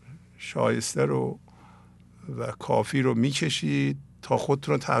شایسته رو و کافی رو میکشید تا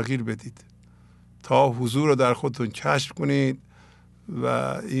خودتون رو تغییر بدید، تا حضور رو در خودتون کشف کنید و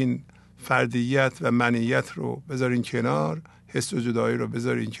این فردیت و منیت رو بذارین کنار، حس و جدایی رو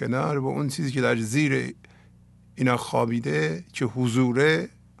بذارین کنار و اون چیزی که در زیر اینا خوابیده که حضور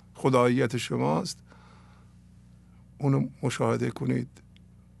خداییت شماست، اونو مشاهده کنید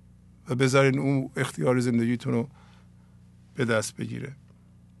و بذارین اون اختیار زندگیتون رو به دست بگیره.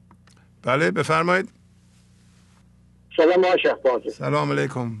 بله، بفرمایید. سلام آشق بازم. سلام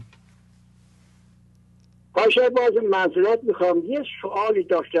علیکم. آشق بازم، معذرت میخوام، یه سوالی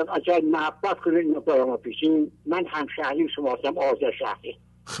داشتم. اگر محبت کنید اینو برام پیشین. من همشهری شما هستم، آذر شهری.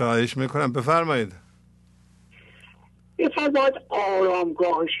 خواهش میکنم، بفرمایید. بفرمایید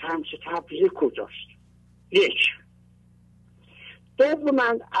آرامگاه شمس تبریز کجاست؟ یک. دوم،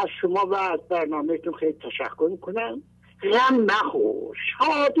 من از شما و از برنامهتون خیلی تشکر میکنم. غم مخور،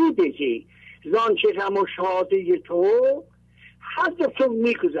 شادی بگی، زانچه غم و شادی تو حضرتون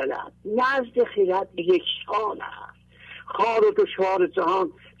میگذرد، نزد خیرت یکسان است. خار و دشوار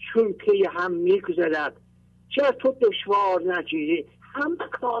جهان چون پی هم میگذرد، چرا تو دشوار نگیری هم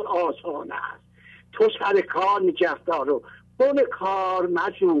کار آسان است. تو سر کار نگهدار و بن کار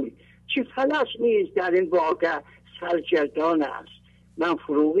مجوی، چی فلس نیز در این واقع سرگردان است. من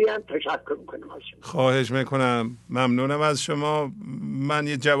فروغی هم تشکر میکنم از شما. خواهش میکنم، ممنونم از شما. من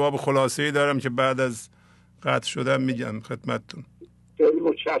یه جواب خلاصه‌ای دارم که بعد از قطع شدم میگم خدمتتون. خیلی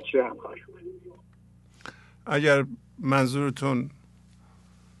متشکرم. اگر منظورتون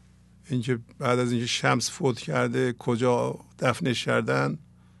اینکه بعد از اینکه شمس فوت کرده کجا دفنش کردن،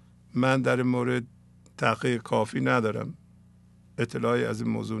 من در این مورد تحقیق کافی ندارم، اطلاعی از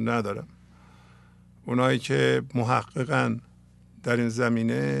این موضوع ندارم. اونایی که محققاً در این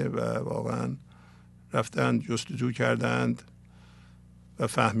زمینه و واقعاً رفتن جستجو کردند و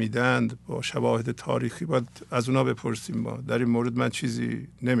فهمیدند با شواهد تاریخی، باید از اونا بپرسیم. ما در این مورد من چیزی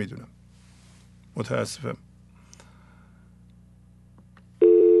نمیدونم، متاسفم.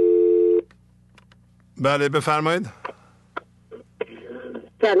 بله بفرمایید.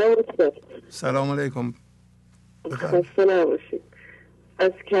 سلام استاد. سلام علیکم. خسته نباشید.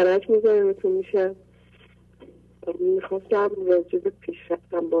 از کرج مزاحمتون میشم. میخواستم راجع به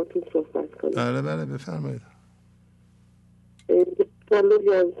پیشرفتم باهاتون صحبت کنم. بله بله بفرمایید. سال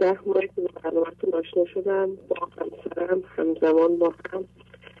 11 ماه که با برنامه‌تون آشنا شدم، با همسرم همزمان با هم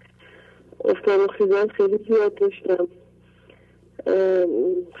افتاد و خیزان خیلی زیاد داشتم.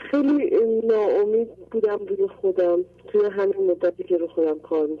 خیلی ناامید بودم روی خودم توی همین مدتی که رو خودم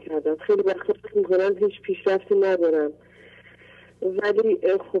کار میکردم. خیلی وقتا فکر میکنم هیچ پیشرفتی ندارم، ولی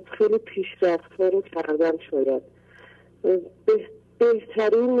خب خیلی پیشرفت‌ها رو کردم. شاید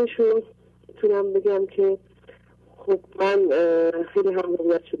بهترینشو میتونم بگم که خب من خیلی هم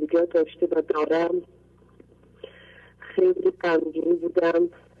هویت شدگی داشته و دارم. خیلی غمگین بودم،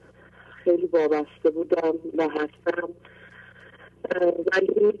 خیلی وابسته بودم و هستم،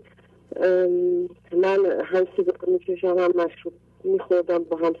 ولی من هم سیگار میکشم هم مشروب میخوردم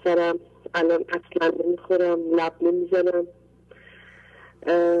با همسرم. الان اصلا نمیخورم، لب نمیزنم.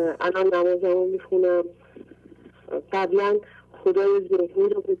 الان نمازمو میخونم. قبلا خدای ذهنی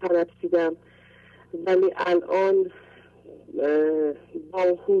رو میپرستیدم، ولی الان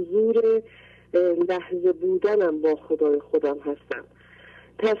با حضور لحظه بودنم با خدای خودم هستم.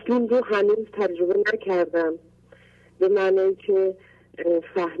 تسلیم رو هنوز تجربه نکردم به معنی که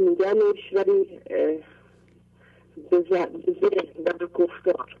فهمیدنش، ولی به ذهن و به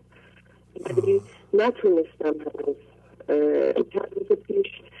گفتار، ولی نتونستم هنوز. چند روز پیش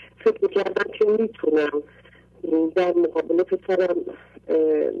فکر میکردم که میتونم در مقابل پسرم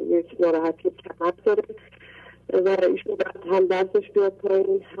یک ناراحتی کمر داره و ایشون هم درسش بیاد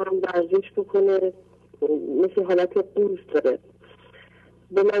پایین هم ورزش بکنه، مثل حالت قوز داره.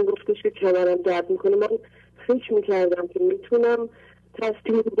 به من گفتش که کمرم درد میکنه. من فکر میکردم که میتونم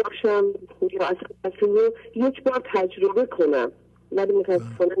تسلیم باشم یا اصلا تسلیم رو یک بار تجربه کنم، ولی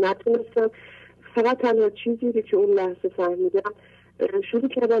متاسفانه نتونستم. فقط تنها چیزی که اون لحظه فهمیدم، شروع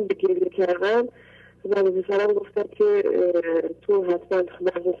کردم به گریه کردن و به پسرم گفتم که تو حتما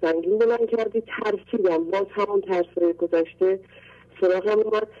وزن سنگین بلند کردی. ترسیدم، باز همون ترسای گذشته سراغم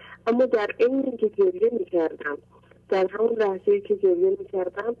اومد. اما در این که گریه میکردم، در همون لحظه‌ای که گریه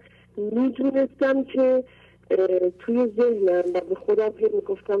میکردم، میدونستم که توی ذهنم و به خودم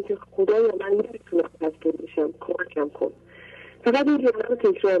میگفتم که خدایا من نمیتونم تسلیم بشم، کمکم کن. فقط این جمله رو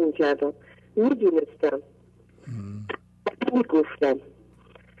تکرار میکردم. میدونستم،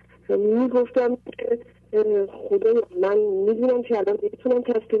 میگفتم که خدایا من میدونم که الان نمیتونم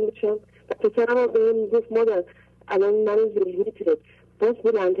تسلیم بشم. و پسرم هم به میگفت مادر الان من ذهنی که باز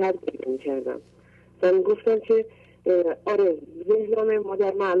بلندتر گریه میکردم و میگفتم که آره ذهنم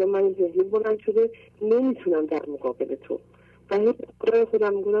مادر من الان من ذهنی بلند شده، نمیتونم در مقابل تو. و هیچ برای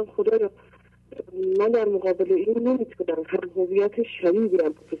خودم میگفتم خدایا من در مقابل این نمیتونم، هم هویت شدیدی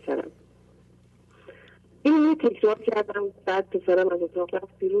هم پسرم. این تکرار کردم. بعد پسرم از اتاق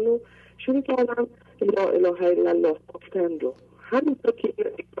رفت بیرون و شروع کردم لا اله الا الله گفتن رو. همینطور که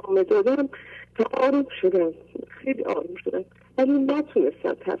ادامه دادم تا آروم شدم، خیلی آروم شدم، ولی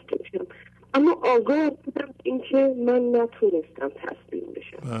نتونستم تسلیم بشم. اما آگاه بودم اینکه من نتونستم تسلیم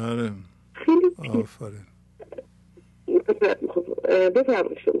بشم. بله خیلی آفرین.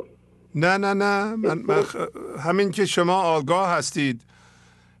 بفرمایید شما. نه من همین که شما آگاه هستید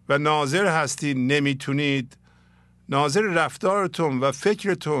و ناظر هستید نمیتونید، ناظر رفتارتون و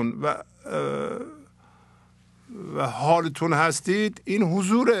فکرتون و حالتون هستید، این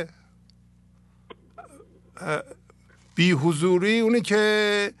حضوره. بی حضوری اونه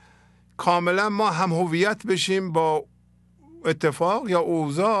که کاملا ما هم هویت بشیم با اتفاق یا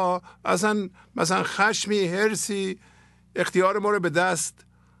اوضاع، اصلا مثلا خشمی، هرسی اختیار ما رو به دست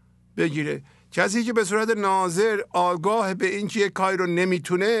بگیره. کسی که به صورت ناظر آگاه به این که یک کاری رو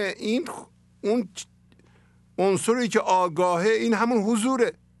نمیتونه، این اون عنصری که آگاهه، این همون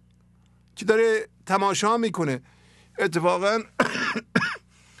حضوره که داره تماشا میکنه. اتفاقا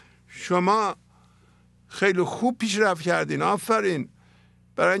شما خیلی خوب پیشرفت کردین، آفرین،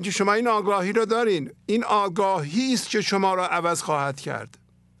 برای اینکه شما این آگاهی رو دارین. این آگاهی است که شما رو عوض خواهد کرد.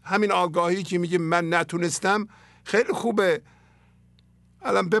 همین آگاهی که میگه من نتونستم خیلی خوبه،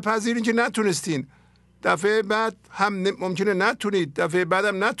 الان بپذیرین که نتونستین، دفعه بعد هم ممکنه نتونید، دفعه بعد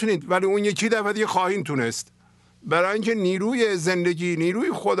هم نتونید، ولی اون یکی دفعه دیگه خواهید تونست. برای اینکه نیروی زندگی،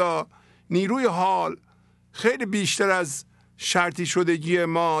 نیروی خدا، نیروی حال خیلی بیشتر از شرطی شدگی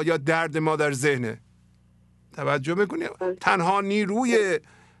ما یا درد ما در ذهنه. توجه میکنید؟ تنها نیروی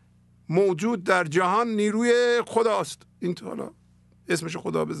موجود در جهان نیروی خداست. این حالا اسمش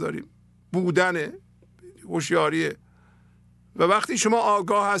خدا بذاریم، بودنه، هوشیاریه. و وقتی شما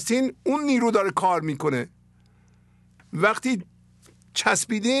آگاه هستین، اون نیرو داره کار میکنه. وقتی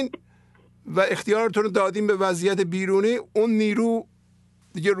چسبیدین و اختیارتون رو دادین به وضعیت بیرونی، اون نیرو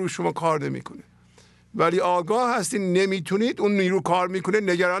دیگه روی شما کار نمیکنه. ولی آگاه هستین نمیتونید، اون نیرو کار میکنه.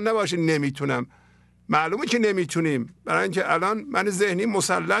 نگران نباشین نمیتونم، معلومه که نمیتونیم، برای اینکه الان من ذهنی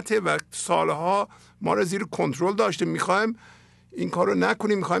مسلطه و سالها ما رو زیر کنترل داشته. میخوایم این کار رو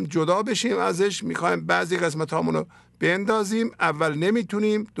نکنیم، میخوایم جدا بشیم ازش، میخوایم بعضی قسمت هامون رو بندازیم. اول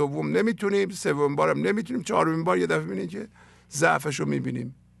نمیتونیم، دوم نمیتونیم، سوم بارم نمیتونیم، چهارمین بار یه دفعه ببینیم که ضعفش رو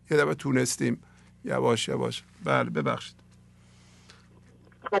میبینیم، یه دفعه تونستیم. یواش یواش. بله ببخشید.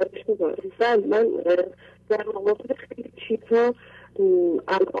 بله، من در مقابل خیلی چیزها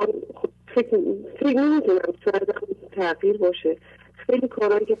الان فکر نمی‌کنم شاید تغییر باشه. خیلی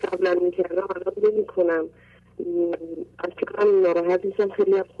کارهایی که قبلا میکردم الان نمی‌کنم. از که من ناراحت نیستم،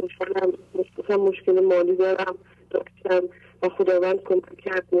 خیلی از خوشحالم. مثلا مشکل مالی دارم، داشتم و خداوند کمک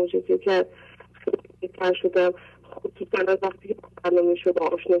کرد، معجزه کرد، خیلی بهتر شدم. خصوصا از وقتی که برنامه شد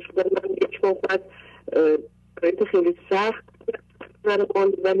آشنا شدم، من یک ماه بعد خیلی سخت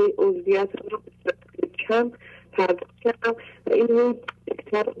ولی عضویت رو کم پرداخت کردم و این روی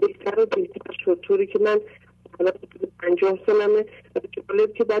بهتر شد، طوری که من 50 سالمه و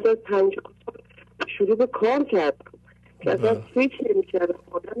جالب که بعد از 50 سال شروع به کار کردم که اصلا فکر نمی کردم.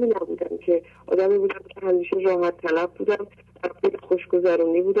 آدمی نبودم که آدمی بودم که همیشه راحت طلب بودم، خیلی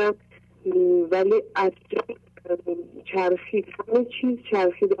خوشگذرونی بودم، ولی از چرخید، همه چیز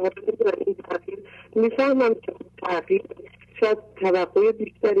چرخید. این تغییر میفهمم که تغییر شاید توقع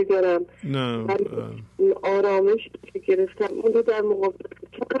بیشتری دارم، ولی آرامش که گرفتم اون رو در مقابل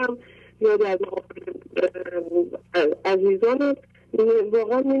کارم یا در مقابل عزیزانم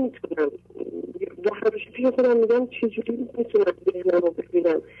واقعا نمیتونم. و همیشه پیش خودم میگم چجوری میتونم ذهنم رو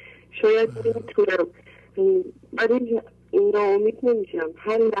ببینم، شاید نمیتونم، ولی ناامید نمیشم.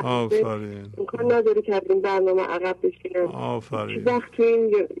 هر لحظه امکان نداره که از این برنامه عقب بشینم. چی وقت تو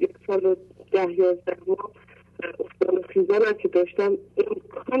این 1 سال و 10-11 ماه افتان و خیزانم که داشتم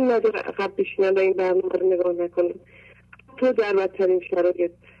امکان نداره عقب بشینم و این برنامه رو نگاه نکنم. تو در بدترین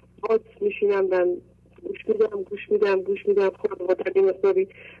شرایط باز میشینم و گوش میدم. خانواده این مقداری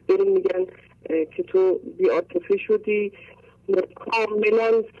بریم میگن که تو بی‌عاطفه شدی،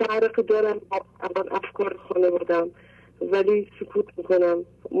 کاملا فرق دارم با افکار خانوادم، ولی سکوت میکنم.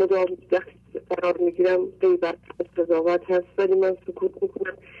 مدام قرار میگیرم غیبت هست، قضاوت هست، ولی من سکوت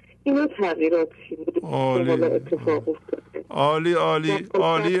میکنم. اینا تغییراتی بود اتفاق افتاده.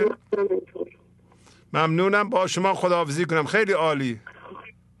 عالی. ممنونم، با شما خداحافظی کنم. خیلی عالی.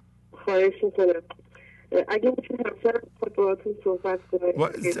 خواهش میکنم. اگه میشه همسرم خود باهاتون صحبت کنه.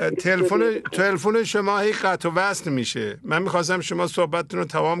 تلفن شما هی قطع و وصل میشه. من میخواستم شما صحبتتون رو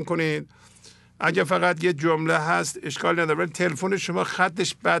تمام کنید. اگه فقط یه جمله هست اشکال نداره، ولی تلفن شما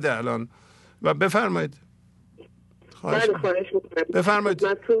خطش بده الان. و بفرمایید. خواهش میکنم. بفرمایید.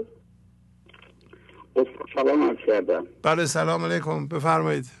 سلام عرض کردم. بله سلام علیکم،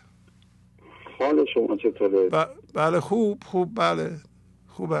 بفرمایید. حال شما چطوره؟ بله خوب بله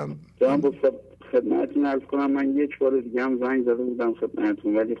خوبم. جناب خدمتتون عرض کنم، من یک بار دیگه هم زنگ زده بودم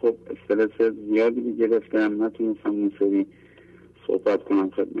خدمتتون، ولی خب استرس زیادی گرفتم، نتونستم اون سری صحبت کنم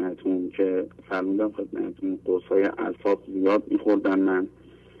خدمتتون که فرمودم خدمتتون. قرصای اعصاب زیاد میخوردم من،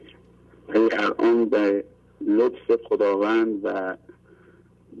 ولی الان به لطف خداوند و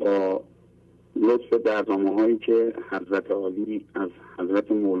با لطف برنامه هایی که حضرت عالی از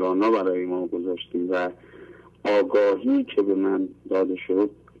حضرت مولانا برای ما گذاشتیم و آگاهی که به من داده شد،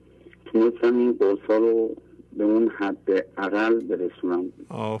 تونستم این قرصا رو به اون حد اقل برسونم.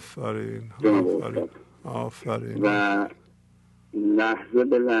 آفرین آفرین. و لحظه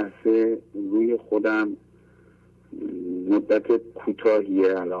به لحظه روی خودم مدت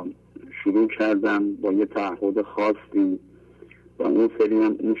کوتاهیه الان شروع کردم با یه تعهد خاصی و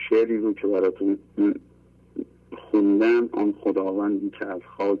اون شعری رو که براتون خوندم، آن خداوندی که از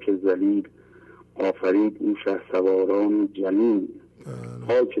خاک ذلیل آفرید او شهسواران جلیل،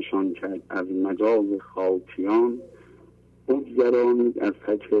 خاکشان کرد از مجاز خاکیان، بگذرانید از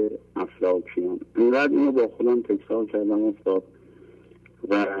تک افلاکیان. اینقدر اینو با خودم تکرار کردم استاد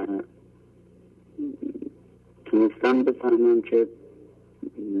و تونستم بفهمم که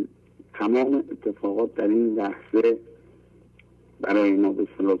تمام اتفاقات در این لحظه برای ما به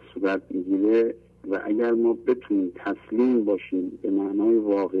اصطلاح صورت میگیره و اگر ما بتونیم تسلیم باشیم به معنای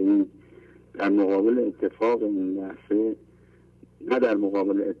واقعی در مقابل اتفاق این لحظه، نه در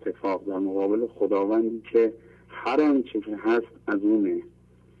مقابل اتفاق، در مقابل خداوندی که هر آنچه که هست از اونه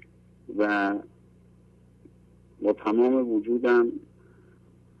و با تمام وجودم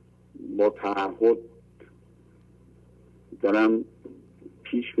با تعهد دارم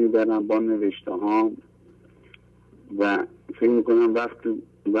پیش میبرم با نوشته هام و فکر میکنم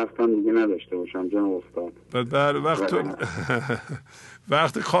وقتم دیگه نداشته باشم جناب استاد.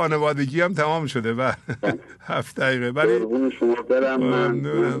 وقت خانوادگی هم تمام شده و 7 دقیقه. ولی قربون شما برم، من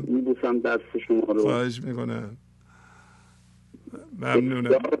میبوسم دست شما رو. خواهش میکنم.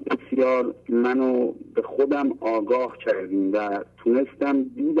 ممنونم. بسیار منو به خودم آگاه کردیم و تونستم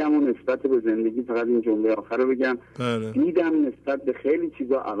دیدم و نسبت به زندگی، فقط این جمله آخر رو بگم، دیدم نسبت به خیلی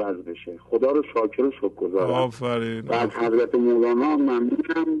چیزا عوض بشه. خدا رو شاکر و شکرگزارم. آفرین. و از حضرت مولانا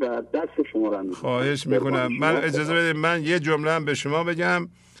ممنونم و دست شما رو میگیرم. خواهش میکنم. من اجازه بدید من یه جمله هم به شما بگم.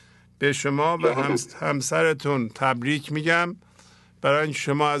 به شما و همسرتون تبریک میگم برای اینکه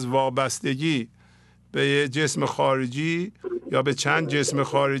شما از وابستگی به یه جسم خارجی یا به چند جسم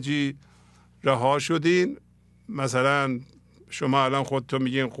خارجی رها شدین. مثلا شما الان خودتون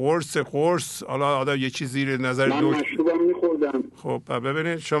میگین قرص، حالا آدم یه چیز زیر نظر من مشروبم میخوردم. خب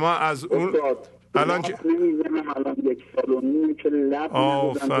ببینید شما از اون الان که الان 1 سال و نیم که لب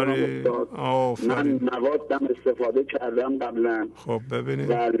آفرین من موادم استفاده کردم قبلا. خب ببینید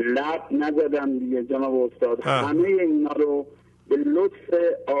و لب نزدم دیگه جناب استاد. همه اینا رو به لطف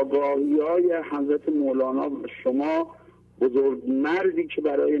آگاهی های حضرت مولانا و شما بزرگ مردی که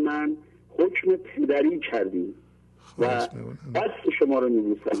برای من حکم پدری کردیم و دست شما رو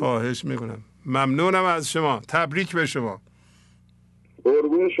میبوسم. خواهش میکنم. ممنونم از شما. تبریک به شما.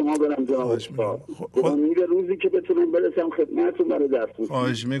 قربون شما برم جناب استاد. امید روزی که بتونم برسم خدمتتون برای درس.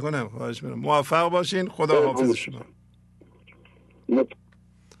 خواهش میکنم. موفق باشین. خدا حافظ شما.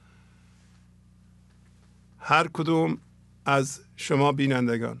 هر کدوم از شما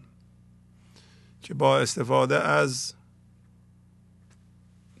بینندگان که با استفاده از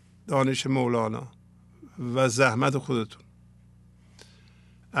دانش مولانا و زحمت خودتون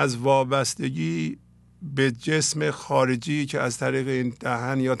از وابستگی به جسم خارجی که از طریق این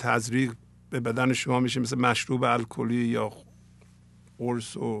دهن یا تزریق به بدن شما میشه، مثل مشروب الکلی یا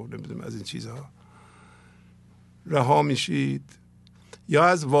قرص و نمیدونم از این چیزها، رها میشید، یا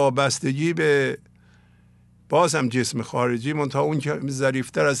از وابستگی به باز هم جسم خارجی، منتها اون که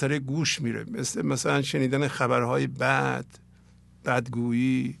ظریف‌تر از طریق گوش میره، مثلا شنیدن خبرهای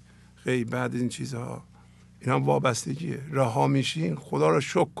بدگویی، غیبت، این چیزها، اینا وابستگیه. رها میشین، خدا را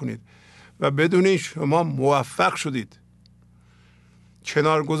شکر کنید و بدونید شما موفق شدید.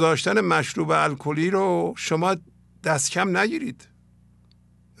 کنار گذاشتن مشروب الکلی رو شما دست کم نگیرید.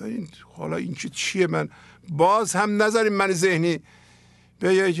 حالا این چیه؟ من باز هم نذاریم من ذهنی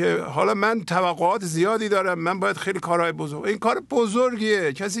بگه که حالا من توقعات زیادی دارم، من باید خیلی کارهای بزرگ. این کار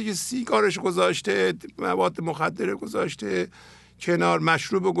بزرگیه. کسی که سیگارش گذاشته، مواد مخدر گذاشته کنار،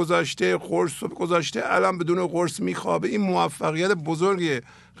 مشروب گذاشته، قرص گذاشته، الان بدون قرص میخوابه، این موفقیت بزرگیه.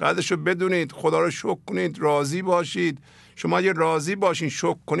 قدرشو بدونید، خدا رو شکر کنید، راضی باشید. شما اگه راضی باشین،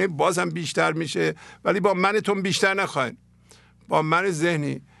 شکر کنید، باز هم بیشتر میشه، ولی با منتون بیشتر نخواین. با من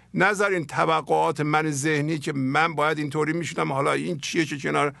ذهنی نذارین توقعات من ذهنی که من باید اینطوری میشدم، حالا این چیه که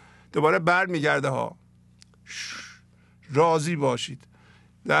کنار دوباره بر میگرده ها. راضی باشید،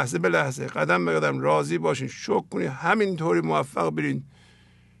 لحظه به لحظه، قدم به قدم راضی باشین، شکر کنید، همینطوری موفق برین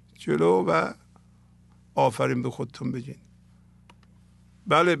جلو و آفرین به خودتون بگین.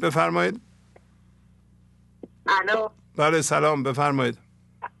 بله بفرمایید. الو. بله سلام، بفرمایید.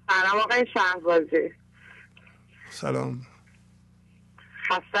 سلام آقای شهبازی. سلام.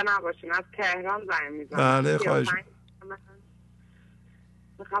 خسته نباشین. از تهران زنگ میزنم. بله خواهش.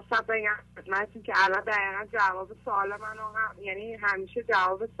 میخواستم بگم خدمتتون که الان دقیقا جواب سوال منو یعنی همیشه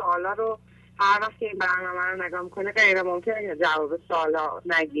جواب سوالا رو هر وقت این برنامه رو نگاه میکنه غیر ممکنه که جواب سوالا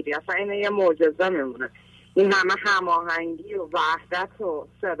نگیری. اصلا این یه معجزه میمونه. این همه هماهنگی و وحدت و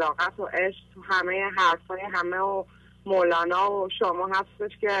صداقت و عشق تو همه حرفای همه و مولانا و شما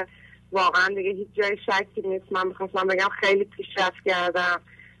هستش که واقعا دیگه هیچ جای شکی نیست. من میخواستم بگم خیلی پیشرفت کردم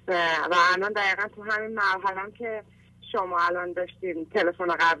و الان دقیقا تو همین مرحله که شما الان داشتین تلفن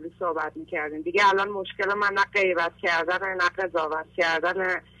قبلی صحبت میکردین دیگه الان مشکل من نه غیبت کردن نه قضاوت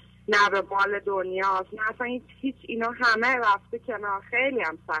کردن نه به بال دنیاست نه اصلا هیچ اینا همه رفته کنار. خیلی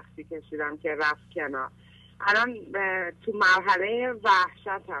هم سختی کشیدم که رفت کنار. الان تو مرحله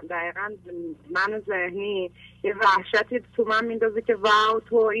وحشتم. دقیقا من ذهنی یه وحشتی تو من میندازه که واو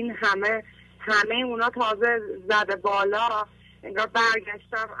تو این همه اونا تازه زده بالا. انگار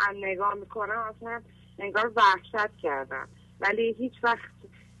برگشتم نگاه میکنم اصلا انگار وحشت کردم ولی هیچ وقت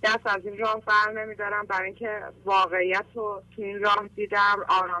دست از این راه بر نمیدارم برای اینکه واقعیت رو تو این راه دیدم،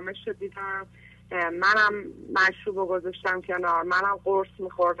 آرامش رو دیدم. منم مشروب رو گذاشتم کنار، منم قرص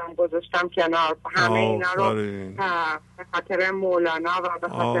میخوردم گذاشتم کنار. همه اینا رو به خاطر مولانا و به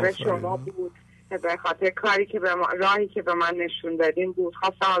خاطر شما بود، به خاطر کاری که به راهی که به من نشون دادین بود.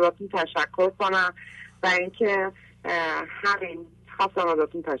 خواستم ازتون تشکر کنم و اینکه همین خواستم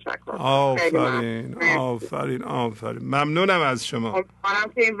ازتون تشکر کنم. آفرین ممنونم از شما.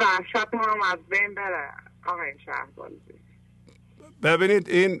 امیدوارم که این وحشت هم از بین بره آقای شهبازی. ببینید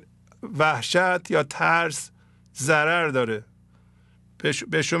این وحشت یا ترس ضرر داره.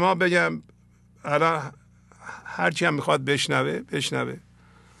 به شما بگم الان هرچی هم میخواد بشنوه.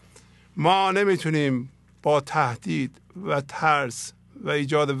 ما نمیتونیم با تهدید و ترس و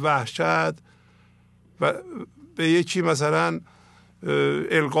ایجاد وحشت و به یکی مثلا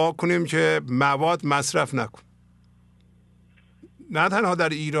القا کنیم که مواد مصرف نکن. نه تنها در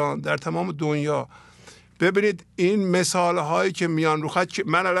ایران، در تمام دنیا. ببینید این مثال هایی که میان رو خط،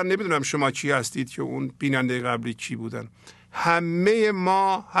 من الان نمیدونم شما کی هستید که اون بیننده قبلی کی بودن. همه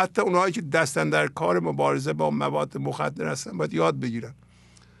ما حتی اونهایی که دستن در کار مبارزه با مواد مخدر هستن باید یاد بگیرن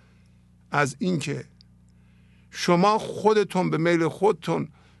از اینکه شما خودتون به میل خودتون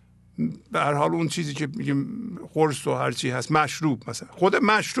به هر حال اون چیزی که میگیم قرص و هر چی هست، مشروب مثلا، خود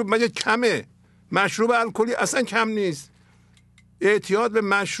مشروب مگه کمه؟ مشروب الکلی اصلا کم نیست. اعتیاد به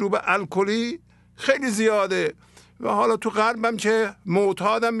مشروب الکلی خیلی زیاده و حالا تو غربم که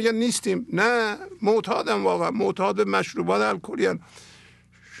معتادم میگن نیستیم. نه، معتادم، واقعا معتاد به مشروبات الکلی هستن.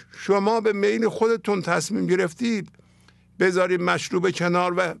 شما به میل خودتون تصمیم گرفتید بذارید مشروب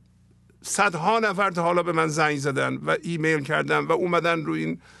کنار و صدها نفر تا حالا به من زنگ زدن و ایمیل کردن و اومدن رو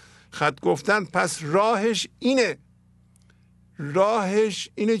این خط گفتن. پس راهش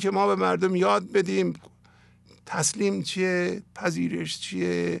اینه که ما به مردم یاد بدیم تسلیم چیه، پذیرش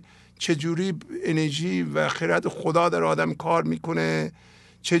چیه، چجوری انرژی و خرد خدا در آدم کار میکنه،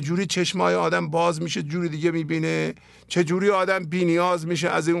 چجوری چشمای آدم باز میشه جوری دیگه میبینه، چجوری آدم بی‌نیاز میشه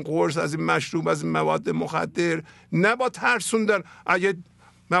از این قرص، از این مشروب، از این مواد مخدر. نه با ترسوندن اگه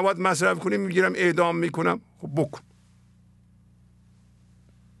مواد مصرف کنیم میگیرم اعدام میکنم. خب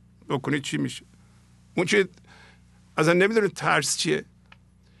بکنید چی میشه؟ اون چه اصلا نمیدونه ترس چیه.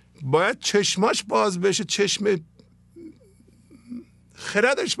 باید چشماش باز بشه، چشم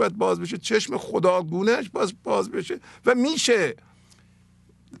خردش باید باز بشه، چشم خداگونهش باز بشه و میشه.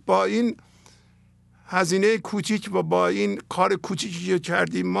 با این هزینه کوچیک و با این کار کوچیکی که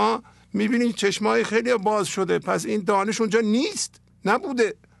کردیم ما میبینید چشمای خیلی باز شده. پس این دانش اونجا نیست،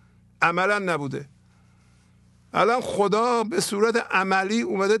 نبوده، عملا نبوده. الان خدا به صورت عملی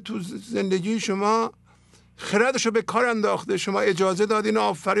اومده تو زندگی شما، خردشو به کار انداخته، شما اجازه دادین.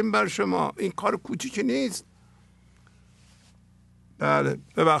 آفرین بر شما، این کار کوچیکی نیست. بله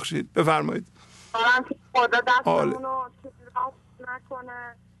ببخشید، بفرمایید. خدا دستمونو چیزی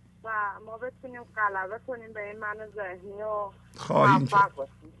نکنه و ما بتونیم غلبه کنیم به این من ذهنی و موفق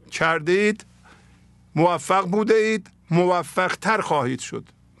باشیم. کردید، موفق بوده اید، موفق تر خواهید شد.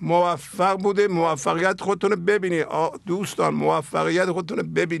 موفق بوده، موفقیت خودتون رو ببینید دوستان، موفقیت خودتون رو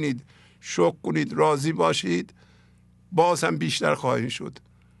ببینید، شکر کنید، راضی باشید، باز هم بیشتر خواهید شد.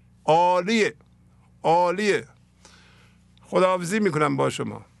 عالیه، عالیه. خداحافظی میکنم با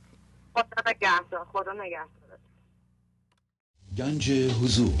شما. خدا نگهدار. گنج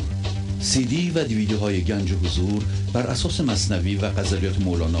حضور، CD و دیویدیوهای گنج حضور بر اساس مثنوی و غزلیات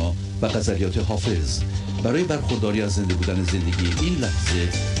مولانا و غزلیات حافظ برای برخورداری از زنده بودن زندگی این لحظه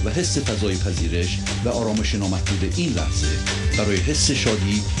و حس فضای پذیرش و آرامش نامحدود این لحظه، برای حس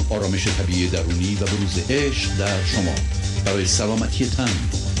شادی، آرامش طبیعی درونی و بروز عشق در شما. برای سلامتی تن،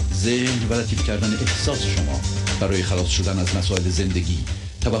 ذهن و لطیف کردن احساس شما، برای خلاص شدن از مسائل زندگی،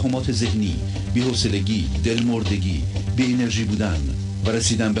 توهمات ذهنی، بی‌حوصلگی، دلمردگی، بی انرژی بودن و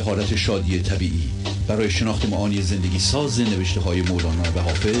رسیدن به حالت شادی طبیعی، برای شناخت معانی زندگی ساز نوشته‌های مولانا و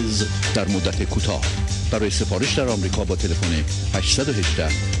حافظ در مدت کوتاه. برای سفارش در آمریکا با تلفن 818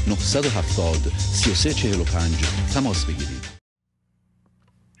 970 3345 تماس بگیرید.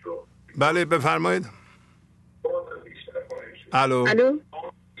 بله بفرمایید. الو.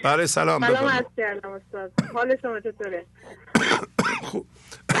 بله سلام. سلام عرض کردم استاد. حال شما چطوره؟ خوب.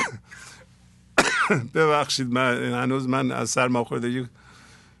 ببخشید هنوز من از سرماخوردگی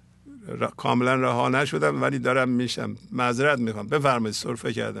کاملا رها نشدم ولی دارم میشم. معذرت میخوام. بفرمایید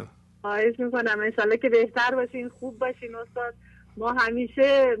سرفه کردم. خواهش میکنم. انشالله که بهتر باشین، خوب باشین استاد. ما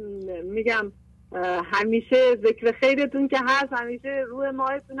همیشه میگم همیشه ذکر خیرتون که هست، همیشه روح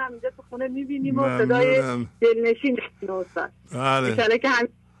ماهتون هم اینجا تو خونه میبینیم و صدای دلنشین استاد. بله. انشالله که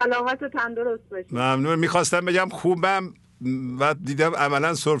همیشه سلامت و تندرست باشین. ممنون. میخواستم بگم خوبم و دیدم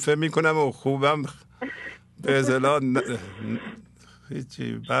عملا سرفه میکنم و خوبم به اصطلاح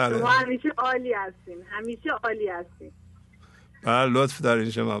هیچی. بله. شما همیشه عالی هستین، همیشه عالی هستین. بله لطف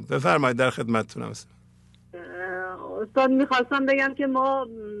دارین شما. بفرمایید در خدمتتونم هستم. استاد میخواستم بگم که ما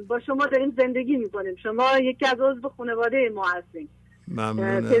با شما داریم زندگی میکنیم. شما یکی از عضو خانواده ما هستین.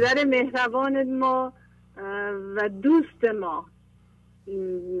 ممنونم. پدر مهربان ما و دوست ما.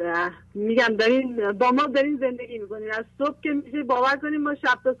 میگم با ما دارین زندگی میکنین. از صبح که میشه باور کنیم ما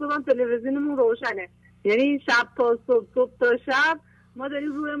شب تا صبح هم تلویزیونمون روشنه، یعنی شب تا صبح، صبح تا شب ما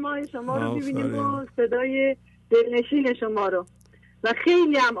داریم روی ماه شما رو میبینیم و صدای دلنشین شما رو و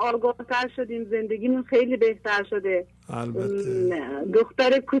خیلی هم آگاه‌تر شدیم، زندگیمون خیلی بهتر شده. البته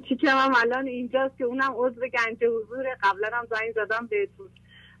دختر کوچیکم هم الان اینجاست که اونم عضو گنج حضور. قبلا هم زنگ زدم بهتون،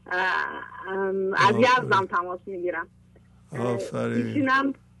 از یزدم تماس میگیرم.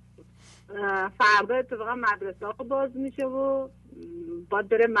 ایشونم فردا اتفاقا مدرسه ها باز میشه و باید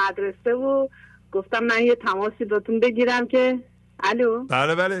بره مدرسه و گفتم من یه تماسی باتون بگیرم که الو.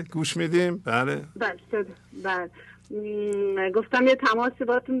 بله گوش میدیم. بله گفتم یه تماسی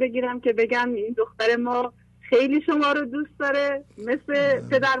باتون بگیرم که بگم این دختر ما خیلی شما رو دوست داره مثل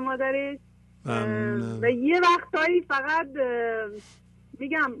پدر مادرش و یه وقتایی فقط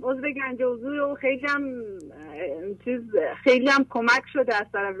میگم عضو گنج حضور و خیلی هم کمک شده از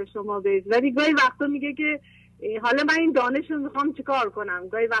طرف شما بهش، ولی گاهی وقتا میگه که حالا من این دانش رو میخوام چیکار کنم.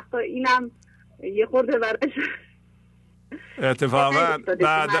 گاهی وقتا اینم یه خورده براش اتفاقا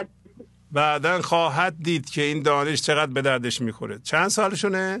بعدن خواهد دید که این دانش چقدر به دردش میخوره. چند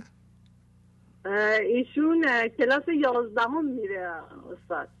سالشونه؟ ایشون کلاس 11 میره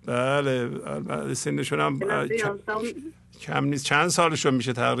استاد. بله سنشون هم کم نیست. چند سالشون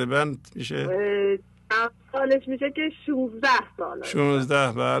میشه تقریبا؟ میشه چند سالش میشه که 16 ساله.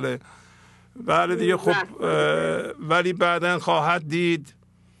 16 بله دیگه. خب ولی بعدن خواهد دید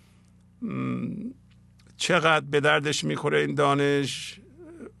چقدر به دردش میخوره این دانش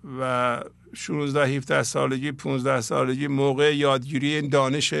و 16-17 سالگی 15 سالگی موقع یادگیری این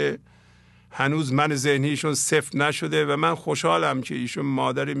دانش هنوز من ذهنیشون صفر نشده و من خوشحالم که ایشون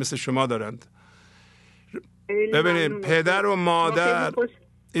مادری مثل شما دارند. ببینید پدر و مادر،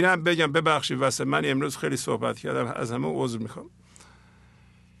 اینم بگم ببخشید واسه من امروز خیلی صحبت کردم، از همه عذر میخوام.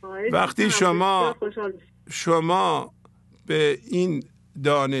 وقتی شما به این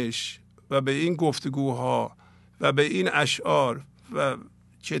دانش و به این گفتگوها و به این اشعار و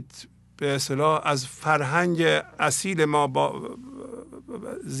که به اصطلاح از فرهنگ اصیل ما با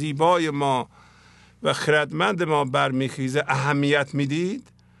زیبای ما و خردمند ما برمیخیزه اهمیت میدید،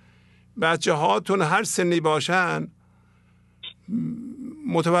 بچه هاتون هر سنی باشن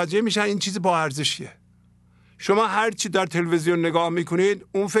متوجه میشن این چیز با ارزشیه. شما هر چی در تلویزیون نگاه میکنید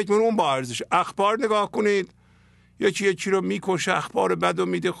اون فکر میکنید اون با ارزشه. اخبار نگاه کنید یکی رو میکشه، اخبار بد رو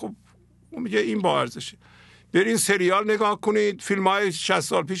میده، خب اون میگه این با ارزشه. برین سریال نگاه کنید، فیلم های 60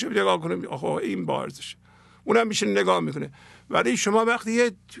 سال پیش رو نگاه کنید، آخه این با ارزشه، اونم میشه نگاه میکنه. ولی شما وقتی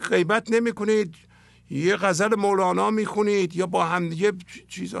یه غیبت نمیکنید، یه غزل مولانا میخونید یا با هم دیگه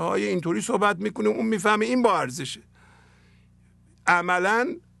چیزهای اینطوری صحبت میکنید، اون میفهمه این با ارزشه.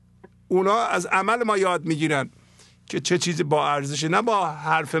 عملا اونا از عمل ما یاد میگیرن که چه چیزی با ارزشه، نه با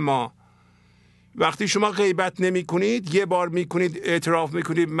حرف ما. وقتی شما غیبت نمی کنید، یه بار میکنید اعتراف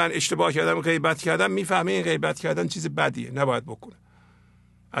میکنید من اشتباه کردم غیبت کردم، میفهمه این غیبت کردن چیز بدیه، نباید بکنه.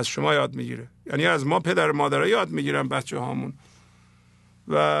 از شما یاد میگیره، یعنی از ما پدر مادرها یاد میگیرن بچه هامون.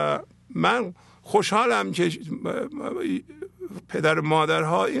 و من خوشحالم که پدر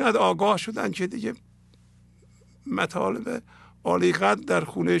مادرها اینقدر آگاه شدن که دیگه مطالب عالی قدر در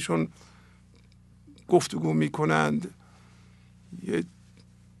خونهشون گفتگو میکنند یه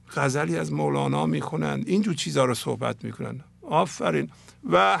غزلی از مولانا میخونن، اینجور چیزها رو صحبت میکنن. آفرین.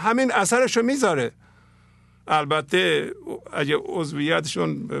 و همین اثرش رو میذاره. البته اگه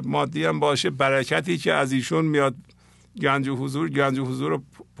عضویتشون مادی هم باشه، برکتی که از ایشون میاد گنج حضور رو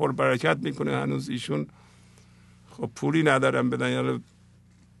پر برکت میکنه. هنوز ایشون خب پولی ندارن بدن، یعنی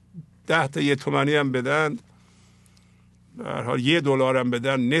 10 تا 1 تومانی هم بدن، در حال $1 هم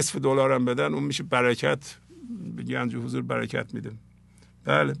بدن، نصف دلار هم بدن، اون میشه برکت. به گنج حضور برکت میده.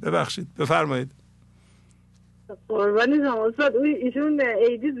 بله ببخشید بفرمایید. قربانی شما استاد. ایشون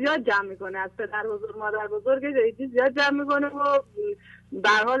ایدی زیاد جمع میکنه، از پدر بزرگ مادر بزرگش ایدی زیاد جمع میکنه و به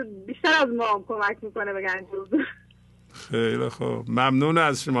هر حال بیشتر از ما هم کمک میکنه به گنج حضور. خیلی خوب، ممنون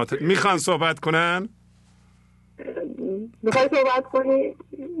از شما. میخوان صحبت کنن؟ میخوای صحبت کنی؟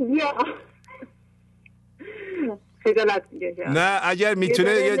 یا خجالت میکشه. نه اگر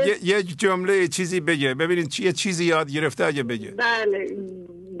میتونه یه جمله چیزی بگه، ببینید یه چیزی یاد گرفته اگه بگه.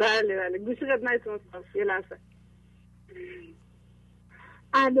 بله گوش خدمتتون استاد. یه لحظه.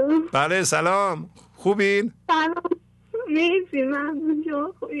 الو. بله سلام، خوبین؟ سلام، مرسی. ممنون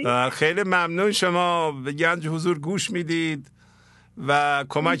شما خوبین؟ خیلی ممنون شما به گنج حضور گوش میدید و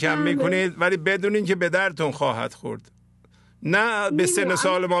کمک هم میکنید، ولی بدونین که به درتون خواهد خورد. نه به سن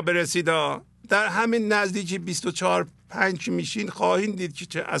سال ما برسید، در همین نزدیکی 24-25 میشین خواهید دید که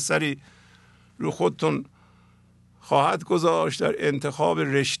چه اثری رو خودتون خواهد گذاشت در انتخاب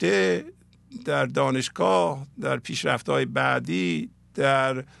رشته، در دانشگاه، در پیشرفت‌های بعدی،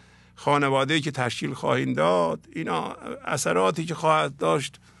 در خانواده‌ای که تشکیل خواهید داد. اینا اثراتی که خواهد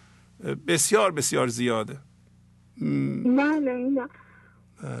داشت بسیار بسیار زیاده. بله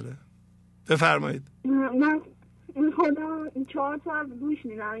بفرمایید. من خودم 4 سال گوش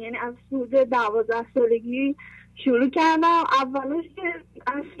میدم، یعنی از حدود 12 سالگی شروع کردم. اولش که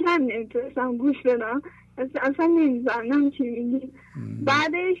اصلا نمیتونستم گوش بدم، اصلا نمیزنم چی میگی.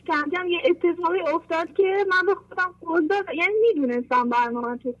 بعدش کم کم یه اتفاقی افتاد که من به خودم قول دادم، یعنی میدونستم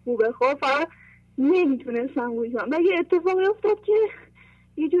برنامه تو خوبه، خب فقط نمیتونستم گوش بدم. و یه اتفاقی افتاد که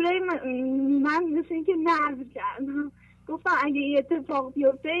یه جورایی من مثل اینکه نرو کردم، گفتم اگه یه اتفاق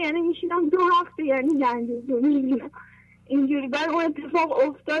بیفته یعنی میشیدم 2 هفته یعنی گنج حضور میبینم اینجوری. بعد اون اتفاق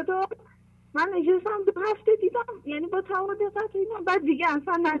افتاد و من نشستم 2 هفته دیدم، یعنی با تمام دقت اینا. بعد دیگه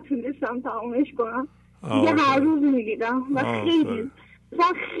اصلا نتونستم تمامش کنم، دیگه هر روز میدیدم و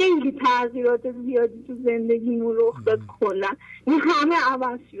خیلی تغییرات زیادی تو زندگیمون رخ داد. کلا همه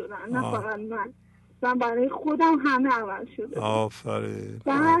عوض شدن، نه فقط من برای خودم همه عوض شده. آفرین.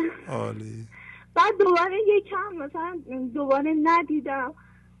 عالی. بعد دوباره یکم مثلا دوباره ندیدم،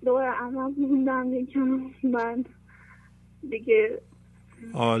 دوباره عمل موندم یکم، من دیگه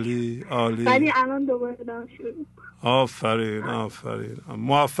عالی ولی الان دوباره دارم شروع. آفرین.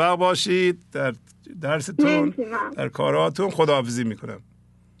 موفق باشید در درستون، در کاراتون. خداحافظی میکنم.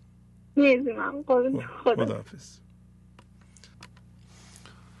 مرسی. من خداحافظ.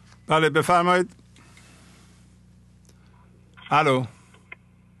 بله بفرمایید. الو.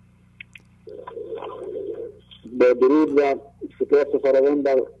 با درود و سپاس فراوان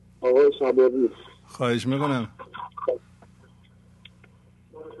بر آقای شهبازی. خواهش میکنم.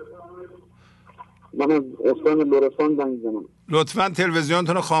 من از استان لرستان زنگ میزنم. لطفاً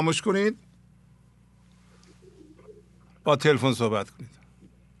تلویزیونتون رو خاموش کنید، با تلفن صحبت کنید.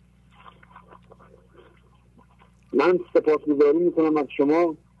 من سپاسگزاری میکنم از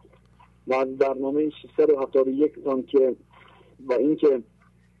شما و از برنامه 671 تان که و اینکه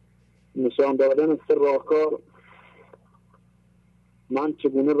نشان دادن 3 راهکار، من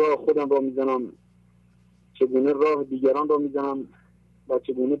چگونه راه خودم را میزنم، چگونه راه دیگران را میزنم و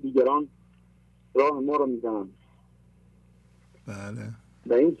چگونه دیگران راه ما را میزنم. بله.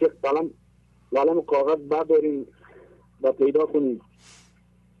 و این که قلم و کاغذ برداریم و پیدا کنیم،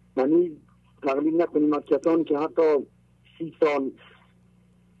 یعنی تقلید نکنیم از کسانی که حتی 30 سال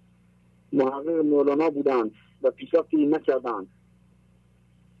محقق مولانا بودند و پیشرفتی نکردند.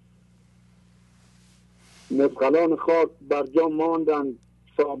 مثقلان خاک بر جا ماندند،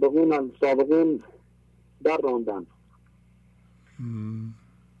 سابقون از سابقون در راندند.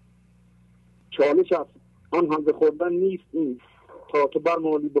 چالش است آن هم خوردن نیست این، تا تو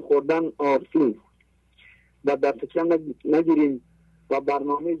برمالی بخوردن آسون و دست کم نگیریم. و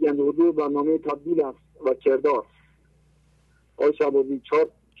برنامه گنج حضور برنامه تبدیل است و کردار. آقای شهبازی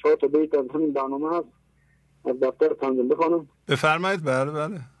 4 تا بیت از همین برنامه هست، از دفتر تنظیم بخوانم. بفرمایید.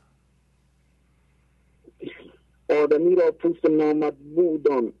 بله. آدمی را پوست نامطبوع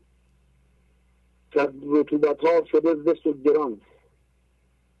دان، که رطوبت ها شده زشت و گران.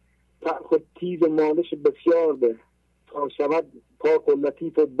 تلخ و تیز مالش بسیار ده، تا شود پاک و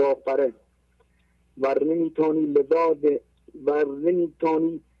لطیف و باپره. ور نمیتانی ور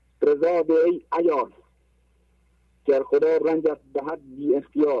نمیتانی رضا به ای عیار، گر خدا رنجت دهد بی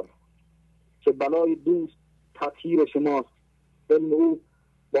اختیار، که بلای دوست تطهیر شماست، علم او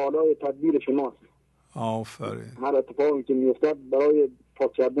بالای تدبیر شماست. آفرین. هر اتفاقی که میافتد برای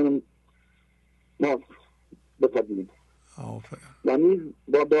پاک کردن ماست بپذیرید. آفرین. و نیز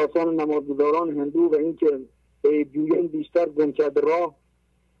با داستان نمازگزاران هندو و اینکه عیبجویان بیشتر گم کرده راه،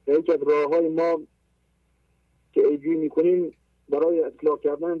 و یکی از راه‌های ما که عیبجویی میکنیم برای اصلاح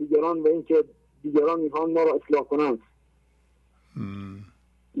کردن دیگران و اینکه دیگران میخوان ما را اصلاح کنند.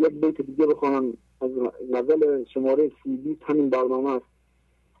 یک بیت دیگه بخوانم از غزل شماره 30 همین برنامه است.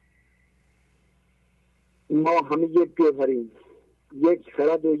 ما همه یک گوهریم، یک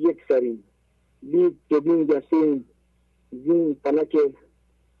خرد و یک سریم، لیک دوبین گشتیم زین فلک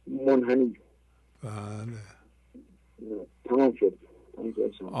منحنی. بله تمام شد.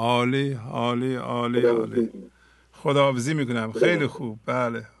 عالی عالی عالی عالی. خداحافظی میکنم. خیلی خوب.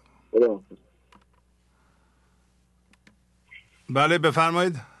 بله بله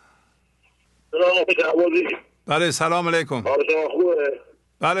بفرمایید. بله سلام علیکم. خوبه؟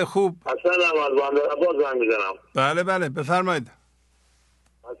 بله خوب. حسنم از بندرعباس زنگ میزنم. بله بله بفرمایید.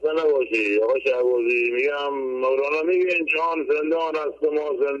 حسن نباشی آقا شهبازی. میگم مولانا میگه این جهان زندان است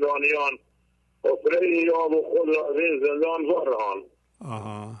ما زندانیان، حفره یاب و خود را از این زندان وارهان.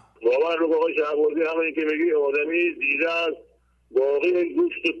 باور رو آقا شهبازی همین که میگی آدمی دیده است باقی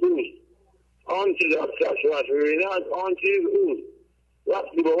گوشت و پوست، آنچه در چشمش میبیند آن چیز اوست.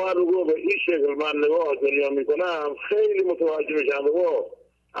 وقتی باور رو به این شکل من نگاه دنیا میکنم خیلی متوجه میشم. بابا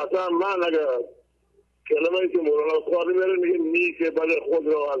اصلا من اگر کلمه‌ای که مولانا کاری میره میگه نیک بد خود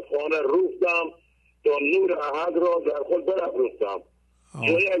را از خانه روفتم تا نور احد را در خود برافروختم.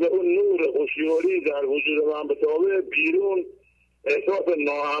 یعنی اگر اون نور هوشیاری در وجود من بتابه بیرون احساس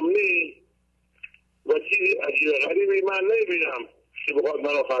ناامنی و چیزی عجیب غریبی من نمیبینم که بخواد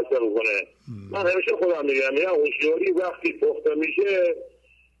منو خسته بکنه. من همیشه خودم میگم هوشیاری وقتی پخته میشه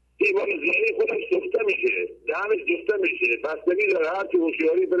ایمان ذهنی خودش سفته میشه، دهنش جفته میشه، بستگی داره هر که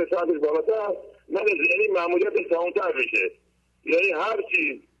هوشیاری بره سطحش بالاتر من ذهنی معمولیتش تمام‌تر میشه. یعنی هر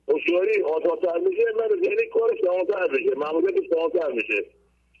چیز هوشیاری آزادتر میشه من ذهنی کارش تمام‌تر میشه، معمولیتش تمام‌تر میشه.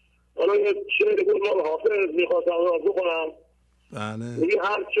 حالا یه شعر بود مال حافظ میخواستم را بخونم. میگه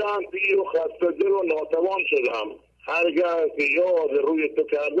هر چند پیر و خسته دل و ناتوان شدم، هرگاه که یاد روی تو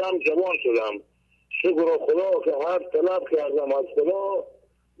کردم جوان شدم. شکر خدا که هر طلب کردم از خدا،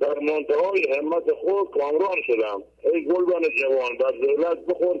 در منتهای همت خود کامران شدم. ای گلبن جوان بر دولت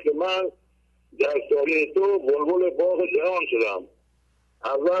بخور که من در سایه تو بلبل باغ جهان شدم.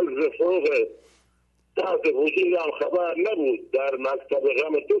 اول ز فوق تحت وجودم خبر نبود، در مکتب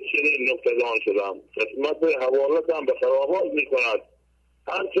غم تو چنین نکته‌دان شدم. قسمت حوالتم به خرابات میکند،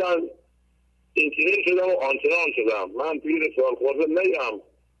 هرچند این چنین شدم و آنچنان شدم. من پیر سال خورده نیم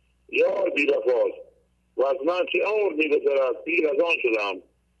یار بی وفاست، و از من چه عمر میگذرد پیر از آن شدم.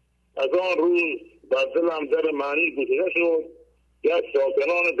 از آن روز بر دلم در معنی گشوده شد، یک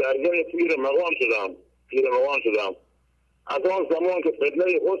ساکنان درگاه پیر مغان شدم. از آن زمان که فتنه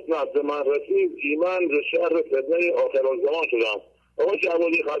حسنت به من رسید، ایمان ز شر فتنه آخرالزمان شدم. آقا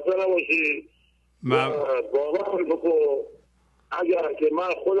شهبازی خسته نباشی. باور بکن اگر که من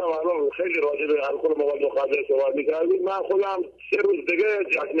خودم الان خیلی راجع به الکل مواد مخدر صحبت می‌کردیم، من خودم 3 روز دیگه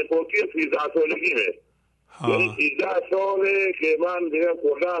جشن پوکی 13 سالگیمه. یعنی 13 ساله که من دیگه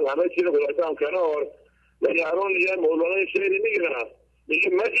کردم همه چی رو گذاشتم کنار. ولی الان دیگه مولانا شعری میگیرم، میگه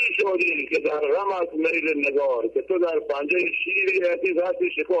مجی شدی که در غمت میل نگار، که تو در پنجه شیری احتیز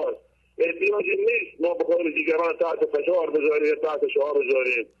هستی شکار. احتیاجی نیست ما بخواهیم دیگران تحت فشار بذاریم، تحت شعار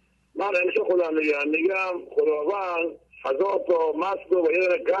بذاریم. من همیشه خودم میگم خداوند 1000 تا مست و یه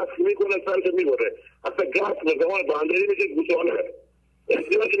دونه گفت میکنه سرش میبره. حتی گفت به زمان بندری میشه گوشانه.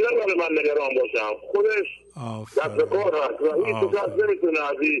 احتیاجی نداره من نگران باشم، خودش دست کار هست و این تو کس نمیتونه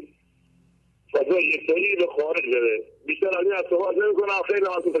از این فضای یکتایی به خارج بره. بیشتر از این از صحبت نمی کنم. خیلی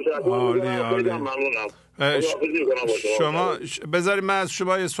هم تو تشکر میکنم. خیلی هم ممنونم. شما بذارید من از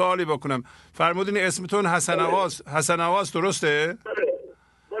شما یه سوالی بکنم. فرمودین اسمتون حسن آواز درسته؟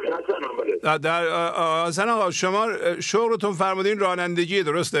 در حسن آقا شما شغلتون فرمودین رانندگی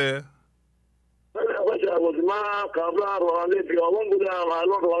درسته؟ من قبلا راننده بیابان بودم،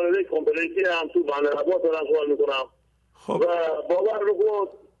 الان راننده کمپلیتی هم تو بندرعباس دارم کار میکنم. خب و باور رو بود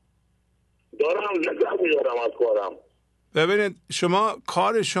دارم لذت میبرم از کارم. ببینید شما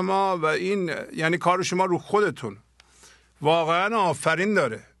کار شما و این یعنی کار شما رو خودتون واقعا آفرین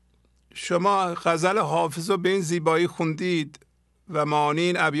داره. شما غزل حافظ رو به این زیبایی خوندید و معانی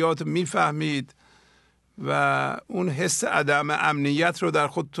این ابیات میفهمید و اون حس عدم امنیت رو در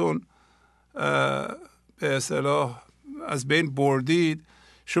خودتون به اصطلاح از بین بردید.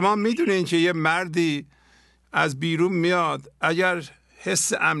 شما میدونین که یه مردی از بیرون میاد، اگر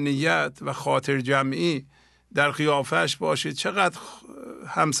حس امنیت و خاطر جمعی در قیافش باشه چقدر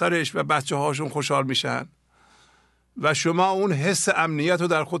همسرش و بچه هاشون خوشحال میشن. و شما اون حس امنیت رو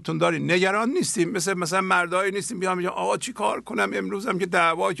در خودتون دارین، نگران نیستیم مثلا مردایی نیستیم بیام میگم آقا چی کار کنم، امروزم که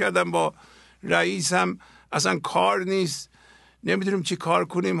دعوا کردم با رئیسم اصلا کار نیست، نمیدونیم چی کار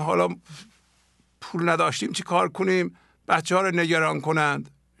کنیم، حالا پول نداشتیم چی کار کنیم، بچه ها رو نگران کنند.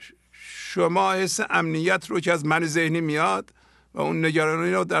 شما حس امنیت رو که از من ذهنی میاد و اون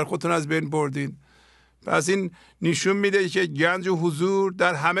نگرانی رو در خودتون از بین بردین. پس این نشون میده که گنج حضور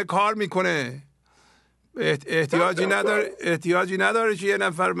در همه کار میکنه. احتیاجی نداره که یه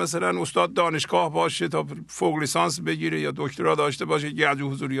نفر مثلا استاد دانشگاه باشه تا فوق لیسانس بگیره یا دکترا داشته باشه گنج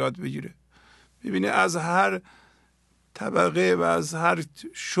حضور یاد بگیره. ببینه از هر طبقه و از هر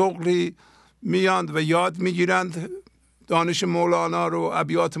شغلی میاند و یاد میگیرند دانش مولانا رو،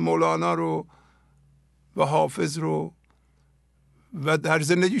 ابیات مولانا رو و حافظ رو و در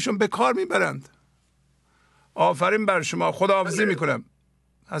زندگیشون به کار میبرند. آفرین بر شما. خداحافظی میکنم.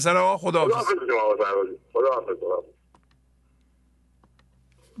 حسن آقا خداحافظ.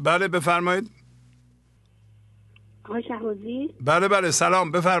 بله بفرمایید. آقای شهبازی. بله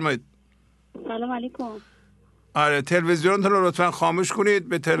سلام بفرمایید. سلام علیکم. آره تلویزیونتون رو لطفا خاموش کنید،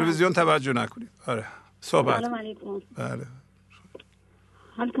 به تلویزیون توجه نکنید. آره صحبت. سلام علیکم. بله.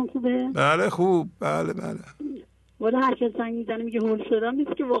 حالتون خوبه؟ بله خوب. بله. والا هر کس زنگ میزنه میگه هول شدم،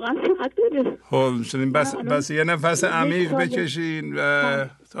 نیست که واقعا صحت داره. هول شدیم. بس یه نفس عمیق بکشین و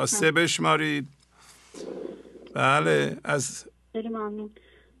تا 3 بشمارید. بله. خیلی ممنون.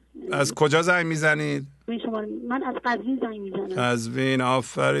 از کجا زنگ میزنید؟ من از قزوین زنگ میزنم. قزوین.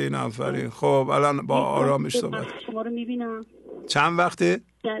 آفرین. خب الان با آرامش صحبت. شما رو میبینم. چند وقته؟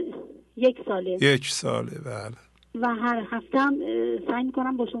 1 ساله. 1 ساله. بله. و هر هفتم سعی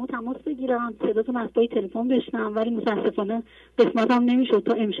میکنم با شما تماس بگیرم، صداتون از پای تلفن بشنم، ولی متاسفانه قسمتم نمیشد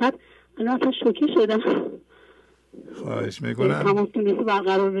تا امشب. الان اصلا شوکه شدم. خواهش میکنم تماستون نیست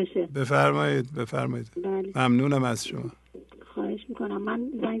برقرار بشه. بفرمایید. بله. ممنونم از شما. خواهش میکنم. من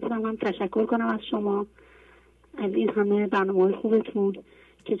زنگ زدم هم تشکر کنم از شما، از این همه برنامه‌های خوبتون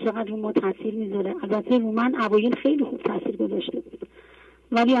که چقدر رو ما تاثیر میذاره. البته رو من اوایل خیلی خوب تاثیر گذاشته بود،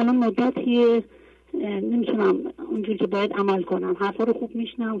 ولی الان مدتی نمیتونم اونجوری که باید عمل کنم. حرفا رو خوب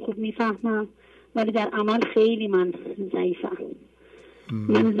میشنم، خوب میفهمم، ولی در عمل خیلی من ضعیفم.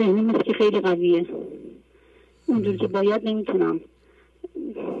 من ذهنی مثل که خیلی قویه، اونجوری که باید نمیتونم.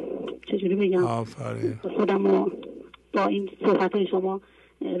 چجوری بگم؟ آفرین. خودم رو با این صحبت شما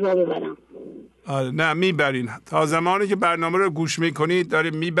راه ببرم. نه میبرین. تا زمانی که برنامه رو گوش میکنید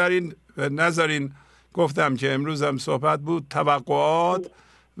دارین میبرین و نذارین. گفتم که امروز هم صحبت بود توقعات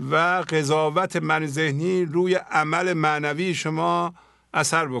و قضاوت من ذهنی روی عمل معنوی شما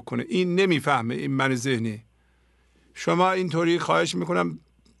اثر بکنه. این نمیفهمه این من ذهنی. شما اینطوری خواهش میکنم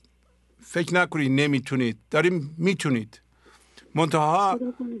فکر نکنید نمیتونید. داریم میتونید، منتها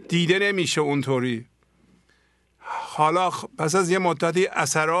دیده نمیشه اونطوری. حالا پس از یه مدتی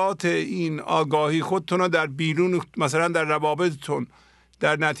اثرات این آگاهی خودتون رو در بیرون، مثلا در روابطتون،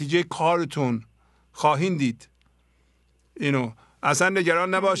 در نتیجه کارتون خواهید دید. اینو اصلا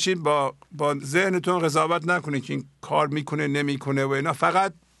نگران نباشید، با ذهنتون قضاوت نکنید که این کار میکنه نمیکنه و اینا.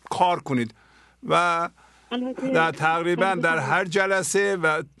 فقط کار کنید و در تقریبا در هر جلسه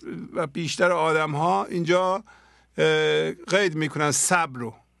و بیشتر آدم ها اینجا قید میکنن صبر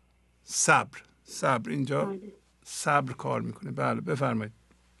رو. صبر اینجا صبر کار میکنه. بله بفرمایید.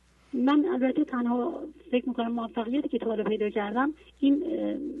 من البته تنها فکر میکنم موفقیتی که تا حالا پیدا کردم این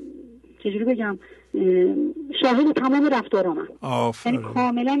چجوری بگم شاهد تمام رفتارامم. یعنی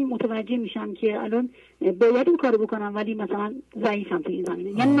کاملا متوجه میشم که الان باید این کارو بکنم ولی مثلا ضعیفم تو این زمینه.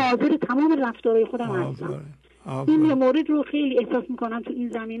 یعنی ناظر تمام رفتارهای خودم هستم. این مورد رو خیلی احساس میکنم تو این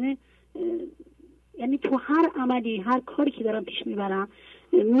زمینه. یعنی تو هر عملی، هر کاری که دارم پیش میبرم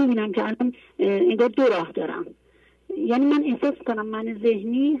میبینم که الان انگار 2 راه دارم. یعنی من احساس میکنم من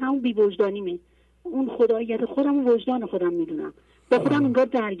ذهنی همون بی‌وجدانیمه، اون خداییت خودم و وجدان خودم میدونم، با خودم انگار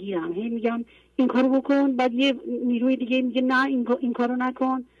درگیرم. هی میگم این کارو بکن، بعد یه نیروی دیگه میگه نه این کارو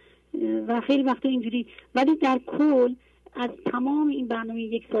نکن و خیلی وقتا اینجوری. ولی در کل از تمام این برنامه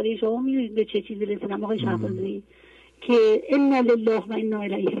 1 ساله شما میدونید به چه چیزی رسیدم آقای شهبازی؟ که انا لله و انا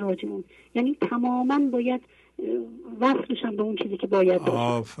الیه راجعون. یعنی تماما باید وصلشم به اون چیزی که باید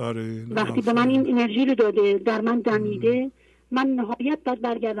آفرین. وقتی به من این انرژی رو داده، در من دمیده، من نهایت باید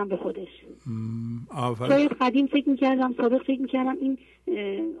برگردم به خودش. شاید قدیم فکر میکردم، سابق فکر میکردم این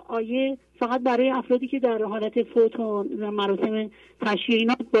آیه فقط برای افرادی که در حالت فوت و مراسم تشییع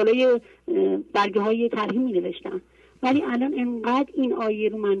اینا بالای برگه های ترحیم می نوشتن، ولی الان انقدر این آیه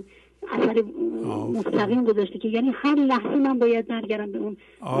رو من اثر مستقیم گذاشته که یعنی هر لحظه من باید برگردم به اون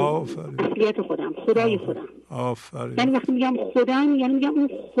اصلیت خودم، خدای خودم. آفرین. یعنی وقتی میگم خودم یعنی میگم اون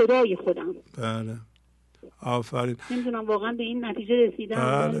خدای خودم. بله. آفرین. نمیدونم واقعا به این نتیجه رسیدم.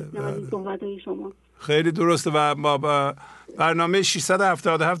 بله. صحبت‌های شما خیلی درسته. و با برنامه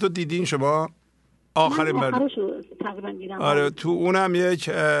 677 رو دیدین شما؟ آخرین آخرشو تقریبا دیدم. آره، تو اونم یک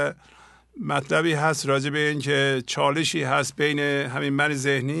مطلبی هست راجع به این که چالشی هست بین همین من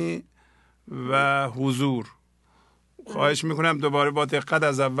ذهنی و حضور. خواهش میکنم دوباره با دقت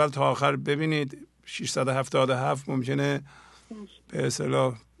از اول تا آخر ببینید. 677 ممکنه به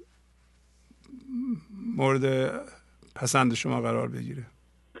اصطلاح مورد پسند شما قرار بگیره.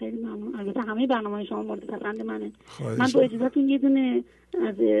 خیلی ممنون. البته همه برنامه‌های شما مورد پسند منه. من با اجازهتون یه دونه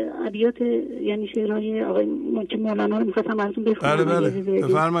از ابیات یعنی شعرهای آقای مولانا رو می‌خواستم براتون بخونم. بله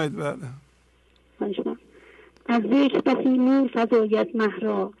بفرمایید. بله. از ذکر بسی نور فزاید مه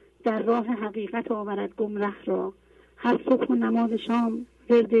را، در راه حقیقت آورد گمره را. هر صبح و نماز شام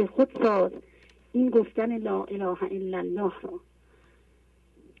ورد خود ساز، این گفتن لا اله الا الله را.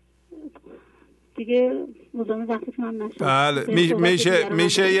 دیگه مزاحم وقتتون هم نشد. بله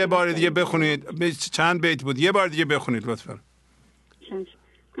میشه یه بار دیگه بخونید. چند بیت بود؟ یه بار دیگه بخونید لطفا.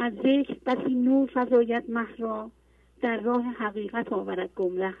 از ذکر بسی نور فزاید مه را، در راه حقیقت آورد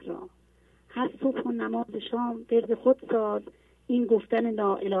گمره را. هر صبح و نماز شام ورد خود ساز، این گفتن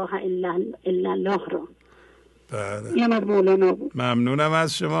لا اله الا الله را. بله. این از مولانا بود. ممنونم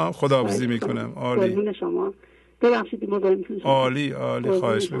از شما. خداحافظی میکنم. عالی. قربون شما. ببخشید مزاحمتون شدم. عالی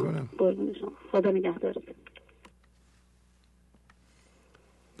خواهش میکنم. قربون شما. خدا نگهدارتون.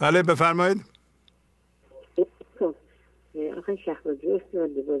 بله بفرمایید. آقای شهبازی استاد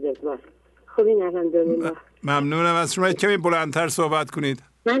بزرگوار. خوبین الحمدلله. ممنونم از شما. کمی بلندتر صحبت کنید.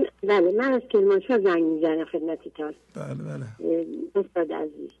 من از کرمانشاه زنگ میزنم خدمتتان. بله. استاد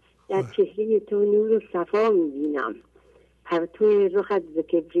عزیز، در چهره تو نور و صفا میبینم، پرتو رخت ز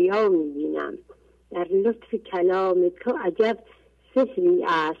کبریا میبینم، در لطف کلام تو عجب سحری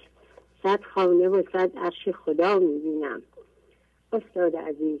است، 100 خانه و 100 عرش خدا میبینم. استاد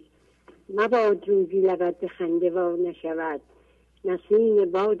عزیز، مباد روزی لبت به خنده وا نشود، نسیم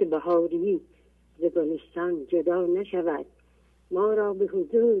باد بهاری ز گلستان جدا نشود. ما را به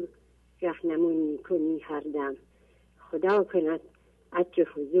حضور رهنمون میکنی هر دم، خدا کند عجر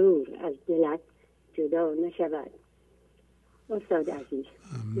حضور از دلت جدا نشود. استاد عزیز،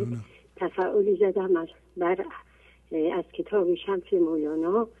 تفاعلی زدم از کتاب شمس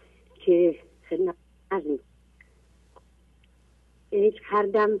مولانا که خدمت عزیز هر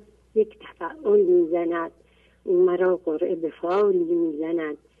دم یک تفاعل میزند، او مرا قرعه به فالی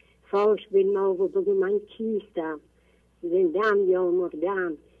میزند. فاش بنما و بگو من کیستم، زنده‌ام یا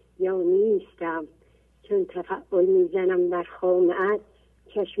مرده‌ام یا نیستم. چون تفاعل میزنم بر خامه‌ات،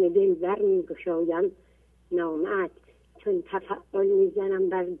 چشم دل بر میگشایم نامه‌ات. چون تفاعل میزنم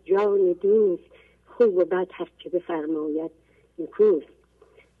بر جان دوست، خوب و بد هر چه بفرماید نکوست.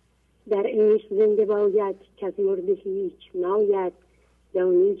 در عشق زنده باید که از مرده هیچ ناید،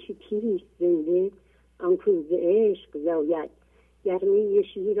 دانی چه کیست زنده آن کو ز عشق زاید. گرمی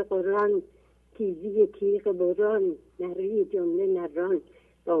شیر قرآن تیزی تیغ بران، نری جمله نران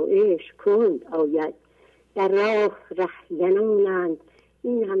با عشق کند آید. در راه ره زنانند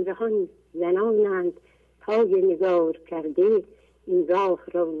این همراهان زنانند، پای نگار کرده این راه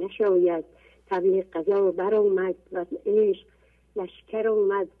را نشاید. طبیع قضا بر آمد و از عشق لشکر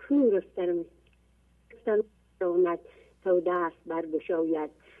آمد، کور رستن آمد تا دست برگشاید.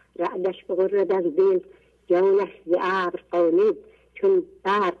 رعدش بغرد از دل جانش ز ابر غالب، چون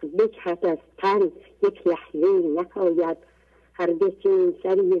برق بکرد از تن یک لحظه نپاید. هرگز چنین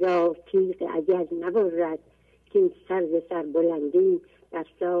سری را تیغ اجل نبرد، که این سر ز سر بلندی در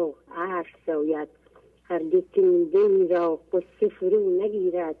ساق عرش ساید. هرگز چنین دلی را غصه فرو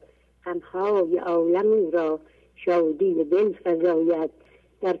نگیرد، غمهای عالم او را شادی دل فزاید.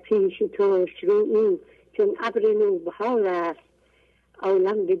 در پیش ترش رویی چون ابر نوبهار است،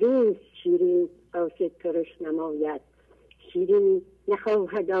 عالم به دوست شیرین قاصد ترش نماید. شیرین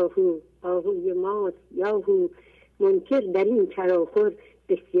نخواهد آهوی ماست یاهو، منکر در این تراخور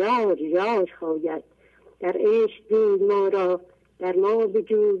بسیار یار خواید. در عشق جوی ما را در ما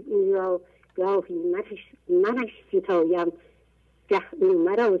بجوی او را، گاهی منش ستایم گه او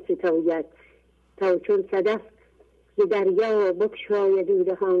مرا ستاید. تا چون صدف ز دریا بگشاید او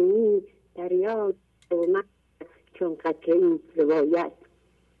دهانی، دریا و من چون قطره ای روایت.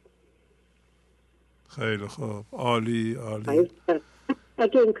 خیلی خوب. عالی.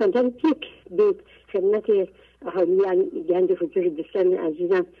 اگه امکان داره یک بیت خدمت اهالی گنج حضور دوستان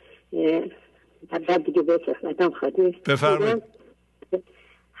عزیزم بعد دیگه به صحبتم خواهد بفرمایید.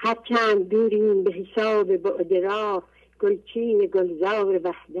 هرچند دوریم به حساب بعد راه، گلچین گلزار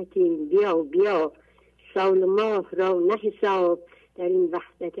وحدتیم بیا بیا، سال ماه را نه حساب در این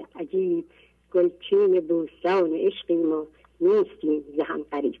وحدت عجیب، گلچین بوستان عشقیم و نیستیم ز هم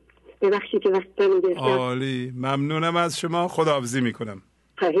غریب. ببخشید که وقتتون گرفتم. عالی، ممنونم از شما، خداحافظی میکنم.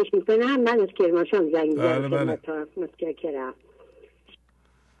 خواهش میکنم. من از کرمانشاه زنگ بله زدم. متشکرم.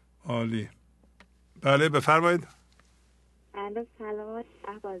 عالی. بله بفرمایید. الو سلام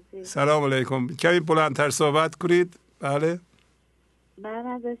شهبازی. سلام علیکم. کمی بلندتر صحبت کنید. بله. من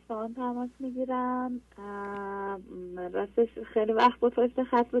از اصفهان تماس میگیرم. راستش خیلی وقت بود پشت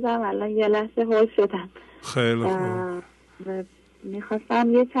خط بودم، الان یه لحظه هول شدم. خیلی خوب.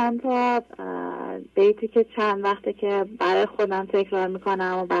 میخواستم یه چند تا بیتی که چند وقته که برای خودم تکرار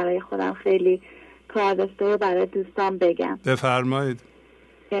میکنم و برای خودم خیلی کار داشته و برای دوستان بگم. بفرمایید.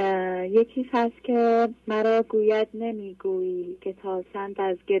 یکی هست که مرا گوید نمیگویی که تا چند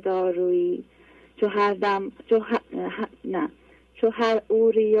از گدا رویی، چو هر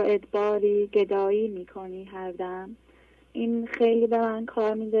اوری و ادباری گدایی میکنی هر دم. این خیلی به من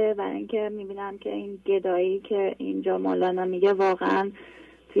کار میده و اینکه میبینم که این گدایی که اینجا مولانا میگه واقعا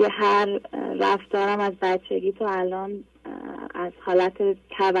توی هر رفتارم از بچگی تا الان از حالت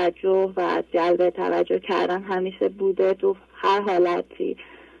توجه و جلب توجه کردن همیشه بوده تو هر حالتی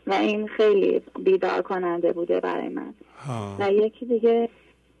و این خیلی بیدار کننده بوده برای من. و یکی دیگه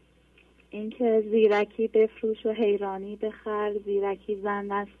این که زیرکی بفروش و حیرانی بخر، زیرکی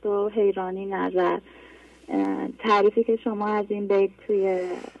زن است و حیرانی نظر. تعریفی که شما از این بیت توی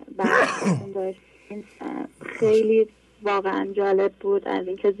بحثتون داشتین خیلی واقعا جالب بود، از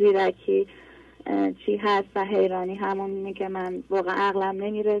اینکه زیرکی چی هست و حیرانی همونی که من واقعا عقلم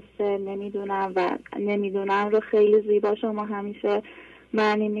نمیرسه، نمیدونم و نمیدونم رو خیلی زیبا شما همیشه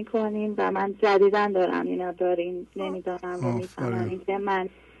معنی میکنین و من جدیداً دارم اینا دارین نمیدونم رو میفهمم. اینکه من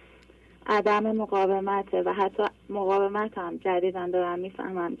عدم مقاومته و حتی مقاومت هم جدیداً دارم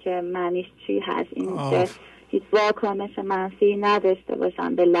میفهمم که معنیش چی هست. این که هیچ واکنش منفی نداشته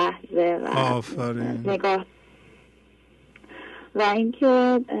باشم به لحظه و نگاه. و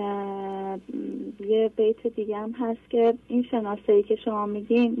اینکه یه بیت دیگه هم هست که این شناسایی که شما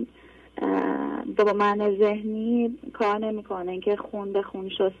میگین با من ذهنی کار نمیکنه، اینکه خون به خون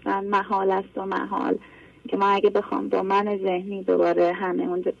شستن محال است و محال، که من اگه بخوام با من ذهنی دوباره همه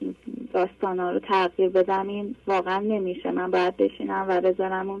اون داستانا رو تغییر بدم این واقعا نمیشه. من باید بشینم و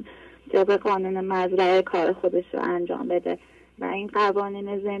بذارم اون طبق قانون مزرعه کار خودش رو انجام بده و این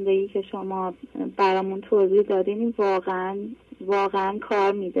قوانین زندگی که شما برامون توضیح دادین این واقعا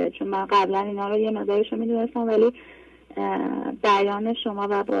کار میده. چون من قبلا اینا رو یه مقدارش رو میدونستم ولی بیان شما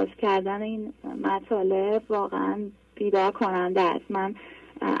و باز کردن این مطالب واقعا بیدار کننده است. من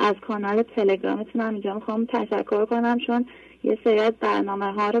از کانال تلگرامتون هم اینجا میخوام تشکر کنم چون یه سری از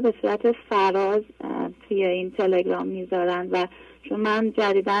برنامه ها رو به صورت فراز توی این تلگرام میذارن و چون من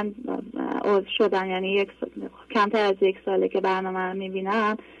جدیداً عضو شدم، یعنی کمتر از 1 ساله که برنامه رو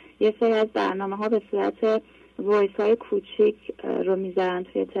میبینم، یه سری از برنامه ها به صورت وایس های کوچیک رو میذارن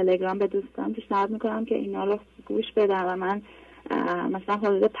توی تلگرام. به دوستان پیشنهاد میکنم که اینا رو گوش بدن و من مثلا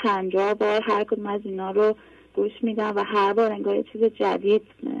حدود 50 بار هر کدوم از اینا رو گوش میدم و هر بار انگار یه چیز جدید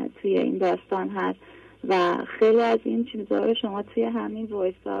توی این داستان هست و خیلی از این چیزها رو شما توی همین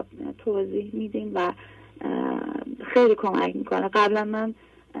وایس ها توضیح میدین و خیلی کمک میکنه. قبلا من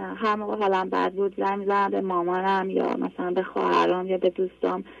هر موقع حالم بد بود زنگ می‌زدم به مامانم یا مثلا به خواهرام یا به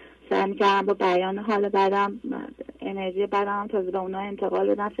دوستام، سعی می‌کردم با بیان حال بدم انرژی بدم تازه به اونا انتقال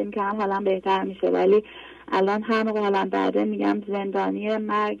بدم، فکر می‌کردم حالم بهتر میشه. ولی الان هر موقع حالم بده میگم زندانی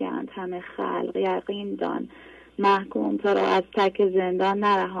مرگند همه خلق، یقین دان محکوم تا را از تک زندان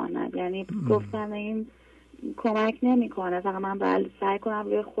نرهاند. یعنی گفتن این کمک نمی‌کنه، فقط من باید سعی کنم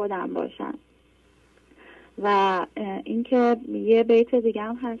روی خودم باشم. و اینکه یه بیت دیگه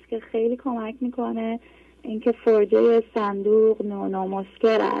هم هست که خیلی کمک میکنه، اینکه فرجه صندوق نو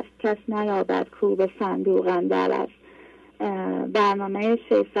مسکر است، کس نیابد کو به صندوق اندر است. برنامه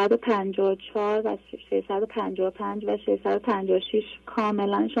 654 و 655 و 656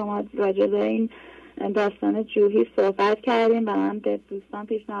 کاملا شما راجع به این داستان جوهی صحبت کردیم و من به دوستان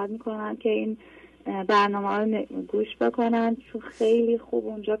پیشنهاد میکنم که این برنامه رو گوش بکنن چون خیلی خوب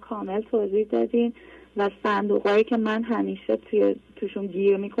اونجا کامل توضیح دادین و صندوقایی که من همیشه توشون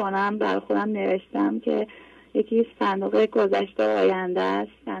گیر میکنم برای خودم نوشتم که یکی صندوق گذشته آینده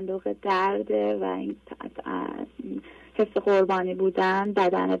است، صندوق درد و این حس قربانی بودن،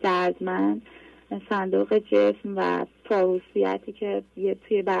 بدن دردمند، صندوق جسم و طاووسیتی که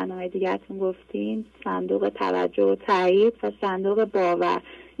توی برنامه دیگه‌تون گفتین، صندوق توجه و تایید و صندوق باور.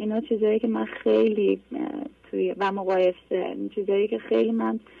 اینا چیزایی که من خیلی توی و مقایسه چیزایی که خیلی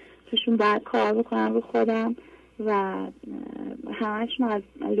من توشون باید کار بکنم رو خودم و همشون از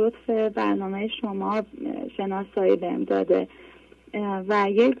لطف برنامه شما شناسایی بهم داده. و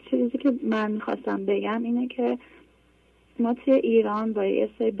یک چیزی که من میخواستم بگم اینه که ما توی ایران با یه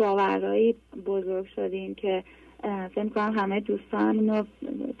سری باورایی بزرگ شدیم که فکر می‌کنم همه دوستان اینو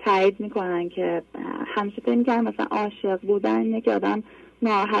تایید میکنن که همیشه فکر می‌کنن مثلا عاشق بودن اینه که آدم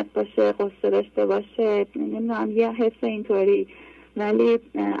ناراحت باشه، غصه داشته باشه، نمیدونم یه حس اینطوری. ولی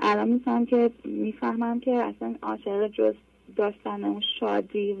الان میفهمم که اصلا عاشق جز داشتن اون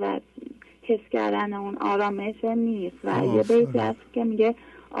شادی و حس کردن اون آرامش نیست. و یه بیتی هست که میگه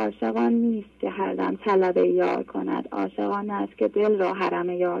عاشقان نیست که هر دم طلب یار کند، عاشقان است که دل را حرم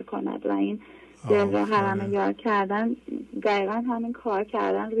یار کند. و این دل را حرم یار کردن دقیقا همین کار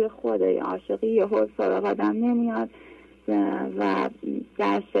کردن روی خوده. عاشقی یهو سراغ آدم نمیاد و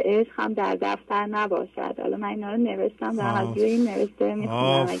درس عشق هم در دفتر نباشد. حالا من اینا رو نوشتم، دارم از روی این نوشته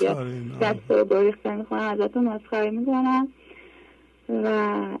میخونم، اگر دست رو گریخته میخونم ازتون عذرخواهی میکنم.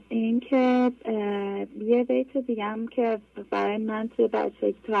 و اینکه یه بیت دیگه هم که برای من توی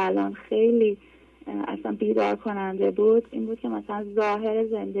بچگی تا الان خیلی اصلا بیدار کننده بود این بود که مثلا ظاهر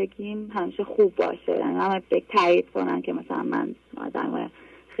زندگیم همیشه خوب باشه، یعنی همه تایید کنن که مثلا من آدم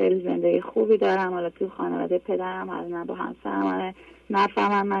خیلی زندگی خوبی دارم، حالا تو خانواده پدرم حالا با همسرم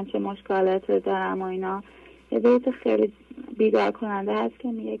نفهمم من چه مشکلات دارم و اینا. یه بیت خیلی بیدار کننده هست که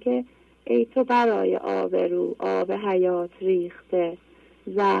میگه که ای تو برای آبرو آب حیات ریخته،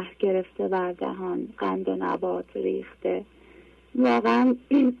 زهر گرفته بر دهان قند و نبات ریخته. واقعا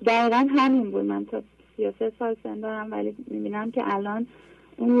دقیقا همین بود. من تا 33 سال سن دارم ولی میبینم که الان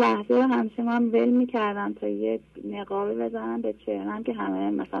اون لحظه رو همیشه من ول میکردم تا یه نقابی بزنم به چهرم که همه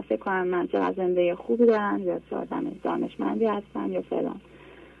مثلا فکر کنم من چقدر زندگی خوبی دارم یا چه آدم دانشمندی هستم یا فلان.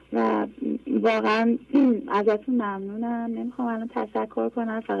 و واقعا ازتون ممنونم. نمیخوام الان تشکر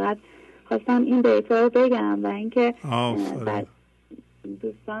کنم، فقط خواستم این بیتا رو بگم و اینکه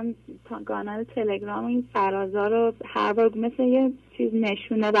دوستان کانال تلگرام این فرازا رو هر بار مثل یه چیز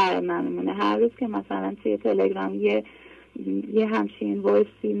نشونه برای من میمونه. هر روز که مثلا توی تلگرام یه همچین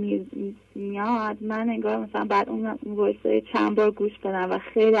وایسی میاد من انگار مثلا بعد اون وایسی چند بار گوش بدم و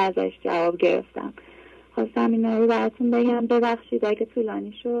خیلی ازش جواب گرفتم. خواستم اینا رو براتون بگم. ببخشید اگه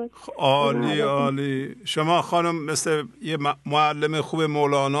طولانی شد. عالی عالی. شما خانم مثل یه معلم خوب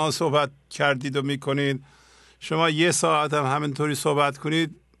مولانا صحبت کردید و میکنید. شما یه ساعت هم همینطوری صحبت کنید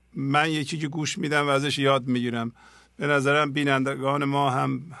من یکی که گوش میدم و ازش یاد میگیرم. به نظرم بینندگان ما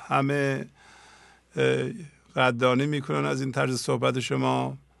هم همه قدردانی میکنن از این طرز صحبت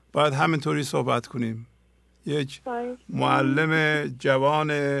شما. باید همینطوری صحبت کنیم. یک معلم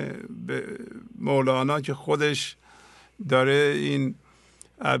جوان مولانا که خودش داره این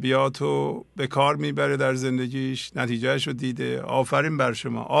ابیات رو به کار میبره در زندگیش، نتیجهش رو دیده. آفرین بر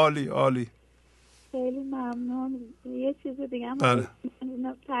شما. عالی عالی. خیلی ممنون. یه چیز دیگه هم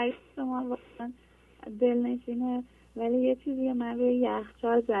تعریف شما واقعا دلنشینه، ولی یه چیزی من روی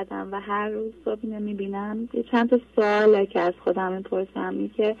یخچال زدم و هر روز صبح اینو میبینم. چند تا سواله که از خودم میپرسم،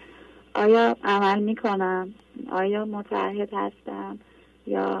 این که آیا عمل میکنم، آیا متعهد هستم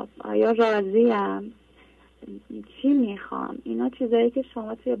یا آیا راضیم، چی میخوام. اینا چیزایی که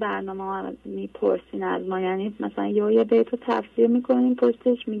شما توی برنامه میپرسین از ما، یعنی مثلا یه بیت رو تفسیر میکنین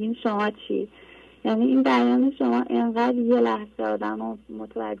پشتش میگین شما چی. یعنی این بیان شما انقدر یه لحظه آدم رو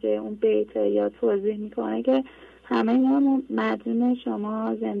متوجه اون بیت یا توضیح میکنه که همه اینا مدیون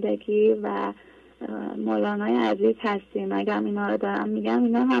شما زندگی و مولانای عزیز هستیم. اگر اینا رو دارم میگم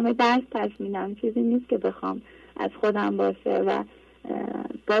اینا همه درس پس میدم، چیزی نیست که بخوام از خودم باشه. و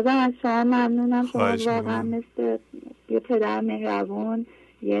بازم از شما ممنونم. شما واقعا مثل یه پدر مهربون،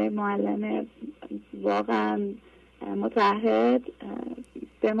 یه معلم واقعا متعهد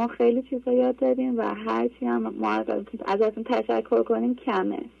به ما خیلی چیزا یاد دادیم و هرچی هم ما ازتون تشکر کنیم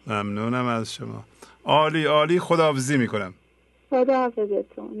کمه. ممنونم از شما. عالی عالی. خداحافظی میکنم.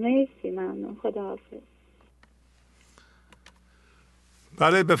 خداحافظتون. مرسی. ممنون. خداحافظ.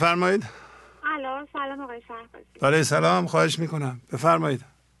 بله بفرمایید. الو سلام آقای شهبازی. بله سلام. خواهش میکنم بفرمایید.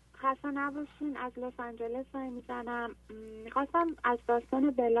 خسته نباشین. از لس آنجلس زنگ میزنم. میخواستم از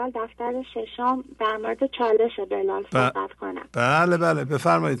داستان بلال دفتر ششم در مورد چالش بلال صحبت کنم. بله بله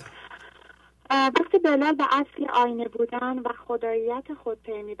بفرمایید. وقتی بلال به اصل آینه بودن و خداییت خود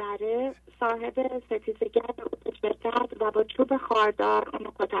پی میبره، صاحب ستیزگرد او بهتر و با چوب خاردار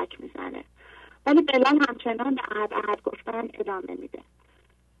اونو کتک میزنه، ولی بلال همچنان به عهد گفتن ادامه میده.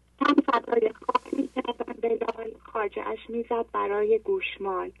 هم فدای خواه میکردن بلال، خواجه‌اش میزد برای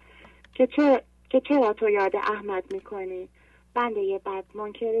گوشمال که چرا تو یاد احمد میکنی؟ بنده بد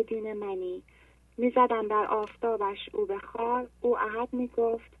منکر دین منی، میزدم در آفتابش او به خار، او احد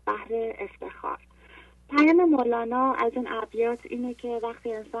میگفت بهر افتخار. پیام مولانا از این ابیات اینه که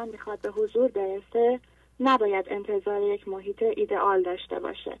وقتی انسان میخواد به حضور برسه نباید انتظار یک محیط ایدئال داشته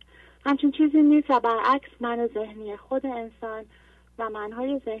باشه. همچین چیزی نیست و برعکس من ذهنی خود انسان و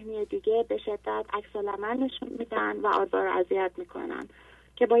منهای ذهنی دیگه به شدت عکس العمل نشون میدن و آزار و اذیت میکنن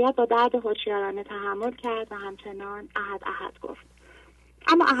که باید با درد هوشیارانه تحمل کرد و همچنان احد گفت.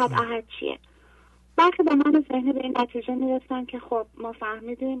 اما احد چیه؟ برخی با من ذهنی به این نتیجه میرسن که خب ما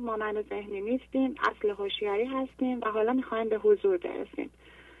فهمیدیم ما من ذهنی نیستیم، اصل هوشیاری هستیم و حالا میخوایم به حضور برسیم.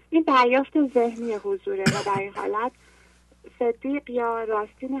 این دریافت ذهنی حضوره و در این حالت صدیق یا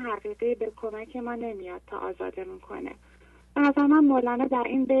راستین حقیقی به کمک ما نمیاد تا آزادمون کنه. به نظر من مولانا در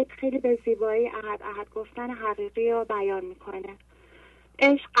این بیت خیلی به زیبایی احد گفتن حقیقی رو بیان میکنه.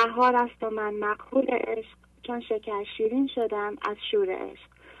 عشق قهار است و من مقهور عشق، چون شکر شیرین شدم از شور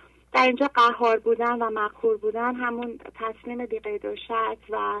عشق. در اینجا قهار بودن و مقهور بودن همون تسلیم بی قید و شرط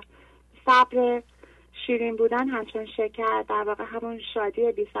و صبر شیرین بودن همچون شکر در واقع همون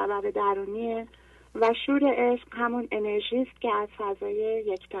شادی بی سبب درونیه و شور عشق همون انرژی است که از فضای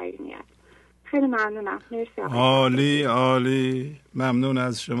یکتایی میاد. خیلی ممنونم. مرسی. عالی عالی، ممنون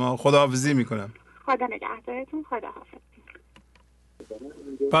از شما. خداحافظی میکنم. خدا نگهدارتون. خدا حافظ.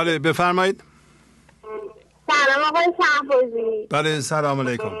 بله بفرمایید. سلام آقای شهبازی. بله سلام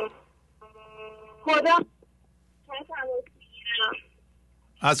علیکم. خدا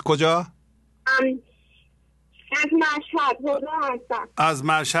از کجا؟ از مشهد. خدا هستم. از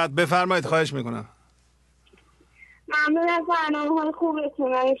مشهد بفرمایید، خواهش میکنم. ممنون از برنامه‌های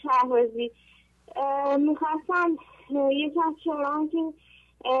خوبتون آقای شهبازی. میخواستم یک از شعران که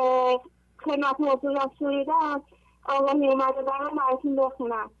خدمت حضور رسولیدم آقای اومده براتون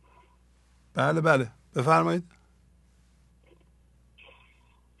بخونم. بله بفرمایید.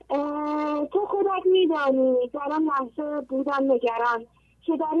 تو خودت میدانی در آن لحظه بودم نگران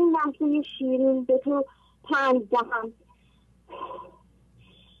که در این لحظه شیرین به تو پند دهم.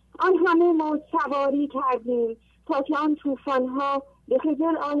 آن همه موج سواری کردیم تا که آن طوفان‌ها به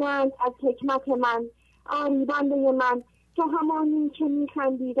خجل آیند از حکمت من. آری بنده من، تو همانی که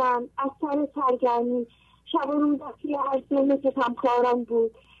میخندیدم از سر سرگرمی، شب و روزی از دل ستمکاران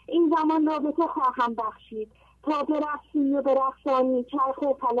بود. این زمان را به تو خواهم بخشید تا برقصی و برقصانی چرخ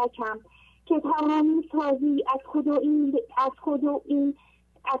و فلکم، که ترانه سازی از خود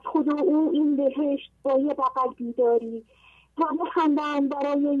و او این بهشت با یه بغل بیداری، تا بخندم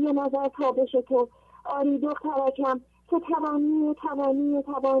برای یه نظر تابش تو. آری دخترکم، تو توانی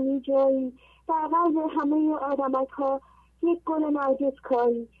جایی در قلب همه آدمک ها یک گل نرگس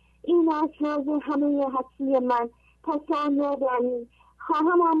کاری. این است راز همه هستی من، پس آن را دانی.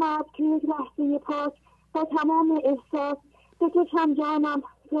 خواهم آمد که یک لحظه پاک با تمام احساس بکشم جانم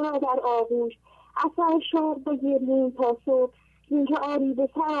تو را در آغوش، اثر شوق بگیریم تا صبح، اینکه آری به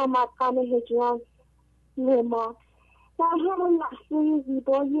سر آمد غم هجران ما. در همون لحظه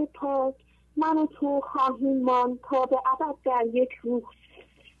زیبای پاک من و تو خواهیم ماند تا به ابد در یک روح.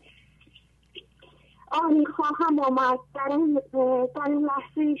 آری خواهم آمد در این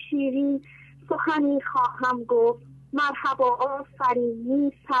لحظه شیرین سخنی خواهم گفت. مرحبا آفرین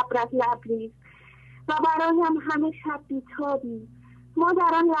نیست صبرت لبریز و برایم همه شب بیتابی. ما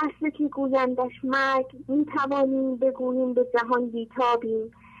در آن لحظه که گویندش مرگ میتوانیم بگوییم به جهان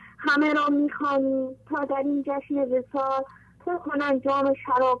بیتابیم. همه را میخوانیم تا در این جشن وصال پر کنند جام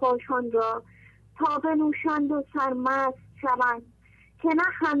شراباشان را، تا بنوشند و سرمست شوند که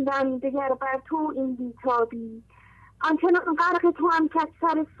نخندند دگر بر تو این بیتابی. آنچنان غرق تو هم که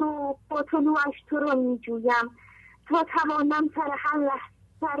سر صبح با طلوعش تو را میجویم، تا توانم سر هر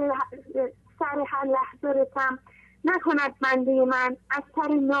لحظه رسم. نکند بنده من از سر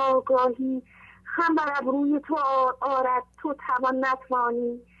ناگاهی، خم بر ابروی تو آرد تو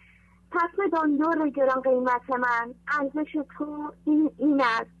نتوانی. پس بدان در گران قیمت من، ارزش تو این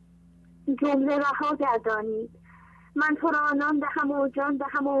است جمله رها گردانید. من تو را نان دهم و جان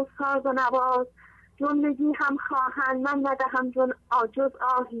دهم و ساز و نواز، جملگی هم خواهند من ندهم جز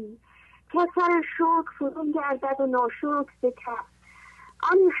آهی. که سر شکر فرون گردد و ناشکر به کف.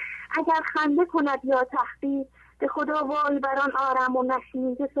 آن اگر خنده کند یا تحقیر، به خدا وای بران آرم و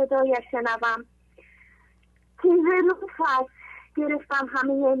نشنیده صدایش شنوم. تیزه لطف است گرفتم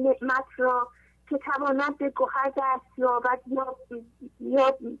همه نعمت را، که تواند به گوهر دست یابد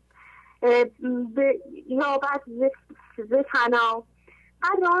ز فنا.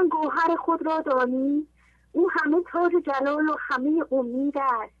 قدر آن گوهر خود را دانی، او همه تاج جلال و همه امید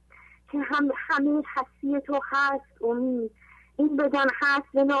است، که همه هستی تو هست امید. این بدان هست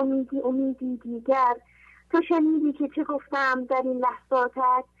به نامیدی امیدی دیگر، تو شنیدی که چه گفتم در این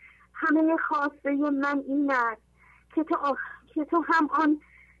لحظاتت، همه خواسته من این است که تو هم آن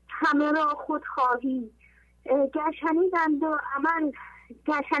همه را خود خواهی. گر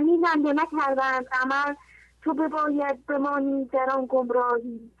شنیدند و نکردند عمل، تو بباید بمانی در آن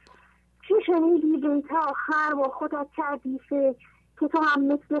گمراهی. چه شنیدی بیت آخر و خودت کردی فکر، که تو هم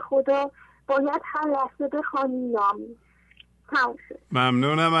مثل خدا باید هر لحظه بخوانی نامی. تمام شد.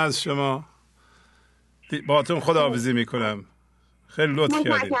 ممنونم از شما. باهاتون خداحافظی میکنم. خیلی لطف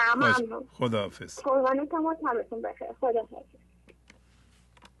کردید. خداحافظ. قربانتون و شبتون بخیر. خداحافظ.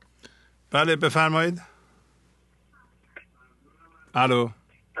 بله بفرمایید. الو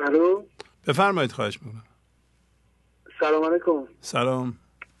بفرمایید. خواهش میکنم. سلام علیکم. سلام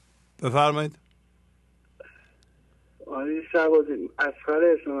بفرمایید. آقای شهبازی، اسخر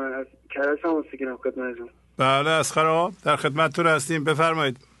اسم من از کرج هم هستم خدمتتون. بله اسخر آقا در خدمتتون هستیم،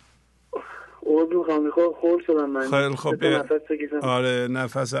 بفرمایید. عضو میخوام خورد شدم من. خیلی خوب. آره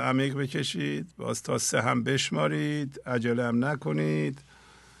نفس عمیق بکشید، باز تا 3 هم بشمارید، عجله هم نکنید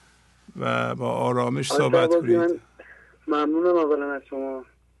و با آرامش صحبت کنید. ممنونم اولا از شما.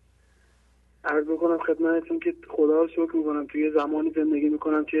 عرض میکنم خدمتتون که خدا رو شکر میکنم توی زمانی زندگی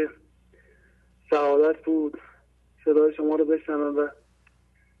میکنم که سعادت بود صدای شما رو بشنوم و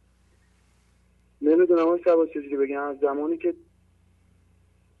نمیدونم اون شبا چجوری بگم. از زمانی که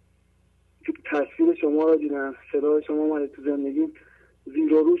تصویر شما رو دیدم، صدای شما اومده تو زندگی،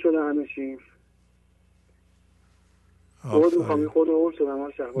 زیر و رو شده همه چی. خود میخوام خود رو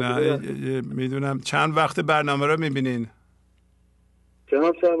شدم. نه میدونم. چند وقت برنامه رو میبینین؟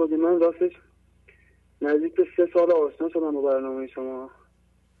 جناب شهبازی من راستش نزدیک به 3 سال آشنا شدم با برنامه شما.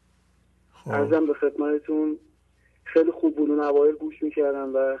 عرضم به خدمتتون خیلی خوب بود. اون اوایل گوش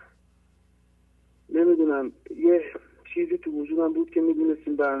میکردم و نمیدونم یه چیزی تو وجودم بود که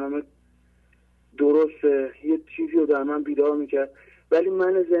میدونستیم برنامه درسته، یه چیزی رو در من بیدار میکرد، ولی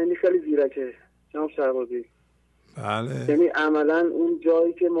من ذهنی خیلی زیرکه جناب شهبازی. بله. یعنی عملا اون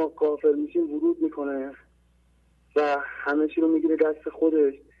جایی که ما کافر میشیم ورود میکنه و همه چی رو میگیره دست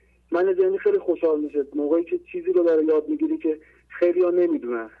خودش. من ذهنی خیلی خوشحال میشه موقعی که چیزی رو در یاد میگیری که خیلی ها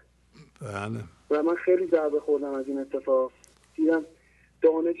نمیدونن. بله. و من خیلی ضربه خوردم از این اتفاق. دیدم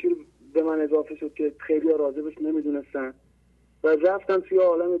دانشی رو به من اضافه شد که خیلی ها راجبش نمیدونستن و رفتم توی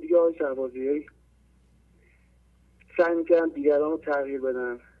عالم دیگه. های شهبازی سعی میکردم دیگران رو تغییر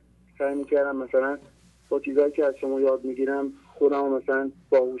بدم. سعی میکردم مثلا با چیزایی که از شما یاد میگیرم خودم مثلا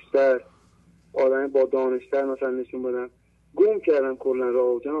باهوشتر، آدم با دانشتر مثلا نشون بدم. گم کردم کلا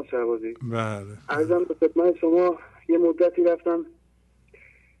راهو جناب شهبازی. بله. عرضم به خدمت شما یه مدتی رفتم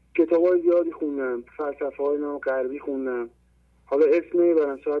کتابای زیادی خوندم، فلسفه‌های نام غربی خوندم. حالا اسم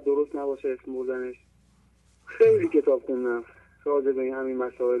نمیبرم شاید درست نباشه اسم بردنش. خیلی کتاب خوندم راجع به همین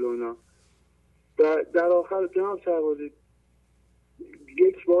مسائل و اینا. در آخر جناب شهبازی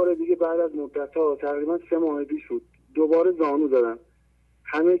یک بار دیگه بعد از مدت‌ها تقریبا 3 ماه پیش بود دوباره زانو زدم.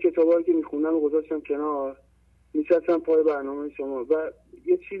 همه کتابایی که میخوندم رو گذاشتم کنار، نشستم پای برنامه شما و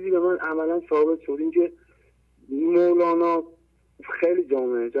یه چیزی به من عملا ثابت شد، این که مولانا خیلی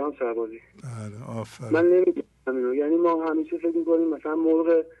جامعه جناب شهبازی. بله آفرین. من نمیدونم اینو، یعنی ما همیشه فکر میکنیم مثلا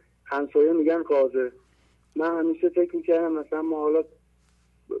مرغ همسایه میگن کازه. من همیشه فکر میکردم مثلا ما حالا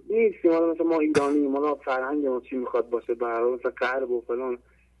نیستیم، حالا مثلا ما ایرانیم، حالا فرهنگ ما چی میخواد باشه، برای مثلا غرب و فلان.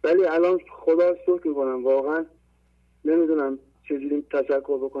 ولی الان خدا شکر میکنم واقعا نمیدونم چجوری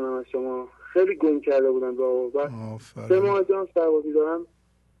تشکر بکنم از شما. خیلی گم کرده بودم و 3 ماه جان سربازی دارم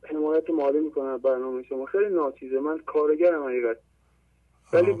حمایت مالی میکنم برنامه شما. خیلی ناچیزه، من کارگرم حقیقت،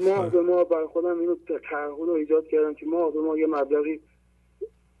 ولی ماه به ماه بر خودم اینو تعهد رو ایجاد کردم که ماه به ماه یه مبلغی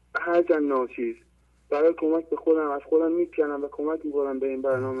هرچند ناچیز برای کمک به خودم از خودم میکنم و کمک میکنم به این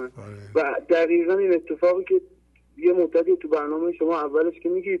برنامه. و دقیقا این اتفاقی که یه مدتی تو برنامه شما اولش که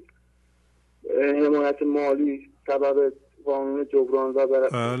میگید حمایت مالی سبب قانون جبران و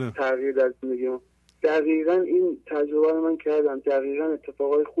برای تغییر در زندگی ما، دقیقا این تجربه رو من کردم. دقیقا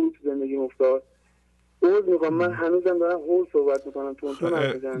اتفاقای خوبی تو زندگی افتاد. عوض میخوام، من هنوزم دارم هول صحبت میکنم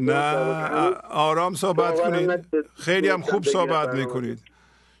نه آرام صحبت کنید. خیلی هم خوب صحبت میکنید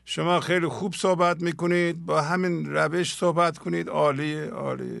شما، خیلی خوب صحبت میکنید، با همین روش صحبت کنید. عالیه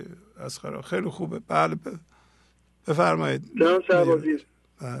عالیه اسخر، خیلی خوبه. بله بفرمایید جناب شهبازی.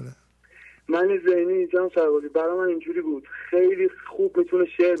 بله من ذهنی جناب شهبازی برای من اینجوری بود، خیلی خوب میتونه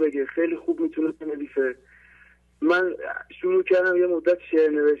شعر بگه، خیلی خوب میتونه بنویسه. من شروع کردم یه مدت شعر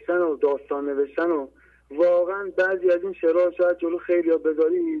نوشتن و داستان نوشتن و واقعا بعضی از این شعرها شاید جلو خیلی ها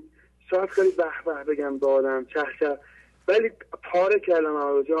بذارید شاید خیلی به به بگم به آدم چه چه، ولی پاره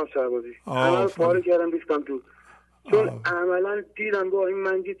کردم جناب شهبازی. همه رو پاره کردم ریختم تو. چون عملا دیدم با این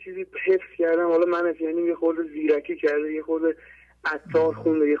من یه چیزی حفظ کردم، حالا من یعنی یه خورده زیرکی کرده، یه خورده عطار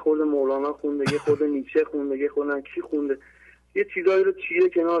خونده، یه خورده مولانا خونده، یه خورده نیچه خونده، یه خورده کی خونده، یه چیزایی رو چیه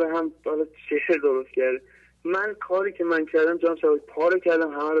کنار هم حالا شعر درست کرده. من کاری که من کردم جان شاید پاره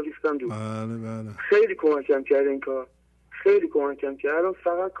کردم، همه رو ریختم دور. بله. خیلی کمکم کرده این کار، خیلی کمکم کرده. الان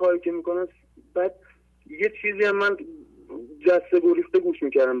فقط کاری که میکنم، بعد یه چیزی هم من جسته گریخته گوش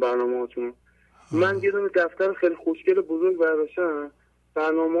میکردم برنامه‌هاتون. من یه دونه دفتر خیلی خوشگل بزرگ برداشتم،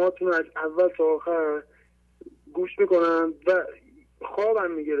 برنامه‌هاتون از اول تا آخر گوش میکنم و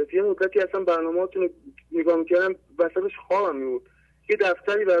خوابم میگرفت. یه مدتی اصلا برنامه‌هاتون رو نگاه میکردم وسطش خوابم میبرد. یه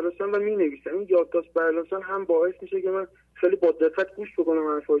دفتری برداشتم و مینویسم. این یادداشت برداشتن هم باعث میشه که من خیلی با دقت گوش بکنم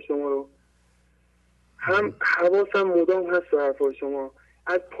حرفای شما رو، هم حواسم مدام هست به حرفای شما.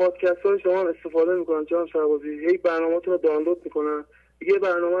 از پادکست های شما استفاده میکنم جناب شهبازی، هی برنامه‌تون رو دانلود میکنم، یه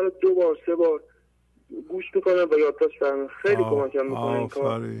برنامه رو 2 بار 3 بار گوش میکنم و یادداشت برنامه. خیلی کمکم میکنه این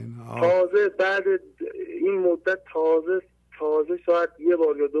کار. تازه بعد این مدت تازه شاید 1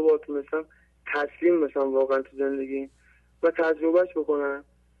 بار یا 2 بار تونستم تسلیم بشم واقعا تو زندگی و تجربهش بکنم.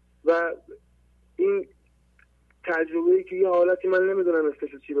 و این تجربه‌ای که یه حالتی من نمیدونم اسمش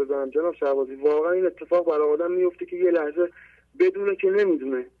چی بذارم جناب شهبازی، واقعا این اتفاق برای آدم میفته که یه لحظه بدونه که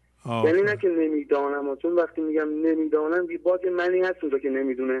نمیدونه. یعنی نه که نمیدانم، چون وقتی میگم نمیدانم باز منی هست اونجا که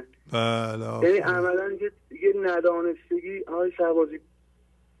نمیدونه. بله. یعنی عملا یه ندانستگی های شهبازی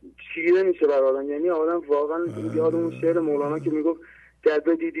چیره میشه برای آدم. یعنی آدم واقعا یاد اون شعر مولانا که میگفت گر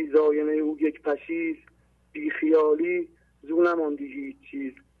بدیدی زاینه او یک پشیز، بی خیالی زو نماندی هیچ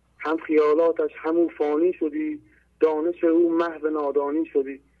چیز، هم خیالاتش همون فانی شدی، دانش او محو نادانی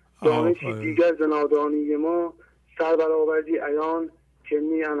شدی، دانشی دیگر ز نادانی ما، سر برآوردی عیان که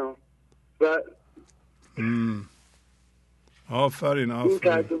می انا. و آفرین. این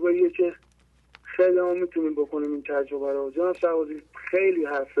تجربه‌ایه که خیلی هم میتونیم بکنیم این تجربه رو. جناب شهبازی خیلی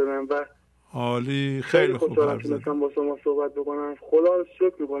حرف زدم و عالی، خیلی خوب حرف زدم. با شما صحبت بکنم. خدا رو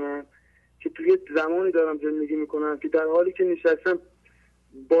شکر میکنم که توی زمانی دارم زندگی میکنم که در حالی که نشستم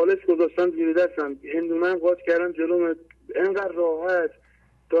بالش گذاشتم زیر دستم، هندونه قاط کردم جلوم، انقدر راحت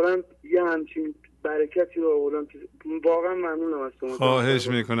دارم یه همچین برکتی رو آوردم. واقعا ممنونم از شما. خواهش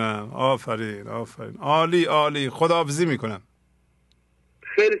میکنم. آفرین. عالی. خداحافظی میکنم.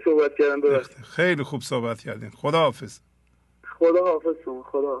 خیلی صحبت کردم. خیلی خوب صحبت کردین. خداحافظ. خداحافظ شما.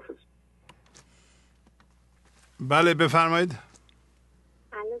 خداحافظ. بله بفرمایید.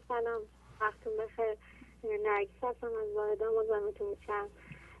 سلام، وقتتون بخیر. نرگس هستم از واحد مزاحمتون میشم.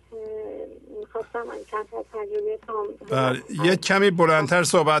 میخواستم چند تا تجربه بله یه کمی بلندتر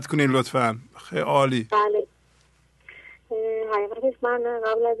صحبت کنین لطفا. خیلی عالی. بله حقیقتش من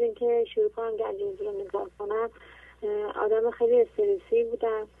قبل از اینکه شروع کنم گنج حضور رو نگاه کنم آدم خیلی استرسی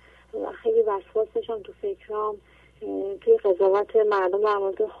بودم و خیلی وسواس داشتم تو فکرام، توی قضاوت مردم در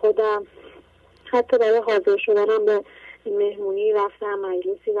مورد خودم. حتی برای حاضر شدنم به مهمونی رفتم،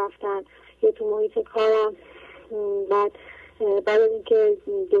 مجلسی رفتم یا تو محیط کارم. بعد از اینکه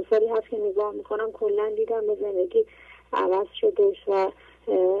 2 سالی هست که نگاه میکنم کلا دیدم به زندگی عوض شدش و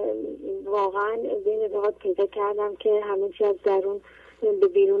واقعا به این اعتقاد پیدا کردم که همه چی از درون به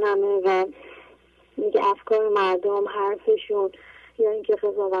بیرونمه و میگه افکار مردم، حرفشون یا اینکه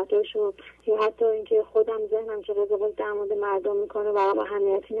قضاوتاشون یا حتی اینکه خودم ذهنم که قضاوت در مورد مردم میکنه برام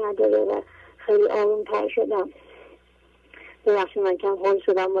اهمیتی نداره و خیلی آروم‌تر شدم. ببخشید من کم هول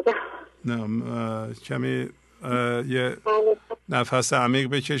شدم بودم. نه کمی یه نفس عمیق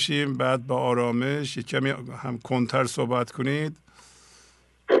بکشیم، بعد با آرامش یه کمی هم کنتر صحبت کنید،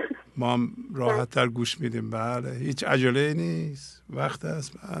 ما هم راحت‌تر گوش میدیم. بله هیچ عجله نیست، وقت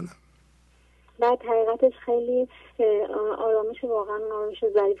است. بله بعد حقیقتش خیلی آرامش، واقعا آرامش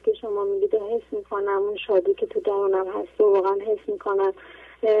ظریف که شما میگید حس میکنم، اون شادی که تو درونم هست و واقعا حس میکنم.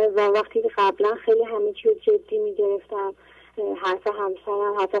 و وقتی که قبلا خیلی همه چی رو جدی میگرفتم، حرف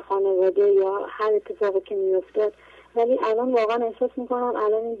همسرم، حرف خانواده یا هر اتفاقی که میافتاد، ولی الان واقعا احساس میکنم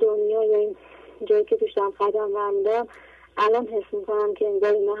الان این دنیا یا این جایی که توش دارم قدم برمیدارم الان حس میکنم که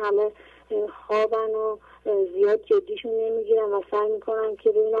انگار اینا همه خوابن و زیاد جدیشون نمیگیرم و سعی میکنم که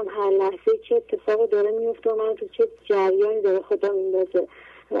ببینم هر لحظه چه اتفاقی داره میفته و من تو چه جریانی داره خودم میندازه.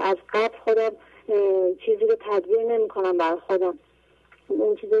 از قبل خودم چیزی رو تدبیر نمیکنم برای خودم،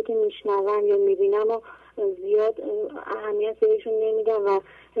 اون چیزی که میشنوم یا میبینم و زیاد اهمیت بهشون نمیدم و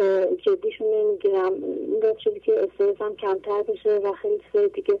جدیشون نمیگیرم. این باعث شده که استرسم کمتر بشه و خیلی چیزای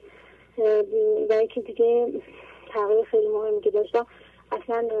دیگه. و یکی دیگه تغییر خیلی مهمی که داشتم،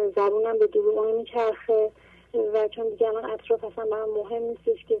 اصلا زبونم به دروغ نمیچرخه و چون دیگه الان اطراف اصلا برام مهم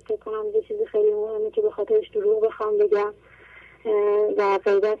نیستش که فکر کنم یه چیزی خیلی مهمه که به خاطرش دروغ بخوام بگم و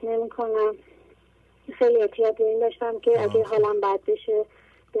غیبت نمیکنم خیلی احتیاط به این داشتم که اگه حالم بد بشه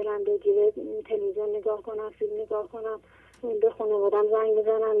دلم بگیره تلویزیون نگاه کنم، فیلم نگاه کنم، به خانوادم زنگ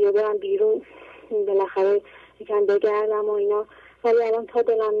بزنم یا برم بیرون بالاخره یکم بگردم و اینا. ولی الان تا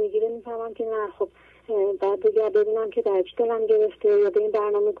دلم میگیره میفهمم که نه، خب بعد ببینم که در چی دلم گرفته یا به این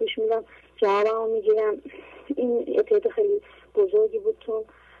برنامه گوش میدم جوابمو میگیرم. این احتیاط خیلی بزرگی بود چون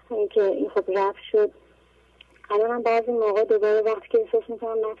که این خب رفت شد. الان هم بعضی موقع دوباره وقتی که احساس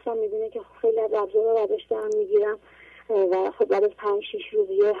میکنم نفسم میبینه که خیلی از ابزار روش دارم میگیرم و خب بعد از 5-6 روز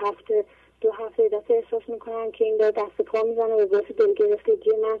یه هفته 2 هفته دفعه احساس میکنم که این داره دست پا میزنه و باعث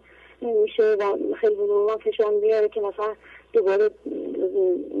دلگرفتگی من میشه و خیلی بنوان فشار میاره که مثلا دوباره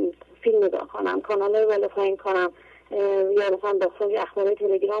فیلم نگاه کنم، کانال رو بالا پایین کنم یا مثلا داخل اخبار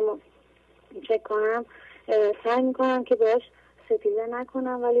تلگرام رو چک کنم. سعی میکنم که باش ستیزه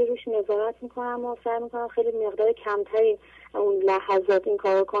نکنم ولی روش نظارت میکنم و سعی میکنم خیلی مقدار کمتری اون لحظات این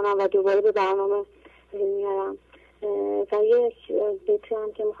کار کنم و دوباره به برنامه میارم. و یک بیتی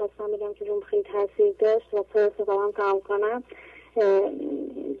هم که میخواستم بگم که روم خیلی تاثیر داشت و پر استفاده‌ام تمام کنم،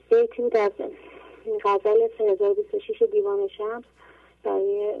 بیتی بود از غزل 3026 دیوان شمس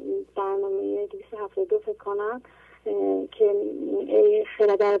برای برنامه 272 فکر کنم که ای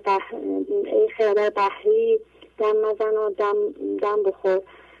خردر بحری دم مزن و دم بخور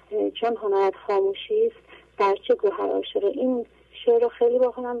چون هنرت خاموشی است در چه گوهر عاشقه. این شعر رو خیلی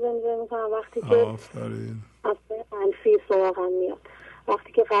با خودم زمزمه میکنم وقتی که افکار منفی سراغم میاد،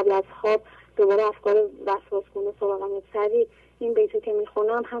 وقتی که قبل از خواب دوباره افکار وسواس‌گونه سراغم میاد. سریع این بیتو که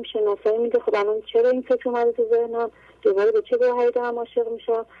میخونم هم شناسایی میده خب الان چرا این فکر اومده تو ذهنم، دوباره به چه گوهری دارم عاشق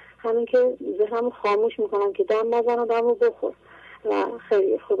میشم، همین که ذهنمو خاموش میکنم که دم مزن و دمو بخور و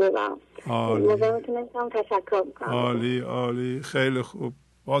خیلی خوبه و مزاحمتون نمیشم. تشکر میکنم. عالی خیلی خوب.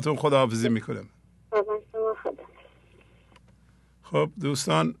 باهاتون خداحافظی میکنم. خب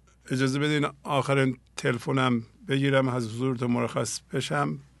دوستان اجازه بدین آخرین تلفنم بگیرم از حضورتون مرخص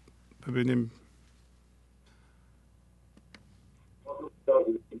بشم ببینیم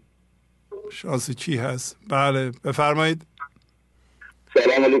شانسی چی هست. بله بفرمایید.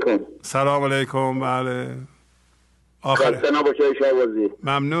 سلام علیکم. سلام علیکم. بله خسته نباشه شهبازی.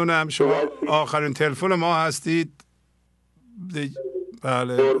 ممنونم. شما آخرین تلفن ما هستید.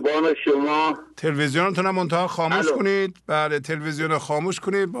 بله قربان شما. تلویزیونتون هم منتها خاموش کنید. بله تلویزیون خاموش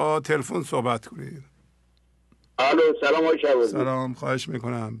کنید با تلفن صحبت کنید. الو سلام آقای شهبازی. سلام خواهش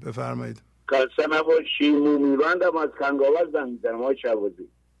میکنم بفرمایید. خسته نباشی. مومیوندم از کنگاور زنگ میزنم آقای شهبازی.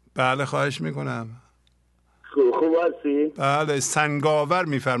 بله خواهش میکنم. خوب هستی؟ بله سنگاور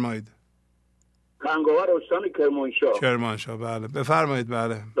میفرمایید. کنگاور استان کرمانشاه. بله بفرمایید.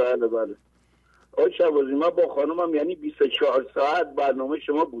 بله آقای شهبازی ما با خانومم یعنی 24 ساعت برنامه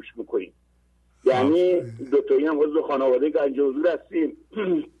شما گوش میکنیم. یعنی دوتایی هم عضو خانواده گنجه حضور هستیم.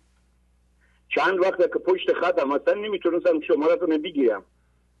 چند وقته که پشت خطم اصلا نمیتونستم شمارتون بگیرم.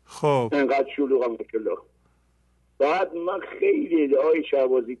 خب انقدر شلوغم کلا. بعد من خیلی آقای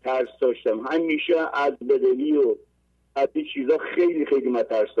شهبازی ترس داشتم، همیشه از بدلی و از این چیزا خیلی من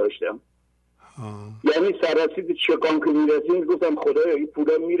ترس داشتم. یعنی سررسید چکان که میرسیم گفتم خدایا این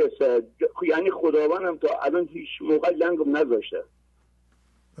پولا میرسه، یعنی خداوندم تا الان هیچ موقع لنگم نذاشته.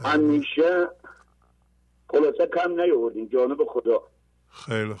 همیشه خلاصه کم نیاوردیم جانب خدا.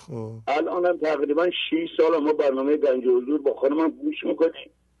 خیلی خوب. الانم تقریبا 6 سال ما برنامه گنج حضور با خانمم گوش میکنیم.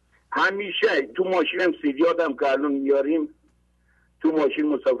 همیشه تو ماشینم سیدیاتم که الان میاریم تو ماشین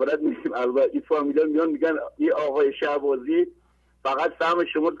مسافرت میریم، البته این فامیلا میان میگن این آقای شهبازی فقط سهم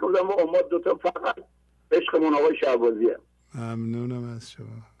شما گفتم ما دوتا فقط عشقمون آقای شهبازیه. ممنونم از شما.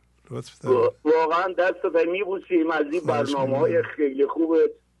 لطف دارید. واقعا دستت میبوسیم از این برنامه‌های خیلی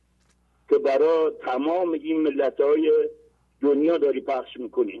خوبه که برای تمام این ملت‌های دنیا داری پخش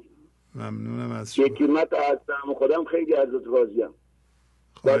میکنی. ممنونم از شما. حکمت هستم خودم خیلی ازت راضیم.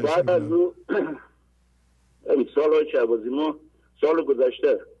 و بعد از اون امسال های شهبازی ما سال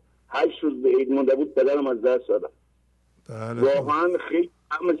گذشته 8 روز به عید مونده بود پدرم از دست دادم. واقعا خیلی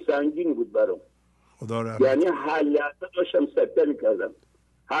هم سنگین بود برام. خدا رحمت. یعنی هر لحظه داشتم سکته میکردم.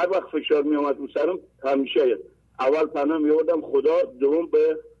 هر وقت فشار میامد رو سرم همیشه اول پناه میوردم خدا، دوم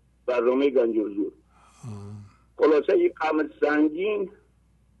به برنامه گنج حضور. خلاصه یک غم سنگین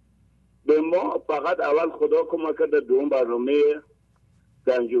به ما فقط اول خدا کمک کرده، دوم برنامه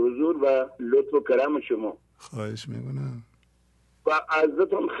گنج حضور و لطف و کرم شما. خواهش میکنم و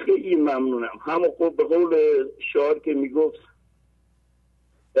ازتون خیلی ممنونم. همه خوب به قول شاعر که میگفت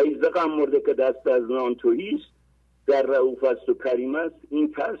ای زقم مرده که دست از نان تویست، در رؤوف است و کریم است،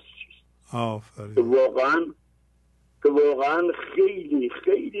 این ترس چیست؟ آفرین. که واقعا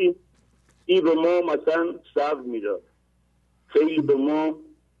خیلی این به ما مثلا صبر میداد، خیلی به ما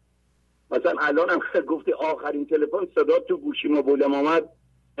مثلا الان هم گفتی آخرین تلفن صدا تو گوشی ما بولم آمد،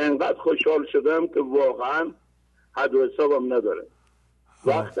 انقدر خوشحال شدم که واقعا حد و حسابم نداره.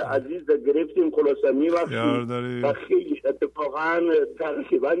 وقت عزیز گرفتیم خلاصه میبخشیم و خیلی اتفاقا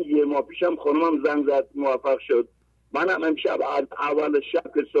تقریبا یه ماه پیشم خانمم زنگ زد موفق شد. منم امشب اول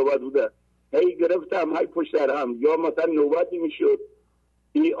شب که صحبت بوده هی گرفتم هی پشت در هم، یا مثلا نوبتی میشد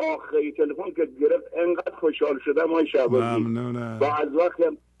این آخری تلفن که گرفت انقدر خوشحال شدم های شعبازی. و از وقتی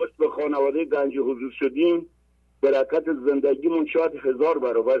هم به خانواده گنج حضور شدیم برکت زندگیمون شاید 1000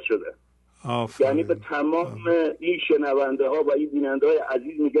 برابر شده. یعنی به تمام این شنونده ها و این بیننده های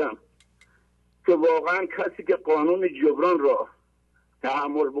عزیز میگم که واقعا کسی که قانون جبران را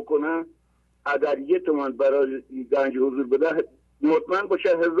تحمل بکنه اگر 1 تومن برای گنج حضور بده مطمئن باشه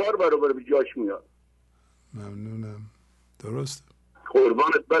 1000 برابر به جاش میاد. ممنونم. درست.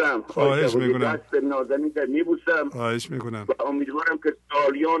 قربانت برم. خواهش میکنم. دست نازنین در میبوسم. خواهش میکنم. و امیدوارم که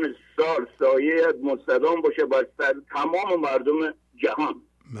سالیان سال سایه مستدام باشه بر سر تمام مردم جهان.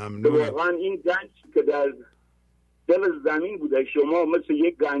 ممنونم. واقعا این گنج که در دل زمین بوده، شما مثل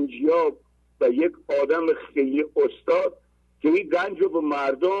یک گنجیاب و یک آدم خیلی استاد که این گنج رو به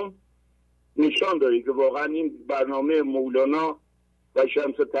مردم نشان داری که واقعا این برنامه مولانا و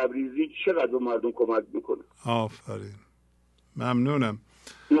شمس تبریزی چقدر به مردم کمک میکنه. آفرین. ممنونم.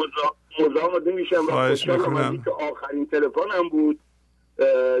 مزاحمت نمیشم و خوشحالم که آخرین تلفنم بود.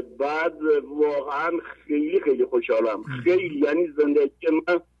 بعد واقعا خیلی خیلی خوشحالم، خیلی. یعنی زندگی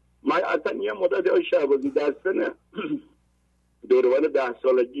من اصلا یه مدت های شعبازی در سن دوران 10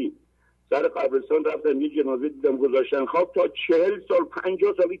 سالگی سر قبرستان رفتم یه جنازه دیدم گذاشتن خواب تا 40 سال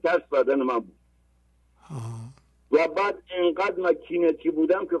 50 سالی ترس بدن من بود. و بعد انقدر من کینتی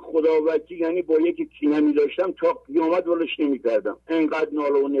بودم که خدا وکیل، یعنی با یکی کینه می داشتم تا قیامت ولش نمی کردم، انقدر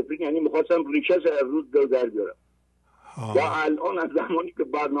ناله و نفرین، یعنی میخواستم ریشه از روز دل در بیارم. و الان از زمانی که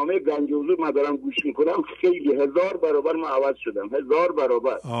برنامه گنج حضور من دارم گوش میکنم خیلی 1000 برابر من عوض شدم، 1000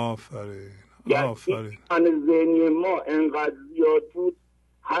 برابر. آفرین. آفرین. یعنی ذهنی ما انقدر زیاد بود،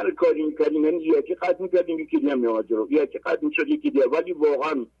 هر کاری میکردیم یعنی یکی قطع میکردیم یکی دیگه میامد جلو، یکی قطع میشد یکی دیگه. ولی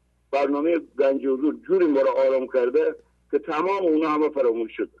واقعا برنامه گنج حضور جوری ما رو آرام کرده که تمام اونا همه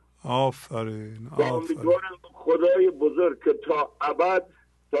فراموش شده. آفرین. امیدوارم خدای بزرگ که تا ابد،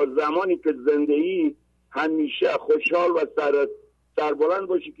 تا زمانی که زندگی همیشه خوشحال و سربلند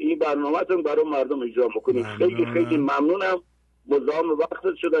باشی که این برنامه‌تون برای مردم اجرا بکنید. خیلی خیلی ممنونم. مزاحم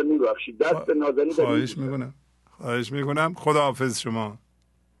وقتت شدن، میبخشید. دست نازنین. خواهش میکنم. خداحافظ شما.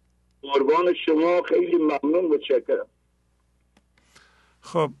 قربان شما، خیلی ممنون، متشکرم.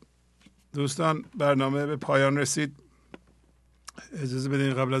 خب دوستان، برنامه به پایان رسید. اجازه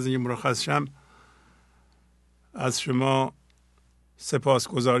بدین قبل از اینکه مرخص شم از شما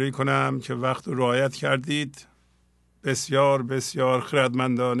سپاسگزاری کنم که وقت رو رعایت کردید. بسیار بسیار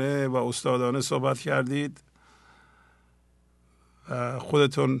خردمندانه و استادانه صحبت کردید و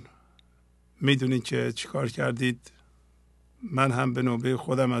خودتون میدونید که چیکار کردید. من هم به نوبه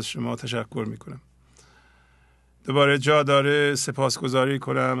خودم از شما تشکر میکنم. دوباره جا داره سپاسگزاری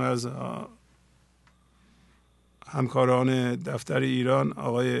کنم از همکاران دفتر ایران،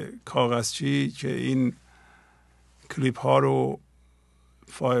 آقای کاغذچی که این کلیپ ها رو،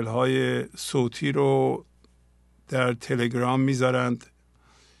 فایل های صوتی رو در تلگرام میذارند.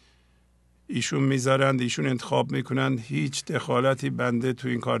 ایشون انتخاب میکنند. هیچ دخالتی بنده تو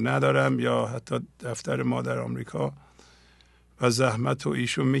این کار ندارم یا حتی دفتر ما در آمریکا، و زحمت رو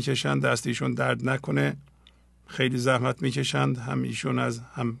ایشون میکشند. دست ایشون درد نکنه. خیلی زحمت میکشند. هم ایشون از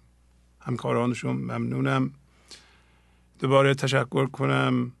همکارانشون ممنونم. دوباره تشکر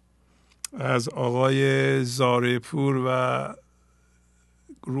کنم از آقای زارپور و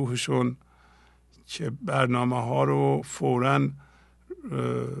گروهشون که برنامه ها رو فوراً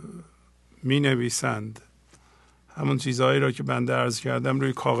می نویسند. همون چیزهایی را که بنده عرض کردم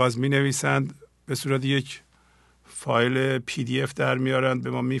روی کاغذ می نویسند، به صورت یک فایل PDF در میارند،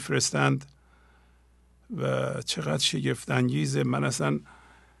 به ما میفرستند و چقدر شگفت انگیزه. من اصلا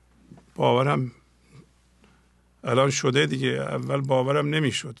باورم الان شده دیگه. اول باورم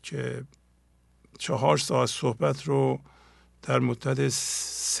نمیشد که 4 ساعت صحبت رو در مدت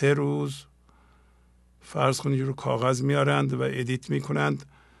 3 روز فرض کنید رو کاغذ میارند و ادیت میکنند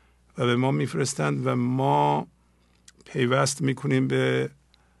و به ما میفرستند و ما پیوست میکنیم به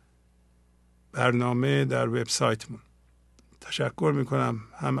برنامه در وبسایتمون. تشکر میکنم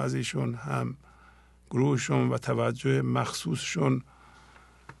هم از ایشون هم گروهشون و توجه مخصوصشون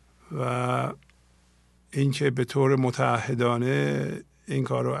و اینکه به طور متعهدانه این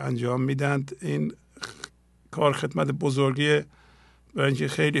کار رو انجام میدند. این کار خدمت بزرگیه، برای اینکه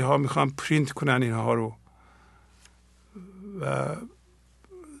خیلی ها میخوان پرینت کنن اینها رو و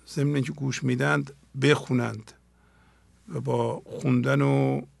ضمن که گوش میدند بخونند و با خوندن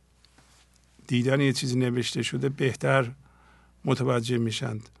و دیدن یه چیزی نوشته شده بهتر متوجه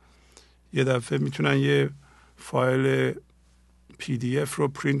میشند. یه دفعه میتونن یه فایل PDF رو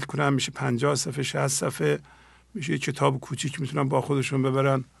پرینت کنن، میشه 50 صفحه 60 صفحه، میشه یه کتاب کوچیک میتونن با خودشون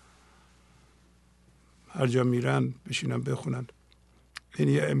ببرن هر جا میرن بشینن بخونن. این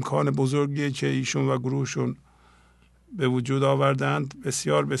یه امکان بزرگیه که ایشون و گروهشون به وجود آوردند.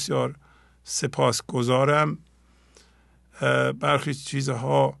 بسیار بسیار سپاسگزارم. برخی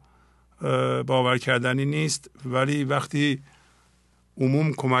چیزها باور کردنی نیست، ولی وقتی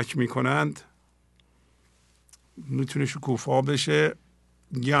عموم کمک میکنند میتونه شکوفا بشه.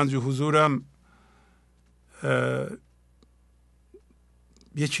 گنج حضورم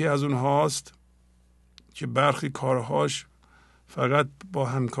یکی از اونهاست که برخی کارهاش فقط با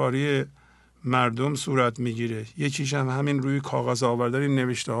همکاری مردم صورت میگیره. یکیش هم همین روی کاغذ آوردن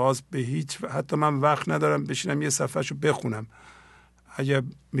نوشته هاست. به هیچ حتی من وقت ندارم بشینم یه صفحهشو بخونم. اگه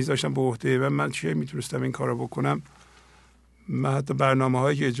میذاشتم به عهده من چیه میتونستم این کارو بکنم. من حتی برنامه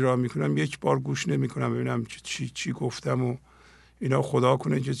هایی که اجرا میکنم یک بار گوش نمیکنم ببینم چی گفتم و اینا، خدا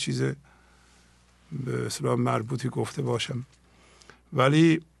کنه که چیز به اصطلاح مربوطی گفته باشم.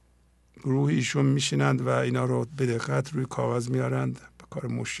 ولی گروه ایشون میشینند و اینا رو به دقت روی کاغذ میارند. به کار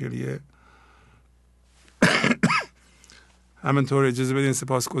مشکلیه. همینطور اجازه بدین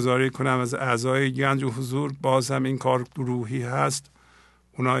سپاسگزاری کنم از اعضای گنج حضور. باز هم این کار گروهی هست.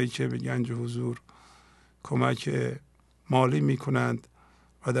 اونایی که به گنج حضور کمک مالی میکنند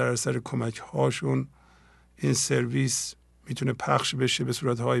و در اثر کمک هاشون این سرویس میتونه پخش بشه به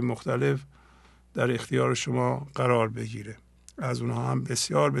صورتهای مختلف، در اختیار شما قرار بگیره. از اونها هم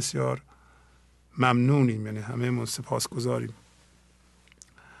بسیار بسیار ممنونیم، یعنی همه سپاسگزاریم.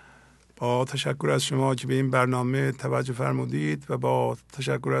 با تشکر از شما که به این برنامه توجه فرمودید و با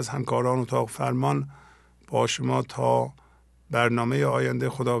تشکر از همکاران اتاق فرمان با شما تا برنامه آینده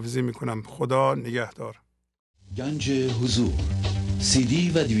خداحافظی میکنم. خدا نگهدار. گنج حضور،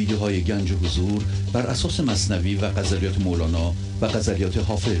 CD و دیویدیوهای گنج حضور بر اساس مثنوی و غزلیات مولانا و غزلیات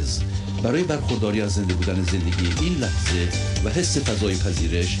حافظ برای برخورداری از زنده بودن زندگی این لحظه و حس فضای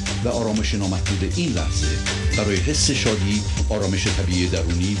پذیرش و آرامش نامحدود این لحظه، برای حس شادی، آرامش طبیعی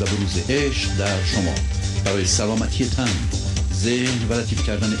درونی و بروز عشق در شما، برای سلامتی تن، ذهن و لطیف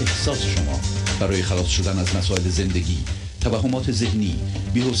کردن احساس شما، برای خلاص شدن از مسائل زندگی، توهمات ذهنی،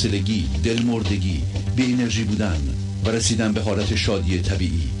 بی‌حوصلگی، دلمردگی، بی انرژی بودن و رسیدن به حالت شادی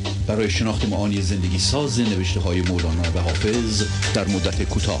طبیعی، برای شناخت معانی زندگی ساز نوشته های مولانا و حافظ در مدت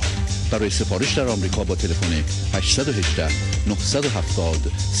کوتاه. برای سفارش در آمریکا با تلفن 818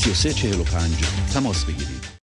 970 3345 تماس بگیرید.